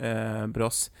Smash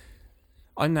Bros.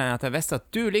 Annet enn at jeg visste at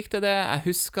du likte det. Jeg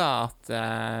husker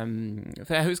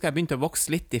for jeg husker jeg begynte å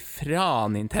vokse litt ifra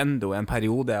Nintendo en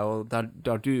periode, og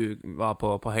der du var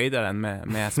på høyderen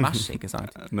med Smash, ikke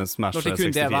sant? Med Smash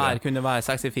 64. Når det kunne være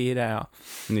 64, ja.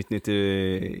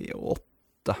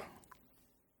 1998.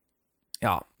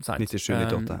 Ja, sant.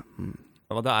 97-98.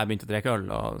 Det var da jeg begynte å drikke øl,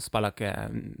 og spille ikke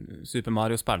Super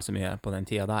Mario-spill så mye på den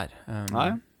tiden der.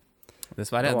 Nei.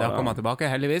 Dessverre, det har kommet tilbake,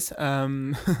 heldigvis.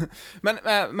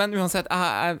 Men uansett,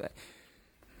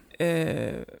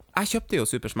 jeg kjøpte jo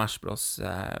Super Smash Bros.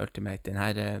 Ultimate,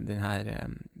 den her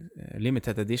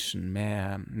limited edition,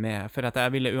 for at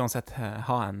jeg ville uansett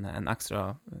ha en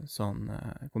ekstra sånn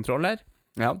kontroller.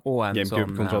 Ja, og en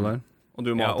GameCube-kontroller. Og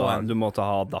du måtte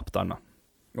ha adapteren da.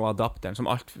 Og adapteren,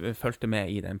 som alt følte med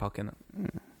i den pakken.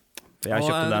 Jeg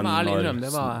kjøpte den når...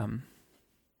 Det var...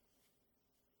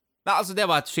 Nei, altså det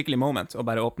var et skikkelig moment å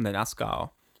bare åpne den eska og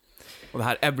det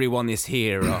her Everyone is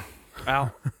here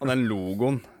ja, og den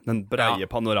logoen, den breie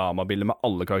panoramabildet med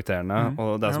alle karakterene,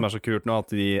 og det som er så kult nå, at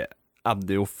de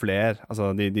adder jo flere, altså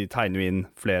de tegner jo inn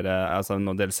flere, altså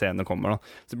når DLC-ene kommer da,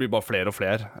 så det blir bare flere og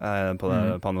flere på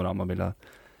det panoramabildet.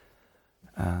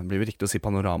 Det blir jo riktig å si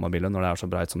panoramabildet når det er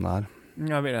så breit som det er.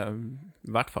 Ja,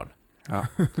 i hvert fall. Ja.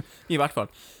 I hvert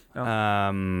fall.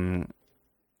 Ja.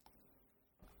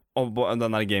 Og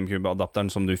den der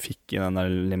GameCube-adapteren som du fikk i den der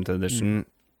limited edition,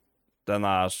 den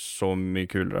er så mye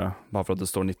kulere, bare for at det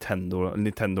står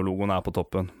Nintendo-logoen er på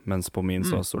toppen, mens på min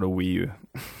så står det Wii U.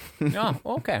 Ja,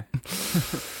 ok.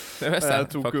 Det visste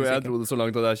jeg faktisk ikke. Jeg dro det så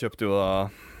langt at jeg kjøpte jo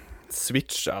da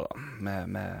Switch, ja da,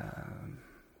 med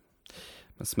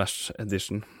Smash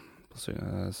Edition på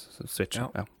Switch,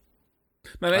 ja.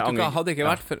 Men vet du hva, hadde ikke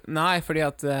vært for... Nei, fordi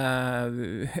at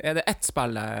er det ett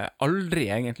spill jeg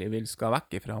aldri egentlig vil skal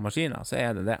vekk fra maskinen, så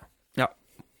er det det. Ja,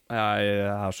 jeg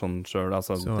er sånn selv,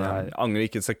 altså, jeg angrer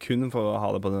ikke et sekund for å ha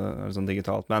det på det, sånn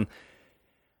digitalt, men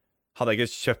hadde jeg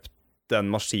ikke kjøpt den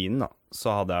maskinen da,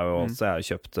 så hadde jeg jo også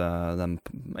kjøpt den,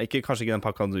 kanskje ikke den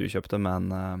pakka du kjøpte,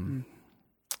 men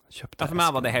kjøpte. Ja, for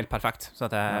meg var det helt perfekt, så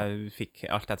at jeg fikk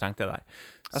alt jeg trengte der.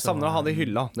 Jeg savner å ha det i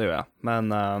hylla, det gjør jeg, men...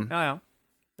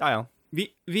 Ja. Vi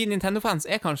Nintendo-fans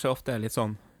er kanskje ofte litt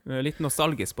sånn, litt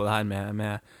nostalgisk på det her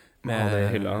med det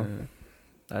i hylla.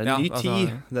 Det er en ny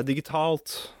tid, det er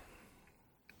digitalt.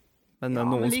 Men Ja,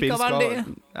 noen men spill skal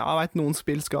likevel Ja, jeg vet noen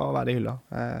spill skal være i hylla.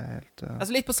 Helt,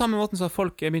 Altså Litt på samme måten som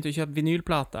folk begynte å kjøpe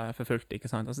vinylplater for fullt, ikke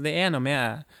sant? Altså det er noe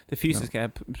med det fysiske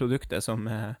produktet som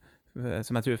jeg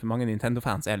tror for mange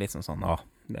Nintendo-fans er litt sånn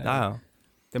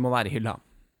det må være i hylla.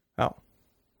 Ja.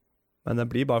 Men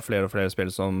det blir bare flere og flere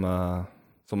spill som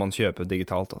man kjøper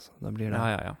digitalt, altså. Det blir det.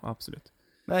 Ja, absolutt.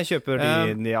 Men jeg kjøper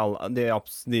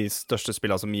de største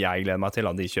spillene som jeg gleder meg til,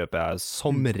 de kjøper jeg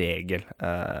som regel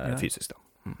fysisk, da.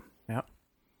 Ja.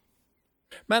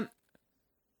 Men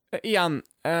igjen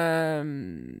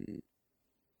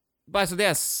bare så det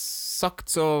er sagt,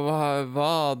 så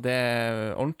var det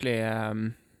ordentlig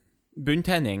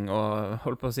bunntenning og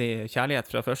holdt på å si kjærlighet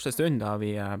fra første stund da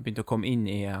vi begynte å komme inn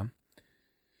i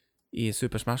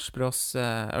Super Smash Bros.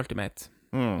 Ultimate.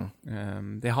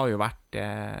 Det har jo vært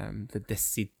det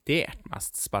desidert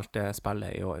mest spilte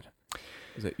spillet i år.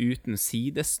 Altså uten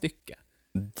sidestykke.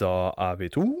 Da er vi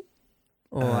to.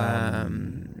 Og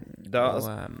det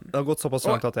har gått såpass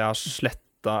langt at jeg har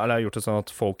sletta, eller jeg har gjort det sånn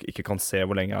at folk ikke kan se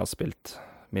hvor lenge jeg har spilt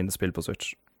mine spill på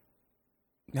Switch.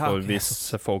 For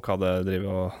hvis folk hadde drivet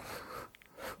og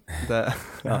det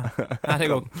er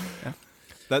godt. Ja.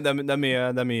 Det er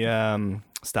mye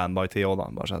standby-tid også,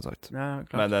 da, bare sånn sagt. Ja,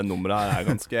 men det nummeret er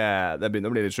ganske Det begynner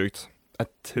å bli litt sjukt.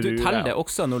 Du teller det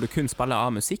også når du kun spiller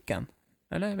av musikken?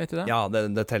 Eller, vet du det? Ja,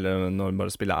 det teller når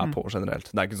bare spillet er på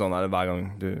generelt. Det er ikke sånn hver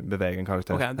gang du beveger en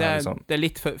karakter. Okay, det er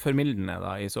litt formildende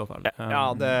da, i så fall.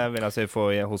 Ja, det vil jeg si,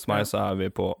 for hos meg så er vi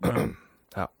på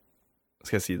ja.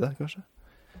 Skal jeg si det, kanskje?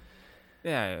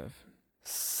 Det er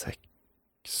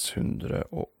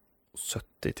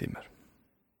 670 timer.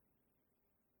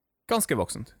 Ganske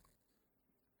voksent.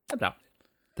 Det er bra.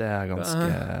 Det er ganske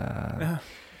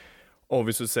Og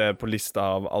hvis du ser på lista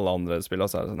av alle andre spillere,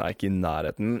 så er det sånn, ikke i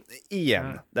nærheten. Igjen,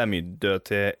 det er mye død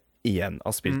til igjen.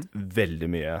 Har spilt veldig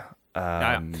mye.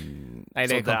 Nei,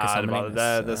 det kan ikke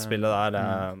sammenlignes. Det spillet der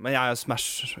men jeg er Smash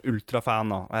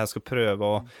Ultra-fan, da. Og jeg skal prøve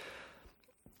å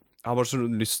Jeg har bare så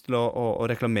lyst til å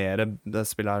reklamere det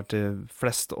spillet her til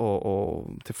flest,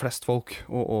 og til flest folk.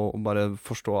 Og bare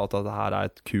forstå at det her er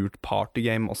et kult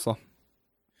partygame også.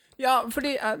 Ja,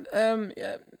 fordi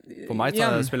for meg så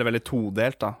er det spillet veldig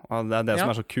todelt, da. Og det er det som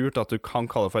er så kult, at du kan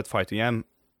kalle det for et fighting game,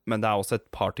 men det er også et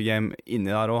partygame inni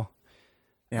der òg.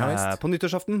 På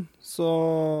nyttårsaften så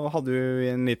hadde vi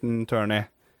en liten tourney.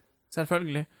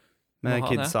 Selvfølgelig. Med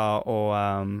kidsa, og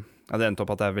det endte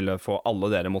opp at jeg ville få alle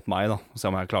dere mot meg, da. Og se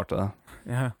om jeg klarte det.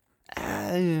 Ja.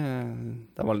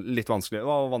 Det var litt vanskelig.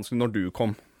 Det var vanskelig når du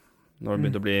kom. Når det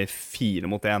begynte å bli 4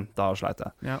 mot 1. Da sleit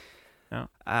jeg. Ja.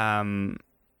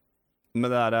 Men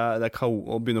det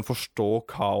å begynne å forstå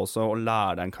kaoset og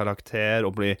lære deg en karakter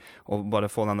og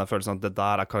bare få den der følelsen at det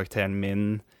der er karakteren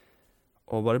min,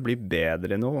 og bare bli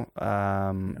bedre i noe.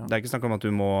 Det er ikke snakk om at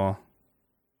du må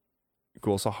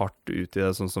gå så hardt ut i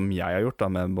det sånn som jeg har gjort, da,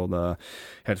 med både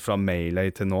helt fra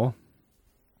Melee til nå.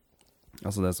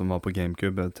 Altså det som var på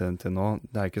GameCube til nå.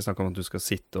 Det er ikke snakk om at du skal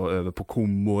sitte og øve på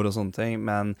komboer og sånne ting,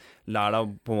 men lær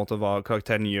deg på en måte hva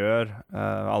karakteren gjør,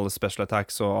 alle special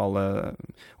attacks og alle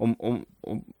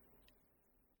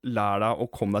lær deg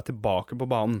å komme deg tilbake på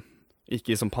banen.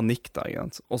 Ikke i sånn panikk, da,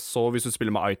 egentlig. Og så, hvis du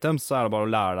spiller med items, så er det bare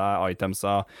å lære deg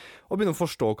itemsa og begynne å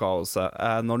forstå kaoset.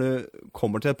 Når du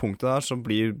kommer til et punkt der, så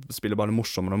blir spillet bare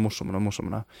morsommere og morsommere og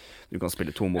morsommere. Du kan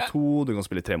spille 2 mot 2, du kan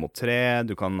spille 3 mot 3,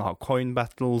 du kan ha coin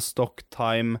battle, stock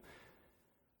time,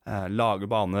 lage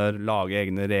baner, lage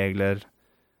egne regler.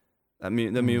 Det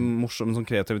er mye morsomme, sånn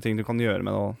kreative ting du kan gjøre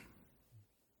med det.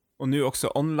 Og nå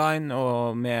også online,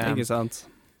 og med Ikke sant?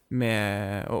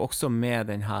 Og også med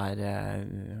den her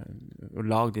å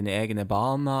lage dine egne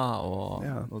baner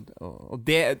og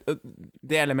det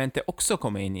elementet også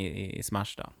kommer inn i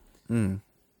Smash da.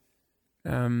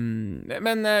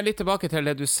 Men litt tilbake til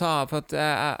det du sa, for at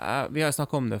vi har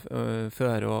snakket om det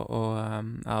før, og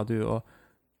jeg og du, og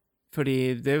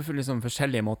fordi det er jo liksom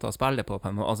forskjellige måter å spille på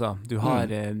en måte. Altså, du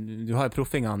har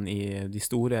proffingene i de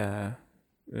store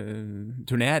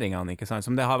turneringene, ikke sant?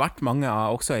 Som det har vært mange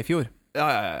av også i fjor.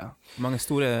 Ja. Mange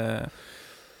store.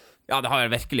 Ja, det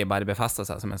har virkelig bare befestet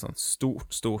seg som en sånn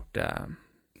stort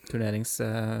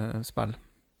turneringsspill.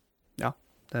 Ja,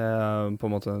 det er på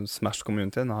en måte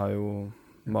Smash-communityen har jo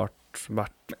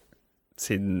vært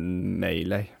siden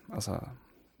Melee. Altså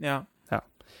Ja.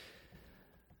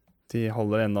 De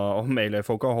holder enda, og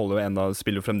Melee-folka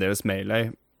spiller jo fremdeles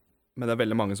Melee, men det er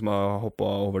veldig mange som har hoppet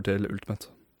over til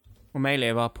Ultimate. Og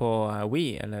Melee var på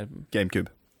Wii, eller? GameCube,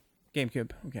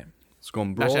 ok. Så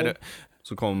kom Brawl,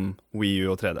 så kom Wii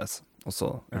U og 3DS, og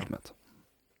så Ultimate.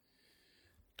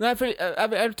 Nei, for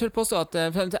jeg tør påstå at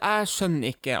for jeg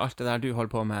skjønner ikke alt det der du holder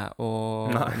på med,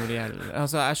 og når det gjelder,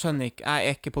 altså jeg skjønner ikke, jeg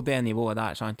er ikke på det nivået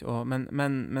der, sant,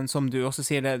 men som du også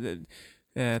sier det,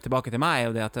 tilbake til meg, er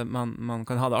jo det at man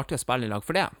kan ha det artig å spille i lag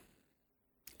for det.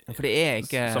 For det er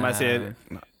ikke... Som jeg sier,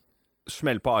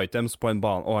 smell på items på en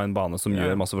bane som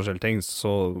gjør masse forskjellige ting,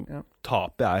 så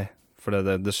taper jeg. For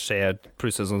det skjer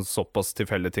plutselig såpass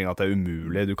tilfeldige ting at det er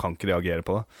umulig, du kan ikke reagere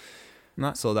på det.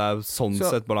 Nei. Så det er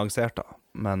sett balansert da.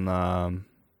 Men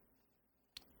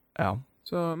ja.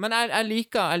 Men jeg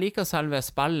liker selve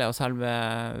spillet og selve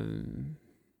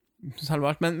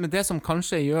alt, men det som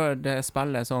kanskje gjør det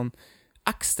spillet sånn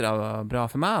ekstra bra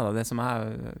for meg da, det som jeg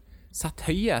setter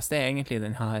høyest, det er egentlig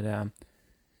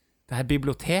det her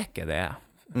biblioteket det er.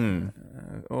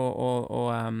 Og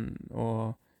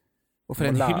for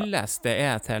en hyllest det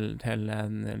er til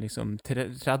en liksom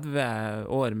 30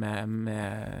 år med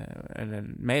eller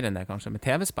mer enn det kanskje, med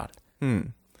TV-spill.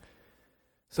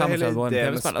 Så hele det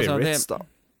med Spirits da.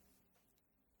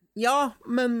 Ja,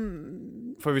 men...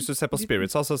 For hvis du ser på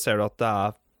Spirits så ser du at det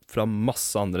er fra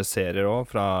masse andre serier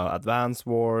også, fra Advance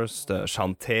Wars,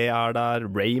 Shantae er der,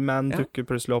 Rayman dukker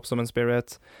plutselig opp som en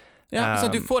Spirit. Ja,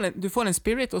 så du får en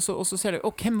Spirit, og så ser du,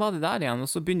 hvem var det der igjen? Og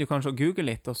så begynner du kanskje å google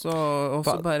litt, og så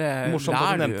bare morsomt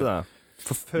at du nevnte det.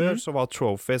 For før så var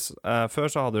trophies, før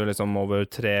så hadde du liksom over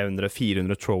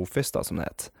 300-400 trophies da, som det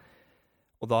het.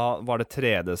 Og da var det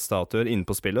 3D-statuer inne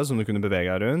på spillet som du kunne bevege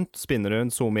deg rundt, spinne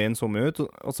rundt, zoome inn, zoome ut,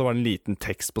 og så var det en liten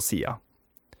tekst på siden.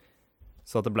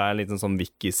 Så at det ble en liten sånn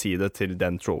wiki-side til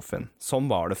den trophyen. Sånn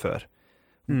var det før.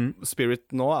 Spirit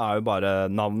nå er jo bare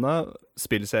navnet,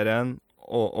 spillserien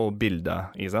og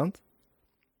bildet, ikke sant?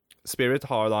 Spirit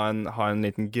har da en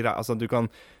liten greie, altså du kan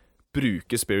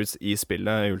bruke spirits i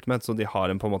spillet i Ultimate, så de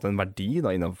har på en måte en verdi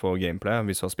da innenfor gameplay.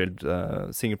 Hvis du har spilt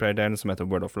singleplayer-delen som heter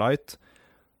World of Light,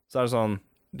 så er det sånn,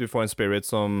 du får en spirit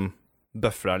som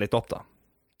buffer deg litt opp da.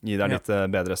 Gir deg litt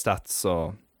bedre stats, og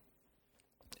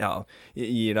ja,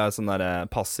 gir deg sånne der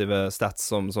passive stats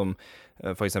som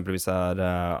for eksempel hvis det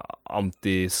er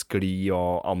anti-skli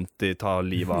og anti-ta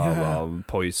livet av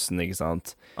poison, ikke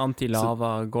sant?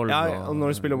 Anti-lava, golv og når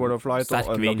du spiller World of Light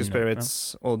og Unlock Spirits,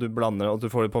 og du blander, og du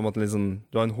får på en måte liksom,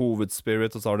 du har en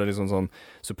hovedspirit, og så har du liksom sånn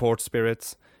support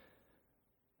spirits.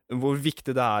 Hvor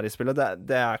viktig det er i spillet,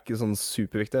 det er ikke sånn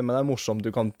superviktig, men det er morsomt,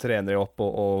 du kan trene deg opp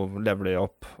og levele deg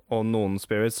opp, og noen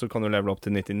spirits så kan du levele opp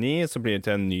til 99, så blir det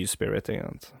til en ny spirit, ikke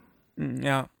sant?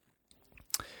 Ja.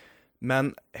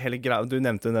 Men hele greia, du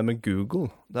nevnte det med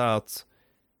Google, det er at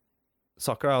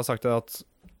Sakurai har sagt det at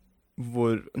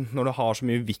når du har så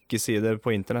mye wiki-sider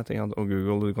på internett, ikke sant, og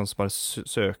Google, du kan bare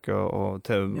søke og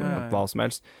til hva som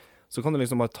helst, så kan du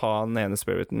liksom bare ta den ene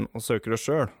spiriten og søke det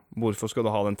selv. Hvorfor skal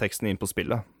du ha den teksten inn på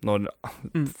spillet, når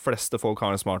fleste folk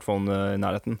har en smartphone i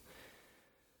nærheten?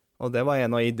 Og det var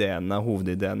en av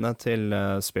hovedideene til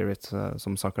Spirit,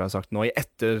 som Sakurai har sagt nå, i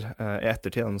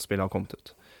ettertid når spillet har kommet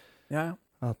ut. Ja.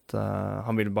 At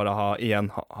han vil bare ha,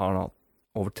 igjen, har han hatt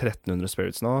over 1300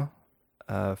 spirits nå.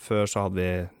 Før så hadde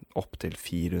vi opp til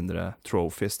 400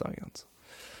 trophies da, ikke sant?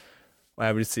 Og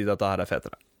jeg vil si at dette her er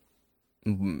fetere.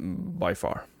 By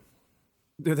far.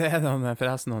 Du, det er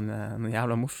forresten noen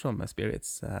jævla morsomme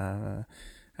spirits.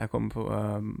 Jeg kom på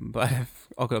bare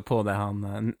akkurat på det,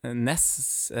 han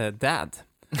Ness dad,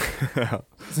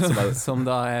 som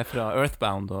da er fra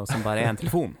Earthbound, og som bare er en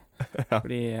telefon.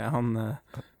 Fordi han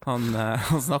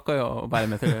snakker jo bare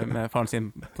med faren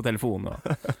sin på telefon,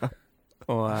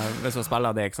 og hvis du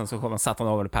spiller det, så kan man sette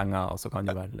han over penger, og så kan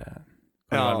du vel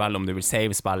vel om du vil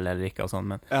save-spill eller ikke og sånn,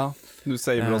 men ja, du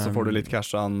saver og så får du litt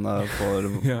cash an for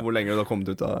hvor lenge du har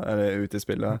kommet ut i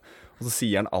spillet, og så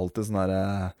sier han alltid sånn her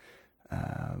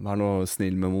vær noe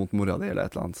snill med mot mora di eller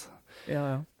et eller annet.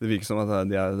 Det virker som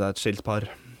at det er et skilt par.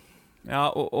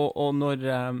 Ja, og når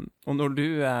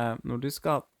du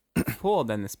skal få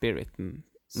denne spiriten,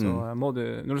 så må du,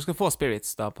 når du skal få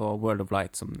spirits da på World of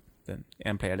Light som den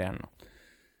en player-delen nå,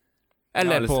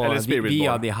 eller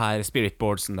via de her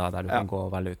spiritboardsen da, der du kan gå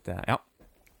og velge ut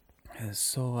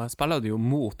så spiller du jo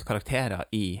mot karakterer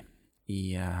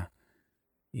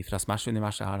fra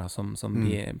Smash-universet her da, som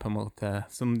de på en måte,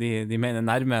 som de mener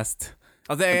nærmest.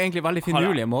 Altså det er egentlig veldig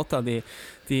finurlige måter de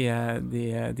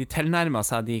tilnærmer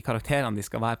seg de karakterene de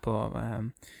skal være på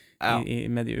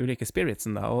med de ulike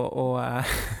spiritsen da, og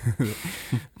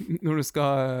når du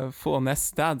skal få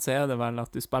nest sted, så er det vel at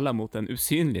du spiller mot en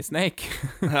usynlig snake.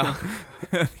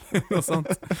 Noe sånt.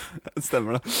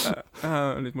 Stemmer det.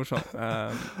 Litt morsomt.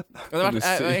 Det har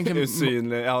vært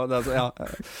usynlig,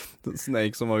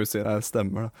 snake som var usynlig,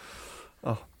 stemmer det.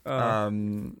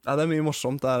 Det er mye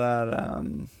morsomt, det er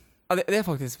Ja, det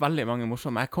faktisk veldig mange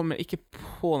morsomme. Jeg kommer ikke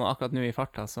på noe akkurat nå i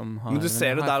farta som har... Men du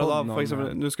ser det der og da, for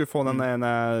eksempel, du skulle få den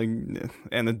Mm.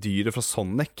 ene dyret fra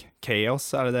Sonic. Chaos,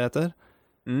 det heter?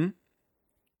 Mm.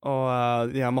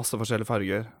 Og de har masse forskjellige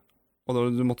farger. Og da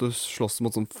du måtte slåss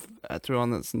mot sånn, jeg tror det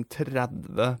var nesten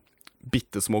 30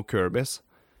 bittesmå Kirbys.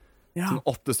 Ja. Sånn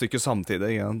 8 stykker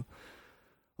samtidig igjen.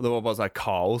 Og det var bare sånn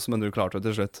kaos, men du klarte det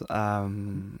til slutt.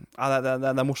 Ja, det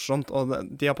er morsomt. Og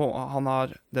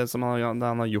det som han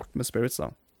har gjort med Spirits, da,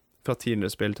 fra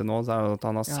tidligere spill til nå, så er det at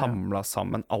han har samlet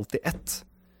sammen alt i ett.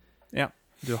 Ja.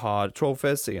 Du har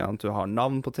trophies, du har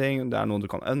navn på ting, det er noe du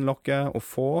kan unlocke og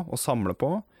få og samle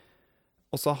på.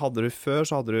 Og så hadde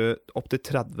du opp til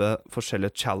 30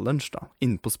 forskjellige challenge da,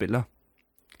 inne på spillet.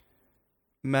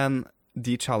 Men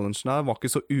de challengene var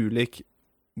ikke så ulik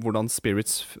hvordan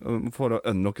spirits, for å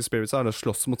unlocke spirits, eller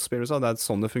slåss mot spirits, det er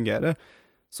sånn det fungerer.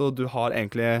 Så han har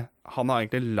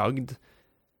egentlig lagd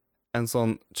en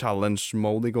sånn challenge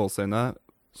mode i gåsøyne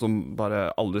som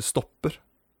bare aldri stopper.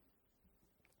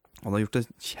 Han har gjort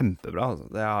det kjempebra. Altså.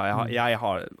 Jeg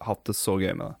har hatt det så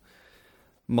gøy med det.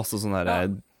 Masse sånne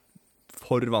her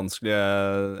for vanskelige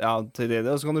til det,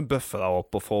 og så kan du buffe deg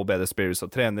opp og få bedre spirits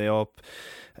og trene deg opp.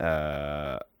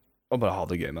 Og bare ha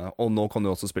det gøy med det. Og nå kan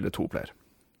du også spille 2-player.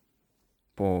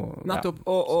 Nettopp,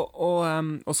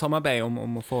 og samarbeide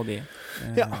om å få de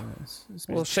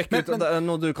og sjekke ut, det er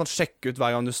noe du kan sjekke ut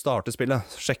hver gang du starter spillet.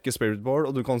 Sjekke spirit board,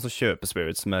 og du kan også kjøpe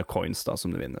spirits med coins da, som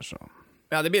du vinner. Så.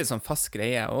 Ja, det blir en sånn fast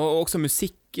greie. Og også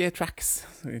musikk-tracks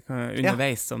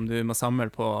underveis som du må samle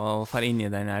på og fare inn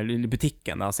i den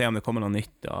butikken da, og se om det kommer noe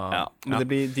nytt. Men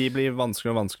de blir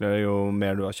vanskeligere og vanskeligere jo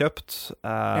mer du har kjøpt.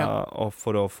 Og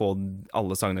for å få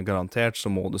alle sangene garantert, så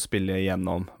må du spille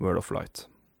gjennom World of Light.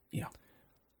 Ja.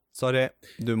 Sorry,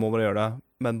 du må bare gjøre det,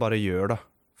 men bare gjør det.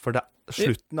 For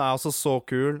slutten er altså så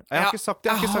kul. Jeg har ikke sagt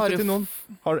det til noen.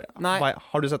 Har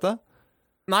du sett det?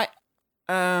 Nei.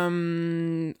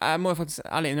 Jeg må jo faktisk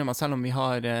ærlig innrømme at selv om vi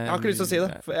har Jeg har ikke lyst til å si det,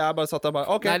 for jeg bare satt der bare,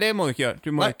 ok. Nei, det må du ikke gjøre.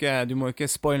 Du må ikke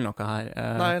spoile noe her.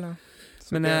 Nei.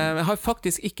 Men jeg har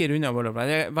faktisk ikke rundet World of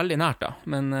Light. Det er veldig nært da,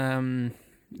 men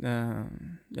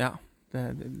ja.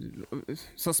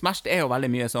 Så Smash er jo veldig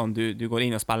mye sånn du går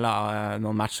inn og spiller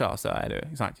noen matcher, så er du,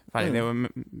 ikke sant? Ferdig. Det er jo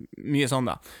mye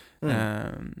sånn da.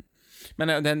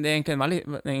 Men det er egentlig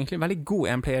en veldig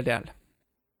god en-player-del.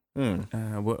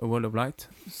 World of Light.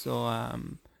 Så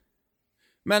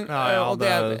men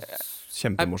det er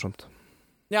kjempemorsomt.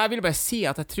 Ja, jeg vil bare si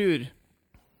at jeg tror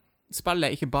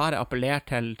spillet ikke bare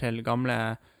appellerer til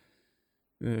gamle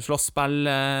slåssspill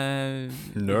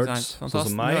nerds, sånn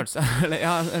som meg. Nerds.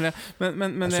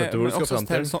 men også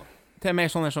til mer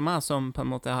sånne som meg, som på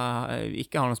en måte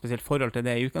ikke har noe spesielt forhold til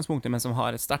det i utgangspunktet, men som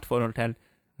har et sterkt forhold til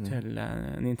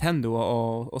Nintendo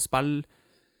og spill,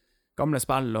 gamle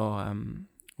spill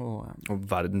og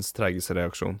verdens tregeste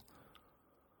reaksjon.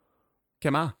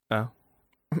 Hvem er? Ja.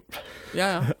 Ja,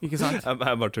 ikke sant? Jeg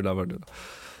bare tuller.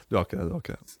 Du har ikke det.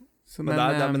 Men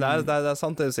det er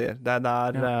sant det du sier.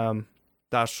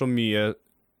 Det er så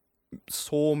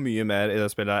mye mer i det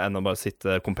spillet enn å bare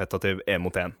sitte kompetitiv 1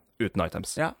 mot 1 uten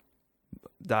items. Ja.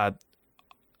 Det er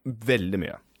veldig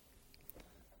mye.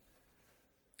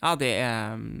 Ja, det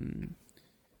er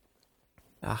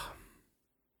ja.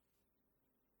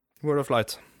 World of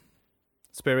Light.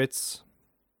 Spirits.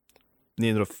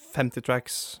 950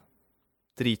 tracks.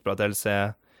 Dritbra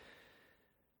DLC.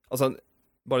 Altså,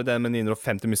 bare det med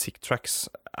 950 musikktracks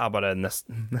er bare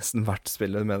nesten verdt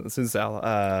spillet, synes jeg.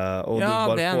 Og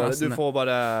du får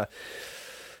bare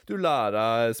du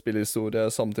lærer spillhistorie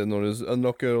samtidig når du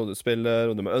unlocker, og du spiller,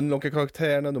 og du må unlocke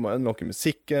karakterene, du må unlocke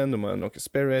musikken, du må unlocke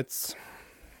spirits.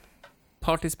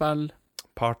 Partyspill.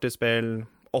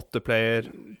 8-player.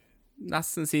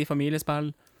 Nesten si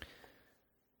familiespill.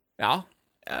 Ja.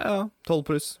 12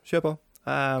 pluss. Kjør på.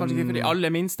 Kanskje ikke for de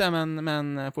aller minste, men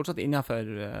fortsatt innenfor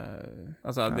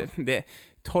altså,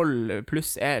 12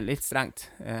 pluss er litt strengt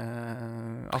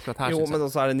akkurat her. Jo, men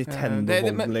også er det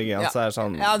Nintendo-voldelig så er det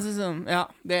sånn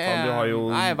jeg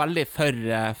er veldig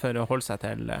for å holde seg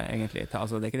til egentlig,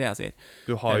 altså det er ikke det jeg sier.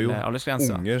 Du har jo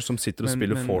unger som sitter og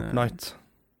spiller Fortnite,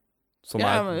 som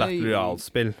er et Battle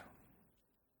Royale-spill.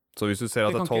 Så hvis du ser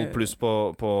at det er 12 pluss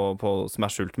på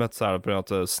Smash Ultimate, så er det på grunn av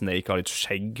at Snake har litt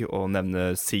skjegg og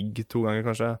nevner Sig 2 ganger,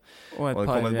 kanskje. Og et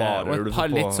par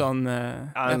litt sånn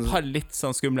et par litt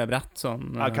sånn skumle brett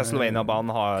sånn,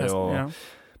 Castlevania-banen har jo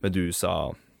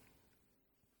Medusa.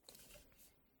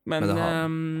 Men det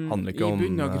handler ikke om i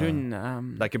bunn og grunn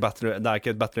det er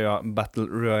ikke et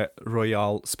Battle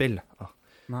Royale-spill.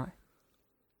 Nei.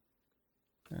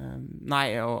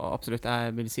 Nei, og absolutt,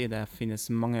 jeg vil si det finnes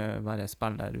mange verre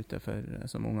spill der ute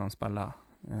som ungene spiller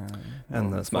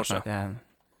enn Smash.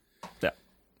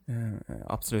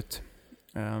 Absolutt.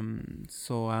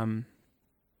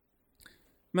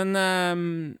 Men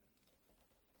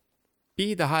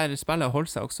blir det her spillet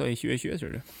holdt seg også i 2020,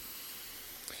 tror du?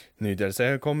 Ny DLC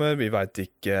kommer, vi vet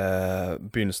ikke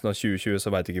begynnelsen av 2020, så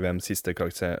vet ikke hvem siste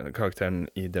karakteren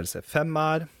i DLC 5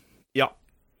 er. Ja,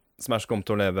 Smash kommer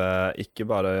til å leve ikke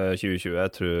bare 2020,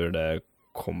 jeg tror det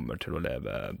kommer til å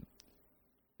leve...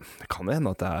 Det kan jo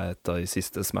hende at det er et av de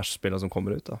siste Smash-spillene som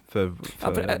kommer ut da, for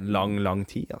lang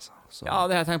tid, altså. Så. Ja,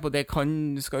 det jeg tenker på, det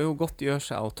skal jo godt gjøre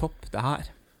seg å toppe det her.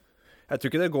 Jeg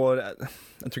tror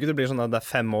ikke det blir sånn at det er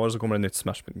 5 år, så kommer det et nytt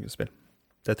Smash-spill.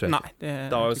 Det tror jeg Nei, ikke.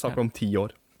 Da har vi snakket om 10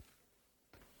 år.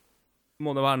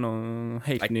 Må det være noen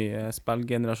helt ny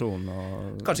spillgenerasjon?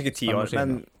 Kanskje ikke 10 år,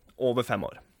 men over 5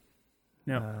 år.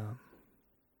 Ja.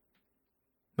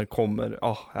 Men kommer...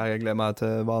 jeg gleder meg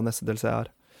til hva neste DLC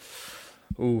er.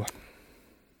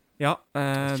 Ja.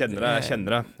 Jeg kjenner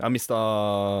det. Jeg har mistet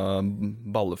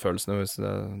ballefølelsen, hvis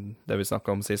det vi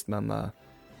snakket om sist, men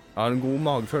jeg har en god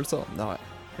magefølelse, det har jeg.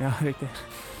 Ja, riktig.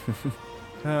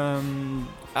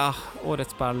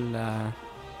 Årets spill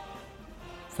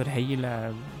for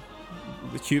hele...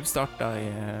 Cube startet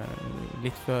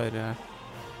litt før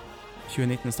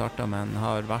 2019 startet, men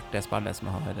har vært det spillet som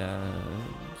har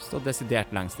stått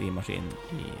desidert lengst i maskinen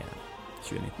i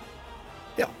 2019.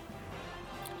 Ja.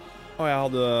 Og jeg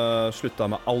hadde sluttet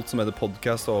med alt som heter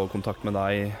podcast og kontakt med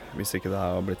deg, hvis ikke det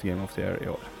har blitt Game of the Year i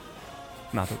år.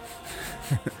 Nettopp.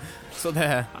 Så det...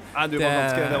 Nei, du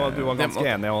var ganske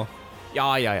enig også. Ja.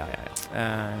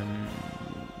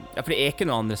 Ja, for det er ikke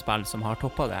noen andre spill som har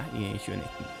toppet det i 2019.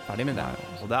 Ferdig med det.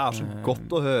 Og det er så godt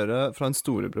å høre fra en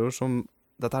storebror som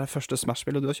dette er det første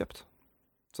Smash-spillet du har kjøpt.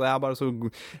 Så jeg er bare så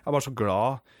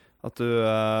glad at du...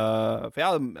 For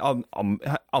jeg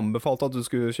anbefalte at du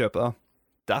skulle kjøpe det.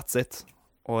 That's it.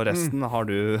 Og resten har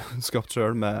du skapt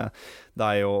selv med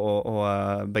deg og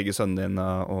begge sønnene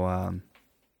dine og...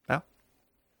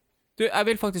 Du, jeg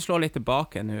vil faktisk slå litt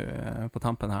tilbake nå på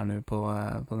tampen her nå på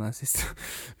den siste.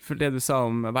 For det du sa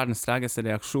om verdens tregeste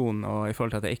reaksjon og i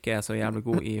forhold til at jeg ikke er så jævlig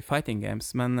god i fighting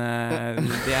games, men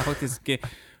det jeg faktisk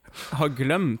har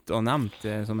glemt og nevnt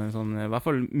som en sånn, i hvert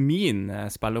fall min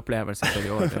spillopplevelse for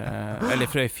i år, eller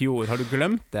fra i fjor, har du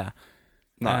glemt det?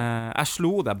 Nei. Jeg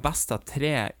slo deg best av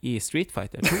 3 i Street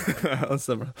Fighter 2.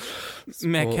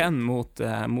 Med Ken mot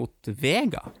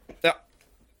Vega. Ja.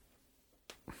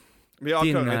 Vi har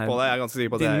kranglet på det, jeg er ganske sikker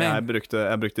på det. Jeg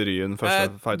brukte Ryen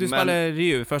første fighten. Du spiller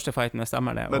Ryu første fighten,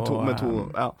 stemmer det? Med to,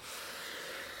 ja.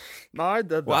 Nei,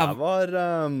 det der var...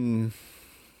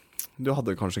 Du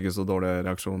hadde kanskje ikke så dårlig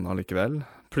reaksjon allikevel.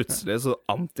 Plutselig så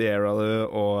anti-aira du,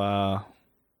 og...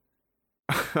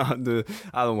 det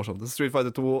var morsomt. Street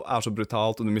Fighter 2 er så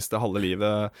brutalt, og du mister halve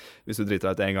livet hvis du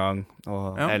driter deg ut en gang.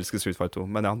 Og jeg elsker Street Fighter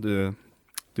 2, men ja,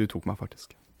 du tok meg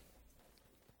faktisk.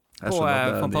 På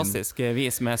fantastisk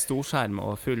vis med storskjerm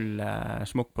og full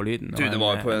smukk på lyden. Du, det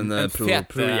var på en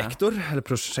projektor, eller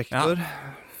prosjektor.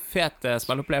 Ja, fet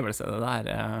spillopplevelse, det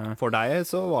der. For deg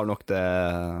så var nok det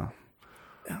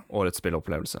årets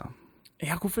spillopplevelse.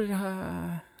 Ja, hvorfor...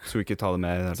 Så ikke ta det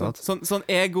med i det hele tatt? Sånn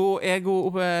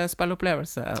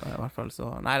ego-spillopplevelse, i hvert fall,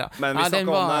 så... Neida. Men vi snakket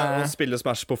om det, å spille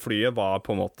Smash på flyet var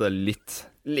på en måte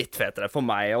litt fetere for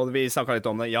meg, og vi snakket litt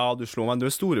om det. Ja, du slo meg, du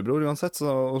er storebror uansett,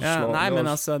 så... Nei, men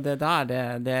altså, det der,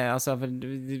 altså,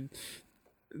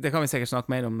 det kan vi sikkert snakke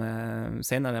mer om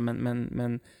senere,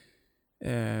 men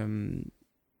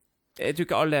jeg tror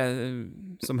ikke alle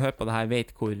som hører på det her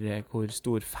vet hvor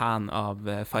stor fan av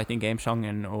fighting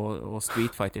game-sjangeren og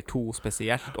Street Fighter 2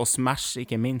 spesielt, og Smash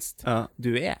ikke minst,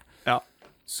 du er. Ja.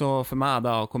 Så for meg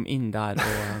da å komme inn der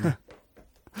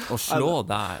og slå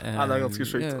deg det er ganske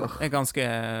sjukt. Er ganske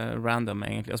random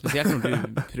egentlig, og spesielt når du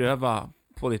prøver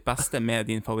på ditt beste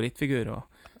med din favorittfigur.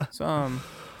 Så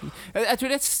jeg tror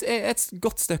det er et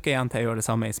godt stykke igjen til å gjøre det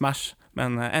samme i Smash,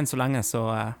 men enn så lenge så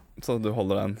du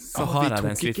holder den. Så har jeg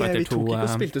den Street Fighter 2. Vi tok ikke og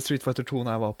spilte Street Fighter 2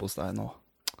 når jeg var på hos deg nå.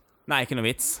 Nei, ikke noe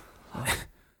vits.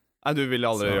 Nei, du vil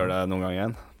aldri gjøre det noen gang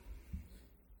igjen.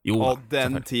 Jo, og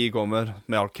den tid kommer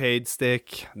med arcade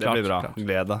stick. Det blir bra.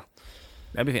 Glede.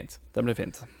 Det blir fint. Det blir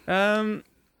fint.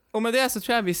 Og med det så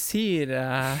tror jeg vi sier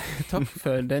takk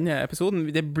for denne episoden.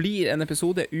 Det blir en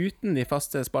episode uten de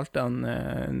faste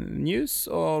spaltene news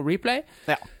og replay.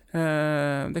 Ja.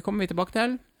 Det kommer vi tilbake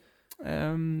til.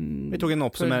 Vi tok en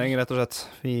oppsummering, rett og slett.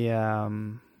 Ja,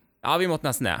 vi måtte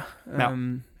nesten det.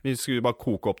 Vi skulle bare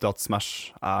koke opp til at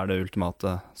Smash er det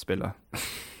ultimate spillet.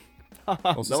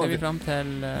 Og så ser vi frem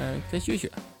til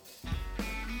 2020.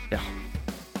 Ja.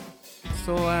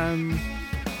 Så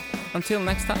until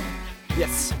next time.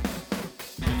 Yes.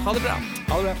 Ha det bra.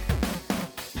 Ha det bra.